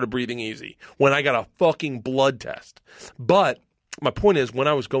when I started breathing easy, when I got a fucking blood test. But my point is, when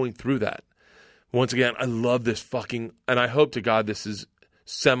I was going through that, once again, I love this fucking, and I hope to God this is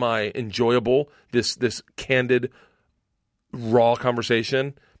semi-enjoyable, this candid, raw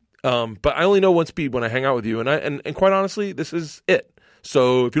conversation. But I only know one speed when I hang out with you, and quite honestly, this is it.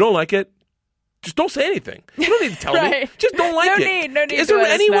 So if you don't like it, just don't say anything. You don't need to tell me. Just don't like it. No need. Is there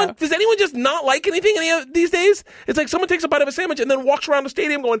anyone? Does anyone just not like anything these days? It's like someone takes a bite of a sandwich and then walks around the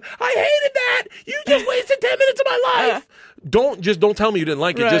stadium going, "I hated that. You just wasted 10 minutes of my life." Don't tell me you didn't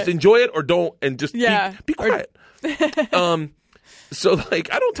like it. Right. Just enjoy it, or don't, and just be quiet. So I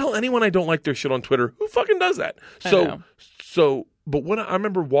don't tell anyone I don't like their shit on Twitter. Who fucking does that? But when I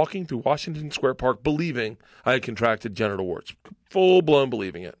remember walking through Washington Square Park believing I had contracted genital warts, full blown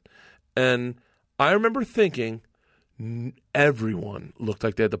believing it, and I remember thinking everyone looked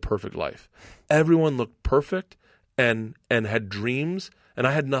like they had the perfect life. Everyone looked perfect and had dreams, and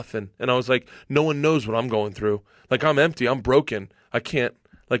I had nothing. And I was like, no one knows what I'm going through. Like, I'm empty. I'm broken. I can't.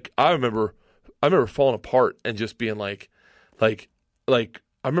 Like, I remember falling apart and just being like I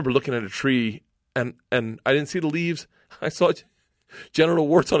remember looking at a tree and I didn't see the leaves. I saw genital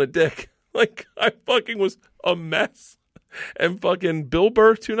warts on a dick. Like, I fucking was a mess. And fucking Bill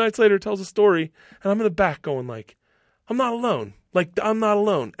Burr 2 nights later tells a story, and I'm in the back going like, I'm not alone. Like, I'm not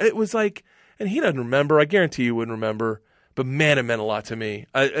alone. It was like, and he doesn't remember. I guarantee you wouldn't remember. But man, it meant a lot to me.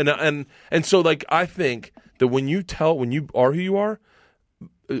 And so like, I think that when you are who you are,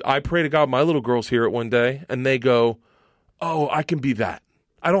 I pray to God my little girls hear it one day and they go, oh, I can be that.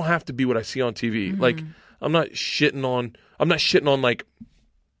 I don't have to be what I see on TV. Mm-hmm. Like, I'm not shitting on like,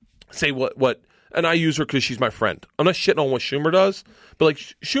 say what, and I use her because she's my friend. I'm not shitting on what Schumer does, but like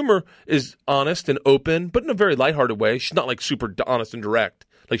Schumer is honest and open, but in a very lighthearted way. She's not like super honest and direct.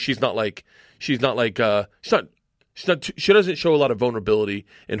 Like she doesn't show a lot of vulnerability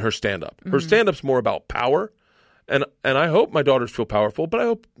in her stand-up. Her stand-up's more about power. And I hope my daughters feel powerful, but I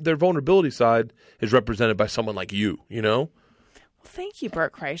hope their vulnerability side is represented by someone like you, you know? Well, thank you,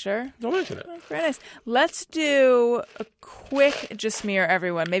 Bert Kreischer. Don't mention it. That's very nice. Let's do a quick Just Smear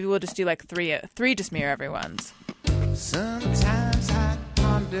Everyone. Maybe we'll just do like three Just Smear Everyones. Sometimes I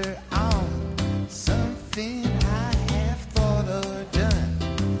ponder on something I have thought or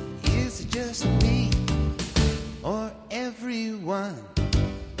done. Is it just me or everyone?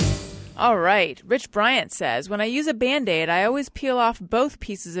 All right. Rich Bryant says, when I use a Band-Aid, I always peel off both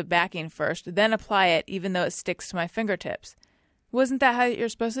pieces of backing first, then apply it, even though it sticks to my fingertips. Wasn't that how you're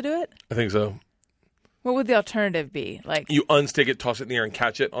supposed to do it? I think so. What would the alternative be? Like, you unstick it, toss it in the air, and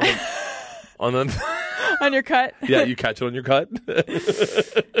catch it on the on your cut? Yeah, you catch it on your cut.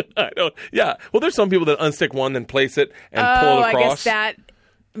 I don't. Yeah. Well, there's some people that unstick one, then place it and pull it across. I guess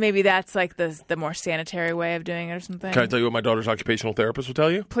maybe that's like the more sanitary way of doing it or something. Can I tell you what my daughter's occupational therapist will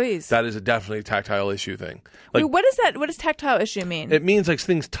tell you? Please. That is definitely a tactile issue thing. Like, wait, what is that? What does tactile issue mean? It means like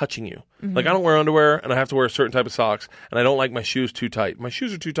things touching you. Mm-hmm. Like I don't wear underwear and I have to wear a certain type of socks and I don't like my shoes too tight. My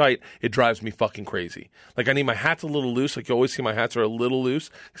shoes are too tight. It drives me fucking crazy. Like I need my hats a little loose. Like you always see my hats are a little loose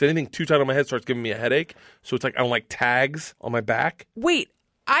because anything too tight on my head starts giving me a headache. So it's like I don't like tags on my back. Wait.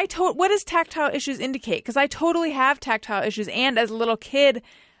 What does tactile issues indicate? Because I totally have tactile issues, and as a little kid,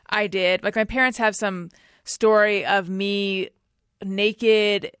 I did. Like my parents have some story of me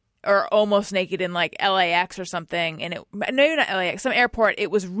naked or almost naked in like LAX or something, and not LAX, some airport. It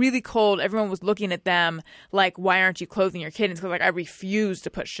was really cold. Everyone was looking at them like, "Why aren't you clothing your kittens?" Because like I refuse to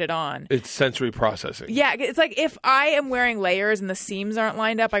put shit on. It's sensory processing. Yeah, it's like if I am wearing layers and the seams aren't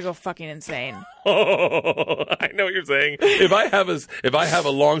lined up, I go fucking insane. Oh, I know what you're saying. If I have a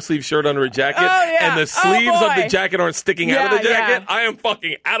long sleeve shirt under a jacket and the Oh, sleeves of boy. the jacket aren't sticking out of the Yeah, jacket, yeah. I am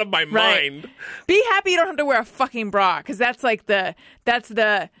fucking out of my mind. Be happy you don't have to wear a fucking bra, because that's like the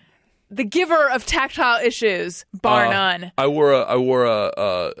giver of tactile issues, bar none. I wore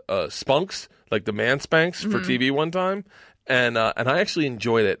a Spunks, like the man Spanx for TV one time. And I actually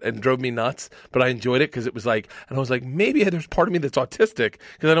enjoyed it. It drove me nuts, but I enjoyed it because it was like, and I was like, maybe there's part of me that's autistic,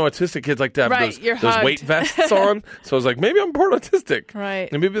 because I know autistic kids like to have Right, you're those hugged. weight vests on. So I was like, maybe I'm part autistic, Right.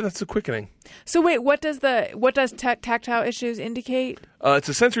 And maybe that's a quickening. So wait, what does tactile issues indicate? It's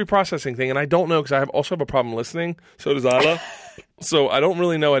a sensory processing thing, and I don't know because I also have a problem listening. So does Isla. So I don't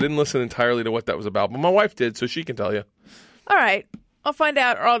really know. I didn't listen entirely to what that was about, but my wife did, so she can tell you. All right. I'll find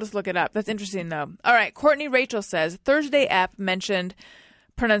out, or I'll just look it up. That's interesting, though. All right. Courtney Rachel says, Thursday app mentioned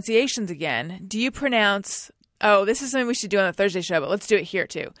pronunciations again. Do you pronounce... Oh, this is something we should do on the Thursday show, but let's do it here,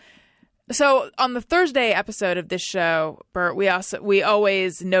 too. So on the Thursday episode of this show, Bert, we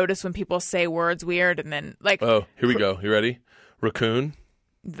always notice when people say words weird, and then, like... Oh, here we go. You ready? Raccoon.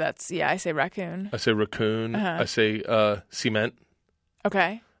 I say raccoon. I say raccoon. I say cement.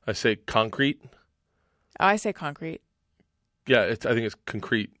 Okay. I say concrete. Oh, I say concrete. Yeah, I think it's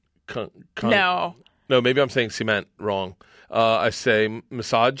concrete. No. No, maybe I'm saying cement wrong. I say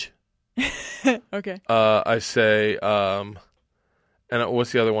massage. Okay. I say, and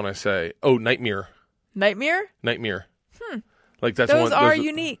what's the other one I say? Oh, nightmare. Nightmare? Nightmare. Like that's Those one. are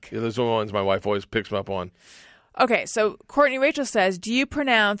unique. Yeah, those are the ones my wife always picks me up on. Okay, so Courtney Rachel says, do you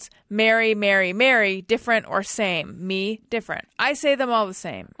pronounce Mary, Mary, Mary different or same? Me, different. I say them all the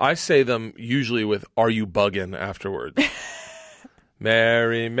same. I say them usually with "Are you bugging?" afterwards.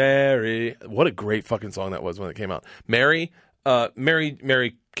 Mary, Mary. What a great fucking song that was when it came out. Mary,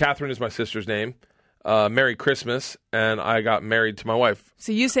 Mary Catherine is my sister's name. Merry Christmas, and I got married to my wife.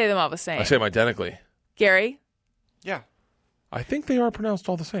 So you say them all the same. I say them identically. Gary? Yeah. I think they are pronounced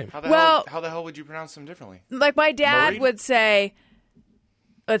all the same. How the hell would you pronounce them differently? Like my dad Murray? would say,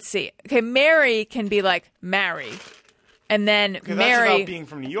 let's see. Okay, Mary can be like Mary. And then Okay, Mary. that's about being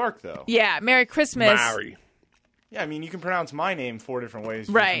from New York, though. Yeah, Merry Christmas. Mary. Yeah, I mean, you can pronounce my name 4 different ways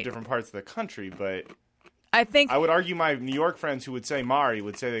Right. from different parts of the country, but I think, I would argue my New York friends who would say Mari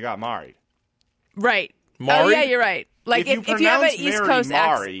would say they got married. right. Oh, Married? yeah, you're right. Like if if you have an pronounce East Mary Coast Mari,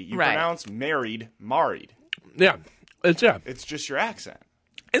 accent. you Right. pronounce married, married. Yeah. It's just your accent.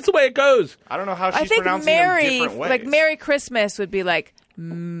 It's the way it goes. I don't know how I she's think pronouncing them Mary, different ways. like Merry Christmas would be like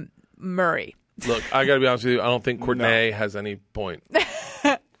Murray. Look, I got to be honest with you. I don't think Courtney has any point.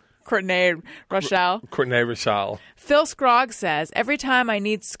 Courtney Rochelle. Courtney Rochelle. Phil Scroggs says, every time I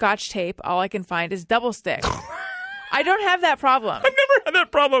need Scotch tape, all I can find is double stick. I don't have that problem. I've never had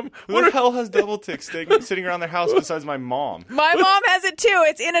that problem. Who the hell has double tick sitting around their house besides my mom? My mom has it too.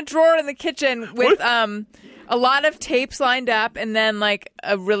 It's in a drawer in the kitchen with a lot of tapes lined up and then like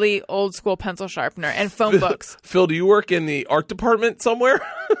a really old school pencil sharpener and phone books. Phil, do you work in the art department somewhere?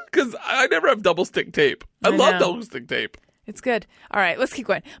 Because I never have double stick tape. I love know. double stick tape. It's good. All right, let's keep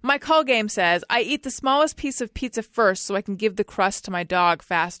going. My call game says, I eat the smallest piece of pizza first so I can give the crust to my dog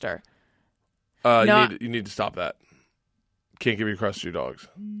faster. No. You need to stop that. Can't give your crust to your dogs.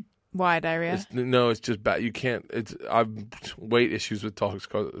 Why, diarrhea? It's just bad. You can't. Weight issues with dogs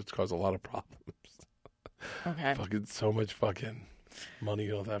cause a lot of problems. Okay. Fucking so much fucking money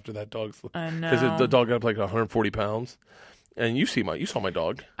goes after that dog's. I know. Because the dog got up like 140 pounds. And you saw my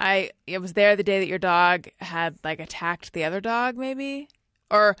dog. I was there the day that your dog had like attacked the other dog, maybe?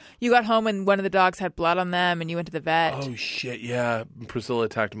 Or you got home and one of the dogs had blood on them and you went to the vet. Oh shit, yeah. Priscilla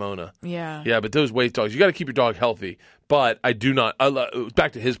attacked Mona. Yeah. Yeah, but those weight dogs, you got to keep your dog healthy. But I do not,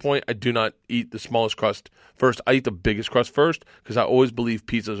 back to his point, I do not eat the smallest crust first. I eat the biggest crust first because I always believe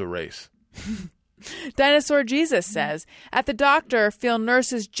pizza's a race. Dinosaur Jesus says, at the doctor, feel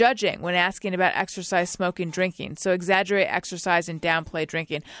nurses judging when asking about exercise, smoking, drinking. So exaggerate exercise and downplay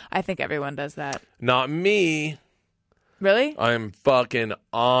drinking. I think everyone does that. Not me. Really? I'm fucking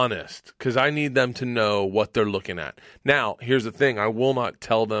honest because I need them to know what they're looking at. Now, here's the thing. I will not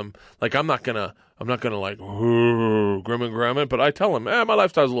tell them, like, I'm not gonna like, grim and grim it, but I tell them, my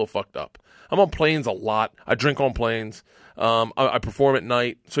lifestyle's a little fucked up. I'm on planes a lot. I drink on planes. I perform at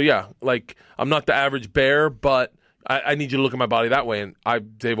night. So yeah, like I'm not the average bear, but I need you to look at my body that way. And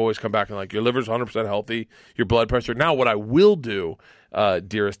they've always come back and like, your liver's 100% healthy, your blood pressure. Now what I will do,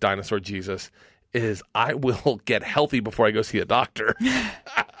 dearest Dinosaur Jesus, is I will get healthy before I go see a doctor.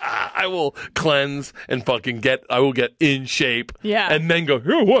 I will cleanse and fucking I will get in shape. Yeah. And then go,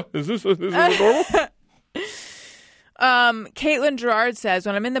 oh, what? Is this normal? Caitlin Gerard says,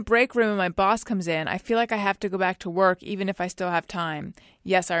 when I'm in the break room and my boss comes in, I feel like I have to go back to work even if I still have time.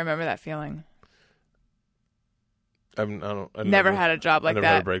 Yes, I remember that feeling. I've never had a job like I never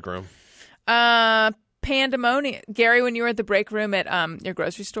that. had a break room. Pandemonium. Gary, when you were at the break room at your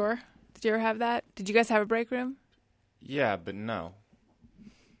grocery store, did you ever have that? Did you guys have a break room? Yeah, but no.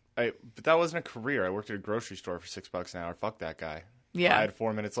 But that wasn't a career. I worked at a grocery store for $6 an hour. Fuck that guy. Yeah. I had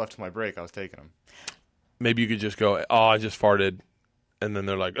 4 minutes left to my break. I was taking him. Maybe you could just go, oh, I just farted. And then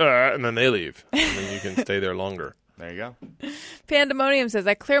they're like, and then they leave. And then you can stay there longer. There you go. Pandemonium says,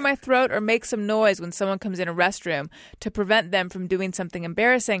 I clear my throat or make some noise when someone comes in a restroom to prevent them from doing something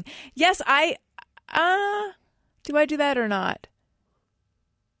embarrassing. Yes, do I do that or not?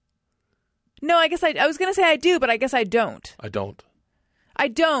 No, I guess I was going to say I do, but I guess I don't. I don't.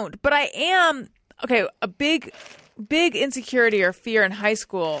 But I am, okay, a big insecurity or fear in high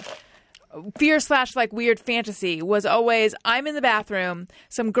school, fear / like weird fantasy was always, I'm in the bathroom,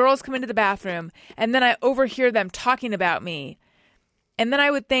 some girls come into the bathroom, and then I overhear them talking about me. And then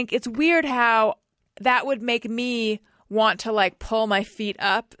I would think it's weird how that would make me want to like pull my feet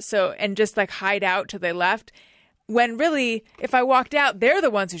up and just like hide out till they left. When really, if I walked out, they're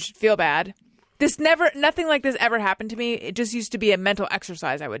the ones who should feel bad. Nothing like this ever happened to me. It just used to be a mental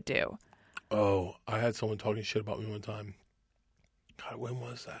exercise I would do. Oh, I had someone talking shit about me one time. God, when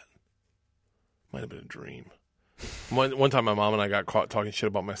was that? Might have been a dream. One time my mom and I got caught talking shit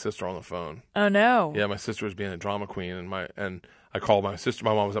about my sister on the phone. Oh, no. Yeah, my sister was being a drama queen, and I called my sister.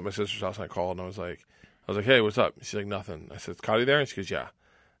 My mom was at my sister's house, and I called, and I was like, hey, what's up? She's like, nothing. I said, is Cotty there? And she goes, yeah.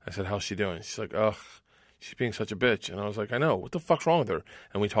 I said, how's she doing? She's like, ugh. She's being such a bitch. And I was like, I know. What the fuck's wrong with her?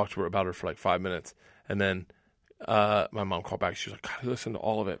 And we talked to her about her for like 5 minutes. And then my mom called back. She was like, God, listen to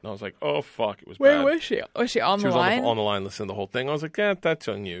all of it. And I was like, oh, fuck. It was bad. Where was she? Was she on the line? She was on the line listening to the whole thing. I was like, yeah, that's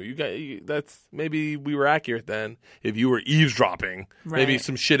on you. That's maybe we were accurate then. If you were eavesdropping, maybe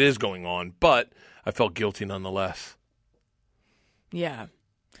some shit is going on. But I felt guilty nonetheless. Yeah.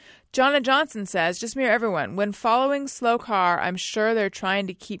 Jonna Johnson says, just mirror everyone. When following slow car, I'm sure they're trying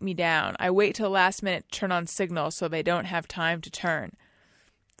to keep me down. I wait till the last minute to turn on signal so they don't have time to turn.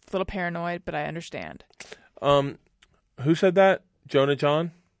 It's a little paranoid, but I understand. Who said that? Jonna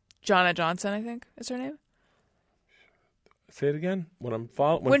Johnson, I think is her name. Say it again.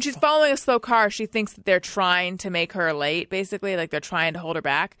 When she's following a slow car, she thinks that they're trying to make her late, basically, like they're trying to hold her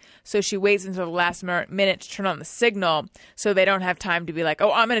back. So she waits until the last minute to turn on the signal so they don't have time to be like,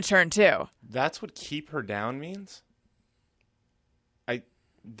 oh, I'm going to turn too. That's what keep her down means?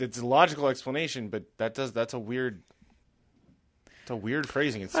 It's a logical explanation, but that's a weird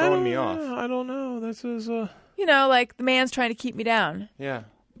phrasing. It's throwing me off. I don't know. This is You know, like the man's trying to keep me down. Yeah.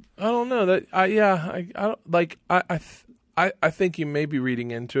 I don't know that. I don't like. I think you may be reading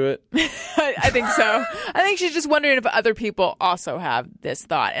into it. I think so. I think she's just wondering if other people also have this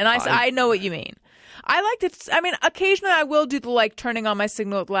thought. And I know what you mean. I like to, I mean, occasionally I will do the like turning on my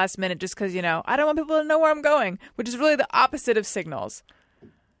signal at the last minute just because, I don't want people to know where I'm going, which is really the opposite of signals.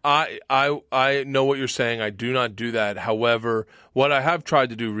 I know what you're saying. I do not do that. However, what I have tried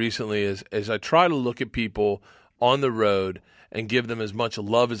to do recently is I try to look at people on the road and give them as much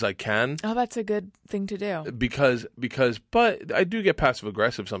love as I can. Oh, that's a good thing to do. But I do get passive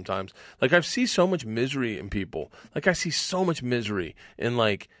aggressive sometimes. Like I see so much misery in people. Like I see so much misery in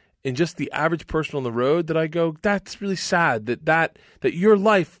just the average person on the road that I go, that's really sad that your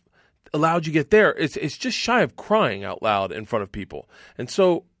life allowed you to get there. It's just shy of crying out loud in front of people. And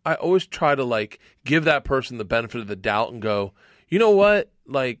so I always try to give that person the benefit of the doubt and go, you know what?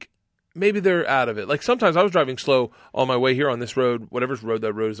 Maybe they're out of it. Like sometimes I was driving slow on my way here on this road, whatever road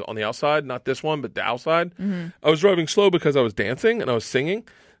that road is on the outside, not this one, but the outside. Mm-hmm. I was driving slow because I was dancing and I was singing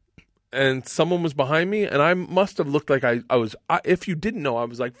and someone was behind me and I must have looked like I was, if you didn't know, I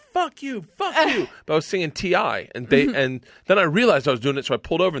was like, fuck you. But I was singing T.I. and and then I realized I was doing it. So I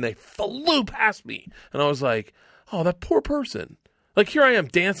pulled over and they flew past me and I was like, oh, that poor person. Like, here I am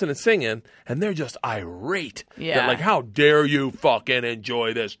dancing and singing, and they're just irate. Yeah. They're how dare you fucking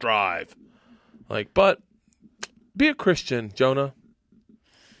enjoy this drive? But be a Christian, Jonah.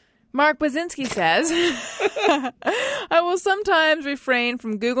 Mark Bazinski says, I will sometimes refrain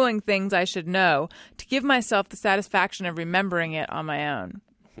from Googling things I should know to give myself the satisfaction of remembering it on my own.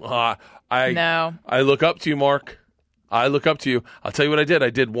 I look up to you, Mark. I look up to you. I'll tell you what I did. I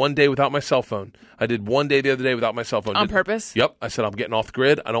did one day without my cell phone. I did one day the other day without my cell phone. On purpose? Yep. I said, I'm getting off the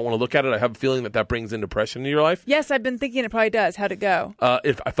grid. I don't want to look at it. I have a feeling that brings in depression in your life. Yes, I've been thinking it probably does. How'd it go?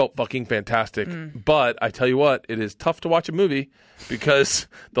 I felt fucking fantastic. But I tell you what, it is tough to watch a movie because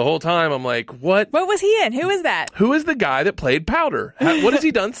the whole time I'm like, what? What was he in? Who is that? Who is the guy that played Powder? What has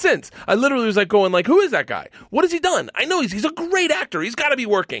he done since? I literally was like going like, who is that guy? What has he done? I know he's a great actor. He's got to be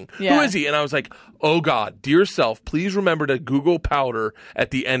working. Yeah. Who is he? And I was like, oh God, dear self, please remember to Google Powder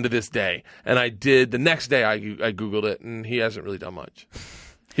at the end of this day. And I did. The next day I Googled it, and he hasn't really done much.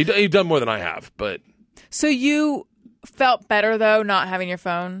 He's done more than I have, but. So you felt better, though, not having your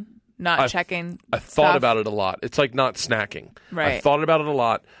phone, not checking I thought stuff? about it a lot. It's like not snacking. Right. I thought about it a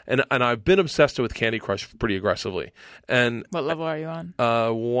lot, and I've been obsessed with Candy Crush pretty aggressively. And What level are you on?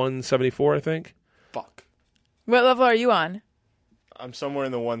 174, I think. Fuck. What level are you on? I'm somewhere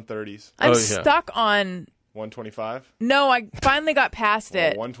in the 130s. I'm Oh, yeah. stuck on... 125? No, I finally got past Well,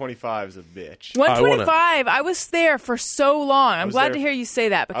 it. 125 is a bitch. 125. I was there for so long. I'm was glad there- to hear you say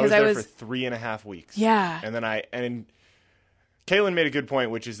that I because was there for 3.5 weeks. Yeah. And then Caitlin made a good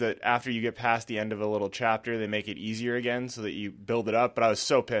point, which is that after you get past the end of a little chapter, they make it easier again so that you build it up. But I was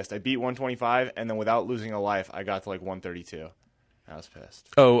so pissed. I beat 125, and then without losing a life, I got to like 132. I was pissed.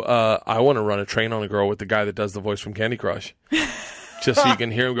 I want to run a train on a girl with the guy that does the voice from Candy Crush. Just so you can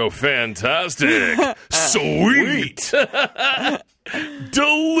hear him go, fantastic, sweet,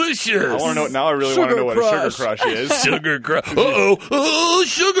 delicious. I want to know now. I really want to know what a sugar crush is. Sugar Crush. Oh,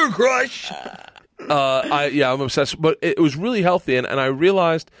 Sugar Crush. I'm obsessed. But it was really healthy, and I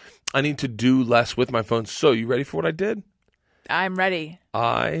realized I need to do less with my phone. So, you ready for what I did? I'm ready.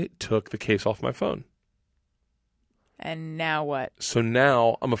 I took the case off my phone. And now what? So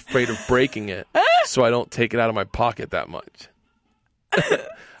now I'm afraid of breaking it, so I don't take it out of my pocket that much.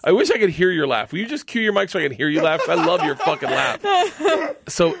 I wish I could hear your laugh. Will you just cue your mic so I can hear you laugh? I love your fucking laugh.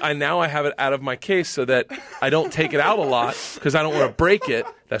 So I have it out of my case so that I don't take it out a lot because I don't want to break it.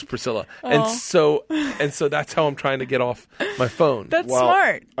 That's Priscilla. And so that's how I'm trying to get off my phone. That's Well,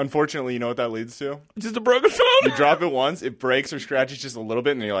 smart. Unfortunately, you know what that leads to? Just a broken phone. You drop it once, it breaks or scratches just a little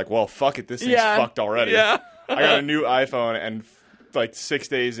bit, and then you're like, well, fuck it, this thing's Yeah. fucked already. Yeah. I got a new iPhone, and like 6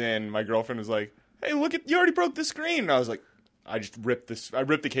 days in, my girlfriend was like, hey, look, you already broke the screen. And I was like, I ripped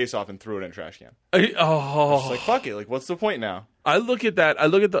the case off and threw it in a trash can. Oh. It's like, fuck it. Like, what's the point now? I look at that. I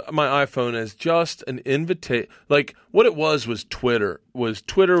look at my iPhone as just an invitation. Like what it was Twitter.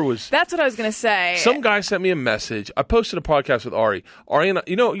 Twitter was. That's what I was going to say. Some guy sent me a message. I posted a podcast with Ari. Ari and I,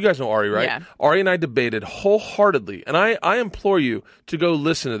 you guys know Ari, right? Yeah. Ari and I debated wholeheartedly, and I implore you to go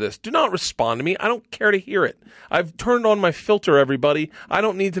listen to this. Do not respond to me. I don't care to hear it. I've turned on my filter, everybody. I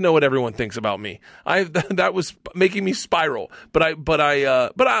don't need to know what everyone thinks about me. That was making me spiral. But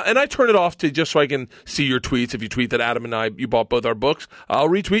I turn it off to just so I can see your tweets. If you tweet that Adam and you bought both our books, I'll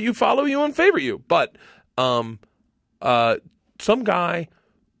retweet you, follow you, and favorite you. But some guy,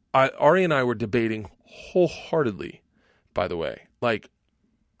 Ari and I were debating wholeheartedly, by the way. Like,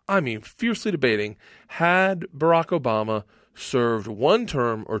 I mean, fiercely debating, had Barack Obama served one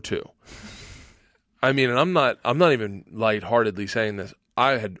term or two? I mean, and I'm not even lightheartedly saying this.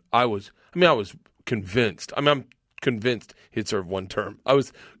 I was convinced. I'm convinced he'd serve one term. I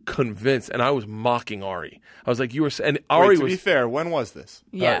was convinced, and I was mocking Ari. I was like, you were, and Ari Wait, to was be fair, when was this?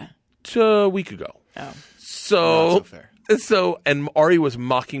 Yeah. a week ago. Oh. So, Not so fair. And Ari was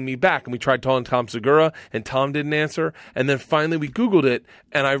mocking me back, and we tried calling Tom Segura, and Tom didn't answer. And then finally we Googled it,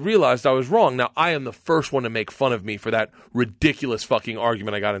 and I realized I was wrong. Now, I am the first one to make fun of me for that ridiculous fucking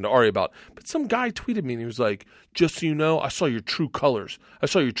argument I got into Ari about. But some guy tweeted me, and he was like, just so you know, I saw your true colors. I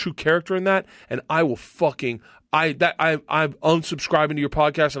saw your true character in that, and I will fucking... I'm unsubscribing to your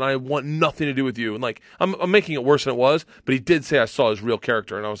podcast, and I want nothing to do with you. And like, I'm making it worse than it was, but he did say I saw his real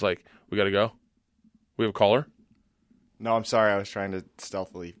character, and I was like, we got to go. We have a caller. No, I'm sorry. I was trying to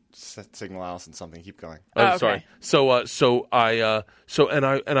stealthily signal Allison something. Keep going. Oh, okay. Sorry. So I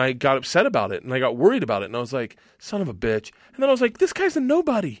got upset about it, and I got worried about it, and I was like, son of a bitch. And then I was like, this guy's a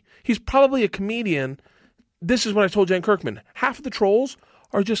nobody. He's probably a comedian. This is what I told Jan Kirkman. Half of the trolls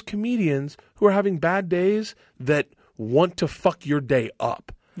are just comedians who are having bad days that want to fuck your day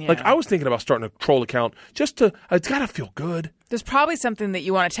up. Yeah. Like, I was thinking about starting a troll account it's got to feel good. There's probably something that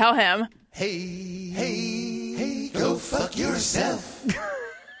you want to tell him. Hey, go fuck yourself. It's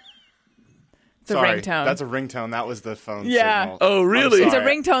a Sorry, ringtone. that's a ringtone. That was the phone Yeah. signal. Oh, really? I'm It's a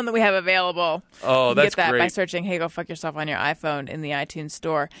sorry. ringtone that we have available. Oh, You that's get that great. by searching "Hey, go fuck yourself" on your iPhone in the iTunes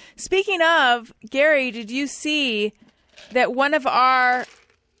store. Speaking of, Gary, did you see that one of our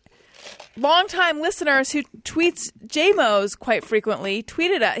longtime listeners who tweets JMOs quite frequently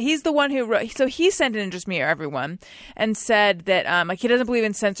tweeted at. He's the one who wrote. So he sent an Just Me or Everyone and said that like he doesn't believe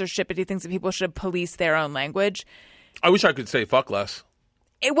in censorship, but he thinks that people should police their own language. I wish I could say fuck less.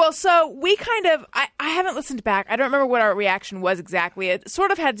 Well, so we kind of, I haven't listened back. I don't remember what our reaction was exactly. It sort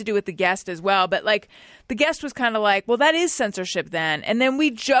of had to do with the guest as well. But like the guest was kind of like, well, that is censorship then. And then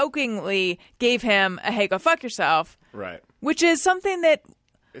we jokingly gave him a hey, go fuck yourself. Right. Which is something that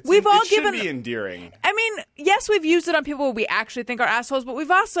we've all given. It should be endearing. I mean, yes, we've used it on people we actually think are assholes, but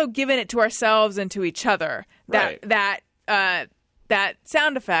we've also given it to ourselves and to each other. That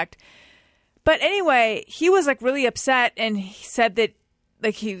sound effect. But anyway, he was like really upset and he said that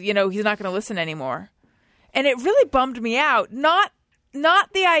like he's not going to listen anymore. And it really bummed me out. Not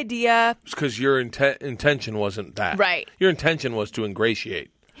the idea. It's because your intention wasn't that. Right. Your intention was to ingratiate.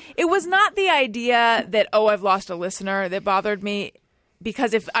 It was not the idea that, I've lost a listener that bothered me,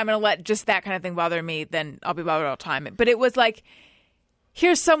 because if I'm going to let just that kind of thing bother me, then I'll be bothered all the time. But it was like,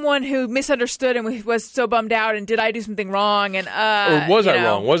 here's someone who misunderstood and was so bummed out, and did I do something wrong? And or was I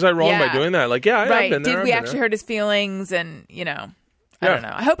wrong? Was I wrong by doing that? Like, yeah, I've been there. Did we actually hurt his feelings? And, I don't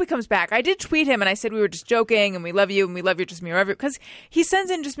know. I hope he comes back. I did tweet him and I said we were just joking and we love you and we love your Just Me or Everyone, because he sends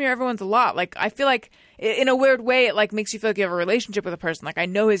in Just Me or Everyone's a lot. Like, I feel like in a weird way it like makes you feel like you have a relationship with a person. Like, I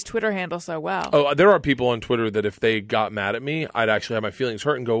know his Twitter handle so well. Oh, there are people on Twitter that if they got mad at me, I'd actually have my feelings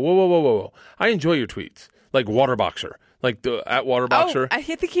hurt and go, whoa. I enjoy your tweets. Like Waterboxer. Like at Waterboxer. Oh, I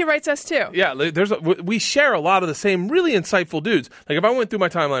think he writes us too. Yeah, we share a lot of the same really insightful dudes. Like if I went through my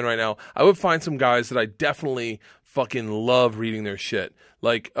timeline right now, I would find some guys that I definitely fucking love reading their shit.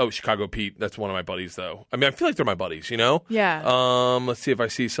 Like, Chicago Pete, that's one of my buddies though. I mean, I feel like they're my buddies, Yeah. Let's see if I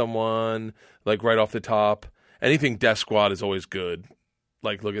see someone like right off the top. Anything Death Squad is always good.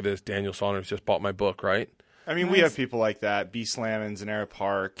 Like, look at this, Daniel Saunders just bought my book, right? I mean, we have people like that. B. Slammin, Zanera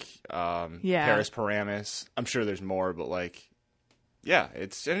Park, Paris Paramus. I'm sure there's more, but like, yeah,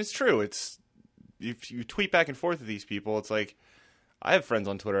 it's true. It's if you tweet back and forth with these people, it's like I have friends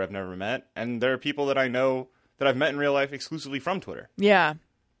on Twitter I've never met, and there are people that I know that I've met in real life exclusively from Twitter. Yeah.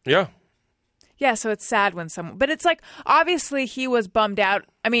 Yeah. Yeah, so it's sad when someone, but it's like obviously he was bummed out.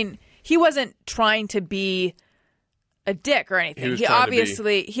 I mean, he wasn't trying to be a dick or anything. He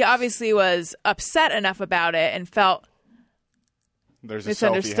obviously was upset enough about it and felt there's a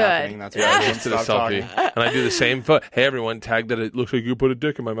misunderstood. selfie happening. That's why I Just did a selfie, and I do the same. Hey everyone, tag that it looks like you put a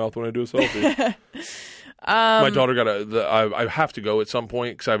dick in my mouth when I do a selfie. My daughter got I have to go at some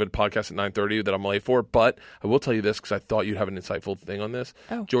point because I have a podcast at 9:30 that I'm late for. But I will tell you this because I thought you'd have an insightful thing on this.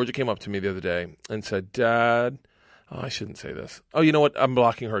 Oh. Georgia came up to me the other day and said, "Dad, I shouldn't say this. Oh, you know what? I'm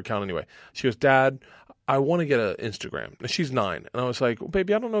blocking her account anyway." She goes, "Dad, I want to get an Instagram." Now, she's 9. And I was like, well,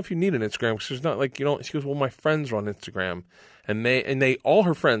 baby, I don't know if you need an Instagram because there's not like, She goes, well, my friends are on Instagram. And they all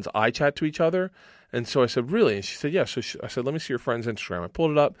her friends iChat to each other. And so I said, really? And she said, yeah. So I said, let me see your friend's Instagram. I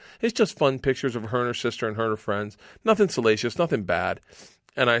pulled it up. It's just fun pictures of her and her sister and her and her friends. Nothing salacious, nothing bad.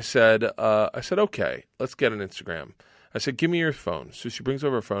 And I said, okay, let's get an Instagram. I said, give me your phone. So she brings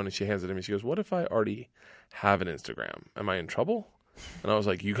over her phone and she hands it to me. She goes, what if I already have an Instagram? Am I in trouble? And I was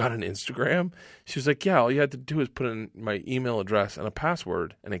like, you got an Instagram? She was like, yeah, all you had to do is put in my email address and a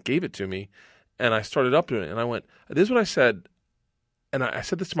password, and it gave it to me. And I started up doing it, and I went, this is what I said. And I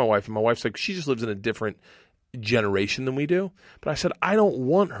said this to my wife, and my wife's like, she just lives in a different generation than we do. But I said, I don't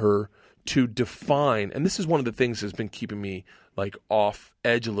want her to define, and this is one of the things that's been keeping me like off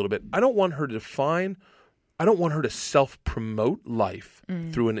edge a little bit. I don't want her to self-promote life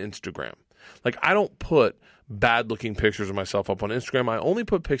through an Instagram. Like, I don't put bad-looking pictures of myself up on Instagram. I only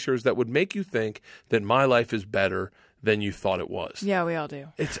put pictures that would make you think that my life is better than you thought it was. Yeah, we all do.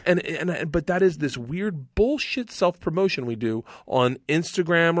 But that is this weird bullshit self-promotion we do on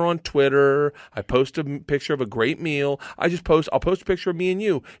Instagram or on Twitter. I post a picture of a great meal. I'll post a picture of me and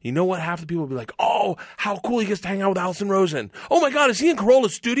you. You know what? Half the people will be like, oh, how cool he gets to hang out with Allison Rosen. Oh my God, is he in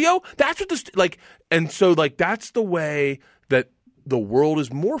Corolla's studio? That's what and so like that's the way that the world is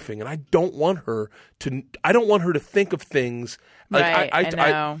morphing, and I don't want her to think of things. Right, I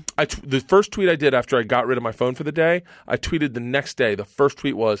know. The first tweet I did after I got rid of my phone for the day, I tweeted the next day. The first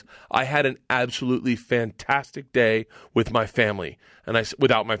tweet was, I had an absolutely fantastic day with my family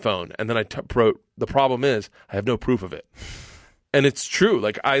without my phone. And then I wrote, the problem is I have no proof of it. And it's true.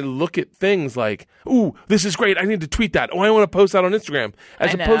 Like, I look at things like, ooh, this is great. I need to tweet that. Oh, I want to post that on Instagram.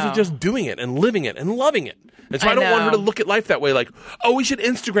 As opposed to just doing it and living it and loving it. And so I don't want her to look at life that way. Like, oh, we should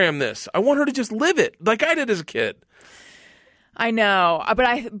Instagram this. I want her to just live it like I did as a kid. I know. But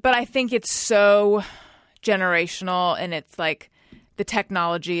I think it's so generational, and it's like the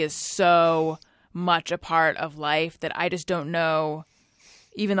technology is so much a part of life that I just don't know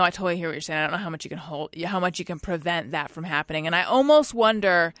Even though I totally hear what you're saying, I don't know how much you can prevent that from happening. And I almost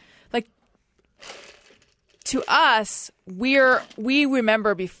wonder, like, to us, we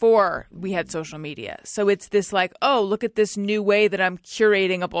remember before we had social media. So it's this like, oh, look at this new way that I'm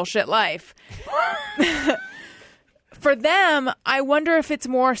curating a bullshit life. For them, I wonder if it's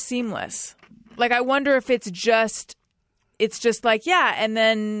more seamless. Like, I wonder if it's just like, yeah, and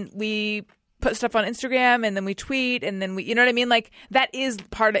then we put stuff on Instagram and then we tweet and then we, you know what I mean? Like, that is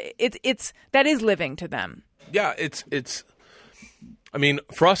part of it. That is living to them. Yeah, it's. I mean,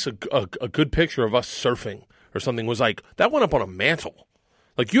 for us, a good picture of us surfing or something was like that went up on a mantle.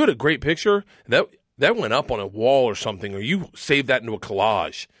 Like, you had a great picture that went up on a wall or something, or you saved that into a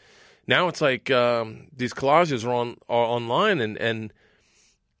collage. Now it's like these collages are online and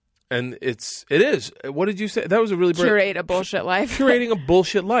it is. What did you say? That was a really curate a bullshit life. Curating a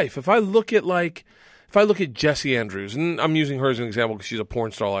bullshit life. If I look at Jessie Andrews, and I'm using her as an example because she's a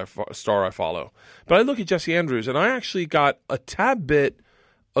porn star I follow, but I look at Jessie Andrews and I actually got a tad bit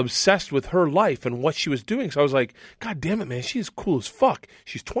obsessed with her life and what she was doing. So I was like, God damn it, man, she's cool as fuck.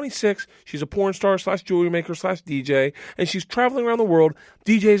 She's 26. She's a porn star / jewelry maker / DJ, and she's traveling around the world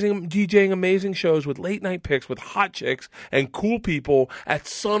DJing amazing shows with late night pics with hot chicks and cool people at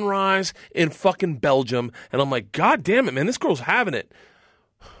Sunrise in fucking Belgium. And I'm like, God damn it, man, this girl's having it.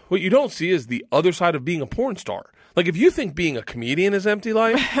 What you don't see is the other side of being a porn star. Like, if you think being a comedian is empty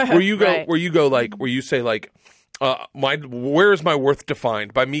life, where you say like, where is my worth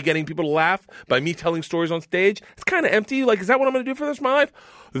defined? By me getting people to laugh? By me telling stories on stage? It's kind of empty. Like, is that what I'm going to do for the rest of my life?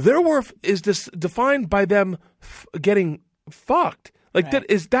 Their worth is defined by them getting fucked. Like, right.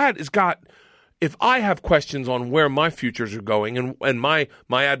 that is got. If I have questions on where my futures are going and my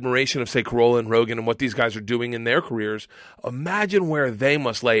admiration of, say, Carolla and Rogan and what these guys are doing in their careers, imagine where they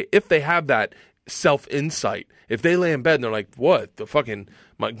must lay if they have that self-insight. If they lay in bed and they're like, what, the fucking,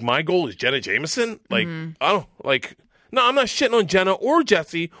 my goal is Jenna Jameson? Like, I don't, like, no, I'm not shitting on Jenna or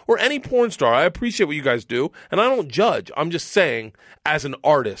Jessie or any porn star. I appreciate what you guys do, and I don't judge. I'm just saying, as an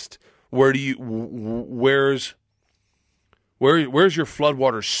artist, where's your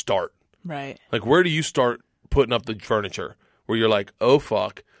floodwaters start? Right. Like, where do you start putting up the furniture where you're like, oh,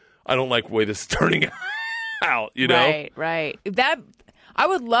 fuck, I don't like the way this is turning out, you know? Right. I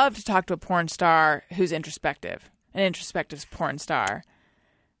would love to talk to a porn star who's introspective, an introspective porn star.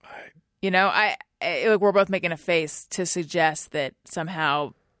 You know, we're both making a face to suggest that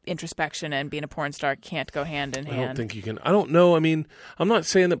somehow introspection and being a porn star can't go hand in hand. I don't think you can. I don't know. I mean, I'm not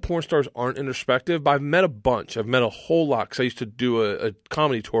saying that porn stars aren't introspective, but I've met a bunch. I've met a whole lot because I used to do a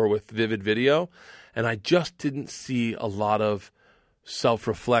comedy tour with Vivid Video, and I just didn't see a lot of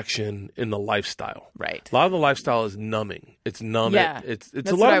self-reflection in the lifestyle. Right. A lot of the lifestyle is numbing. It's numbing. Yeah. It's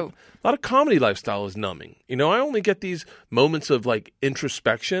a lot of comedy lifestyle is numbing. You know, I only get these moments of like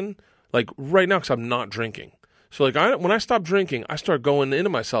introspection, like right now because I'm not drinking. So like when I stop drinking, I start going into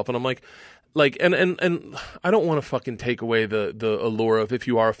myself, and I'm like, and I don't want to fucking take away the allure of if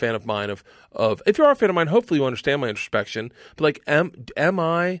you are a fan of mine of if you are a fan of mine, hopefully you understand my introspection. But like, am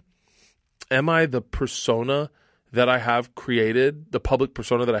I the persona that I have created, the public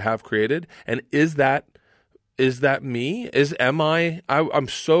persona that I have created, and is that me? I'm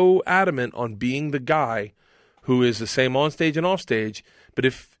so adamant on being the guy who is the same on stage and off stage, but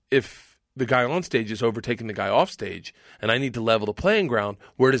if the guy on stage is overtaking the guy off stage, and I need to level the playing ground,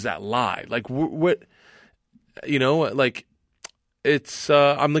 where does that lie? Like, what, you know, like, it's,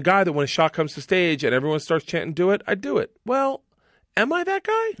 I'm the guy that when a shot comes to stage and everyone starts chanting, do it, I do it. Well, am I that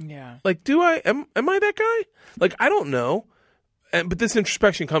guy? Yeah. Like, am I that guy? Like, I don't know. But this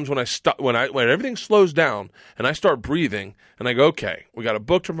introspection comes when when everything slows down and I start breathing and I go, okay, we got a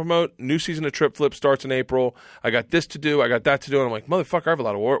book to promote. New season of Trip Flip starts in April. I got this to do. I got that to do. And I'm like, motherfucker, I have a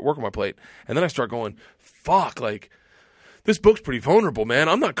lot of work on my plate. And then I start going, fuck, like, this book's pretty vulnerable, man.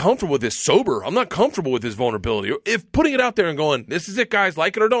 I'm not comfortable with this sober. I'm not comfortable with this vulnerability. If putting it out there and going, this is it, guys,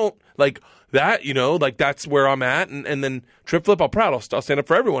 like it or don't, like that, you know, like that's where I'm at. And then Trip Flip, I'll stand up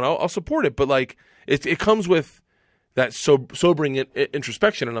for everyone. I'll support it. But like, it comes with that sobering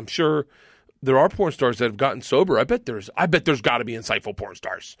introspection, and I'm sure there are porn stars that have gotten sober. I bet there's got to be insightful porn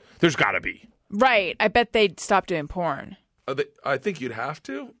stars. There's got to be. Right. I bet they'd stop doing porn. I think you'd have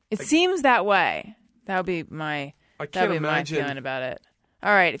to. It seems that way. That would be my feeling about it.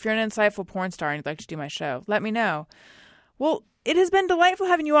 All right. If you're an insightful porn star and you'd like to do my show, let me know. Well, it has been delightful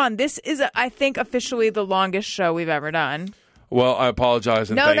having you on. This is, I think, officially the longest show we've ever done. Well, I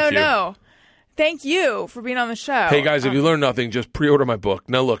apologize and thank you. No. Thank you for being on the show. Hey, guys, if you learn nothing, just pre-order my book.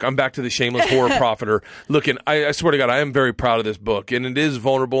 Now, look, I'm back to the shameless horror profiter. Look, and I swear to God, I am very proud of this book, and it is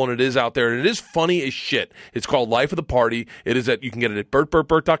vulnerable, and it is out there, and it is funny as shit. It's called Life of the Party. It is you can get it at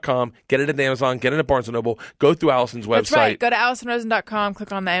BurtBurtBurt.com, get it at Amazon, get it at Barnes & Noble, go through Allison's website. That's right. Go to AllisonRosen.com,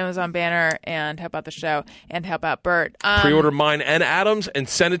 click on the Amazon banner, and help out the show, and help out Burt. Pre-order mine and Adam's, and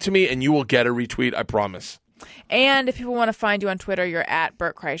send it to me, and you will get a retweet, I promise. And if people want to find you on Twitter, you're at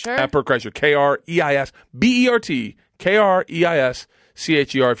Burt Kreischer. At Burt Kreischer, KreisBert,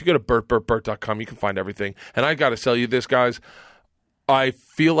 KreisCher. If you go to BurtBurtBurt.com, you can find everything. And I got to tell you this, guys. I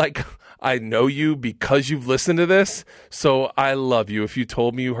feel like I know you because you've listened to this, so I love you. If you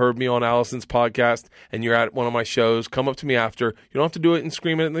told me you heard me on Allison's podcast and you're at one of my shows, come up to me after. You don't have to do it and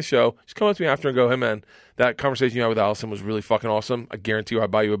scream it in the show. Just come up to me after and go, hey, man, that conversation you had with Allison was really fucking awesome. I guarantee you I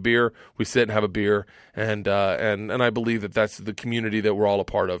buy you a beer. We sit and have a beer, and I believe that that's the community that we're all a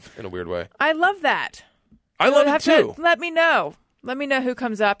part of in a weird way. I love that. I love it, too. Let me know. Let me know who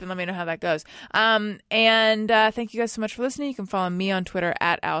comes up and let me know how that goes. And thank you guys so much for listening. You can follow me on Twitter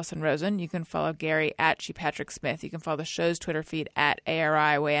at Allison Rosen. You can follow Gary at G. Patrick Smith. You can follow the show's Twitter feed at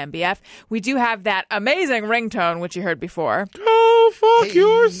ARIWayMBF. We do have that amazing ringtone, which you heard before. Go fuck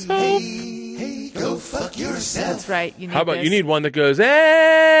yourself. Hey, go fuck yourself. That's right. You need How about this. you need one that goes,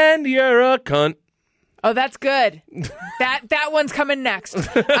 and you're a cunt. Oh, that's good. That one's coming next. You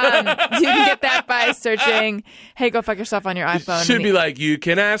can get that by searching "Hey, go fuck yourself" on your iPhone. Should be like, you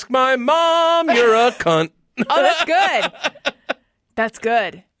can ask my mom, you're a cunt. Oh, that's good. That's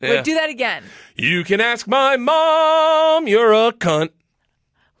good. Yeah. Wait, do that again. You can ask my mom, you're a cunt.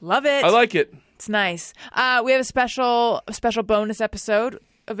 Love it. I like it. It's nice. We have a special bonus episode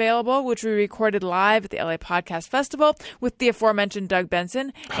available, which we recorded live at the LA Podcast Festival with the aforementioned Doug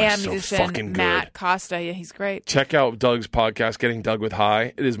Benson and so musician fucking good. Matt Costa. Yeah, he's great. Check out Doug's podcast, Getting Doug with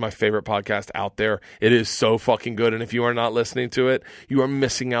High. It is my favorite podcast out there. It is so fucking good. And if you are not listening to it, you are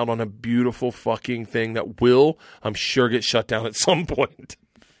missing out on a beautiful fucking thing that will, I'm sure, get shut down at some point.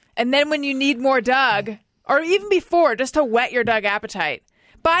 And then when you need more Doug, or even before, just to whet your Doug appetite,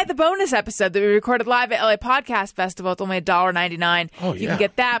 buy the bonus episode that we recorded live at LA Podcast Festival. It's only $1.99. Oh, You yeah. can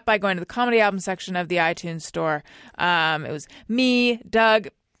get that by going to the comedy album section of the iTunes store. It was me, Doug,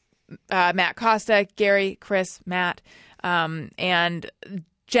 Matt Costa, Gary, Chris, Matt, and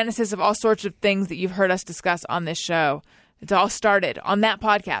genesis of all sorts of things that you've heard us discuss on this show. It's all started on that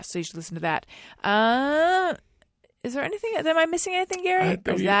podcast, so you should listen to that. Is there anything? Am I missing anything, Gary?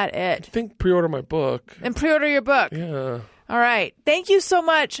 Or is that I it? think pre-order my book. And pre-order your book. Yeah. All right. Thank you so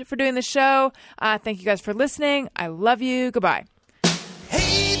much for doing the show. Thank you guys for listening. I love you. Goodbye.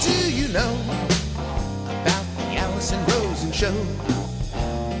 Hey, do you know about the Allison Rosen show?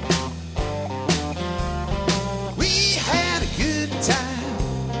 We had a good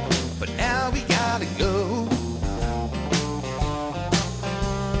time, but now we gotta go.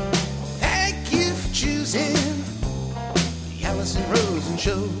 Thank you for choosing the Allison Rosen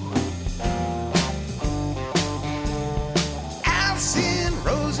show. Allison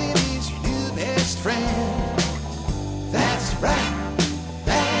Rosen is your new best friend. That's right.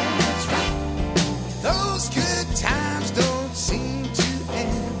 That's right. Those good times don't seem to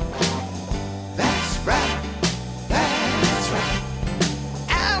end. That's right. That's right.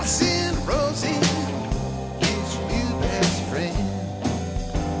 Allison Rosen is your new best friend.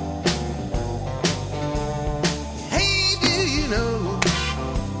 Hey, do you know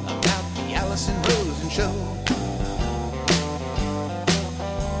about the Allison Rosen show?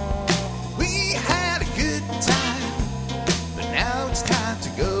 We had a good time, but now it's time to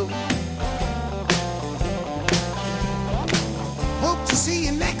go. Hope to see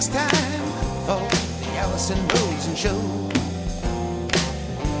you next time for the Allison Rosen show.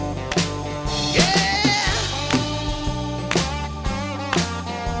 Yeah!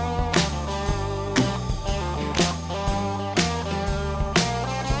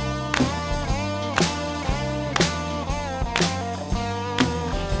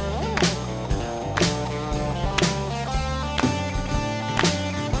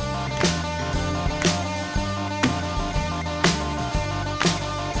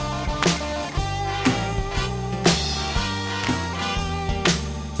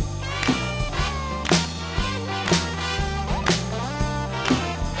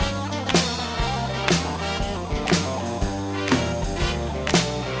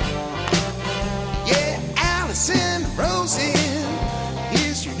 Yeah, Allison Rosen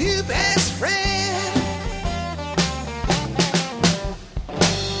is your new best friend.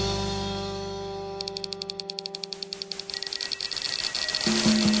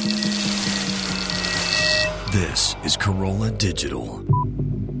 This is Corolla Digital.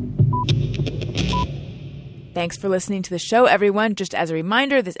 Thanks for listening to the show, everyone. Just as a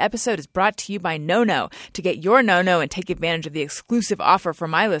reminder, this episode is brought to you by NoNo. To get your NoNo and take advantage of the exclusive offer for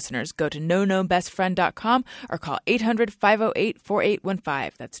my listeners, go to nonobestfriend.com or call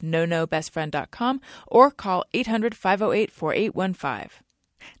 800-508-4815. That's nonobestfriend.com or call 800-508-4815.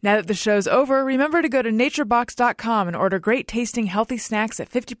 Now that the show's over, remember to go to naturebox.com and order great tasting healthy snacks at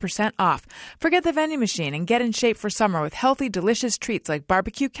 50% off. Forget the vending machine and get in shape for summer with healthy, delicious treats like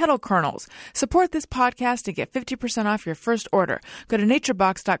barbecue kettle kernels. Support this podcast and get 50% off your first order. Go to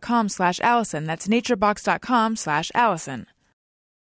naturebox.com/Allison. That's naturebox.com/Allison.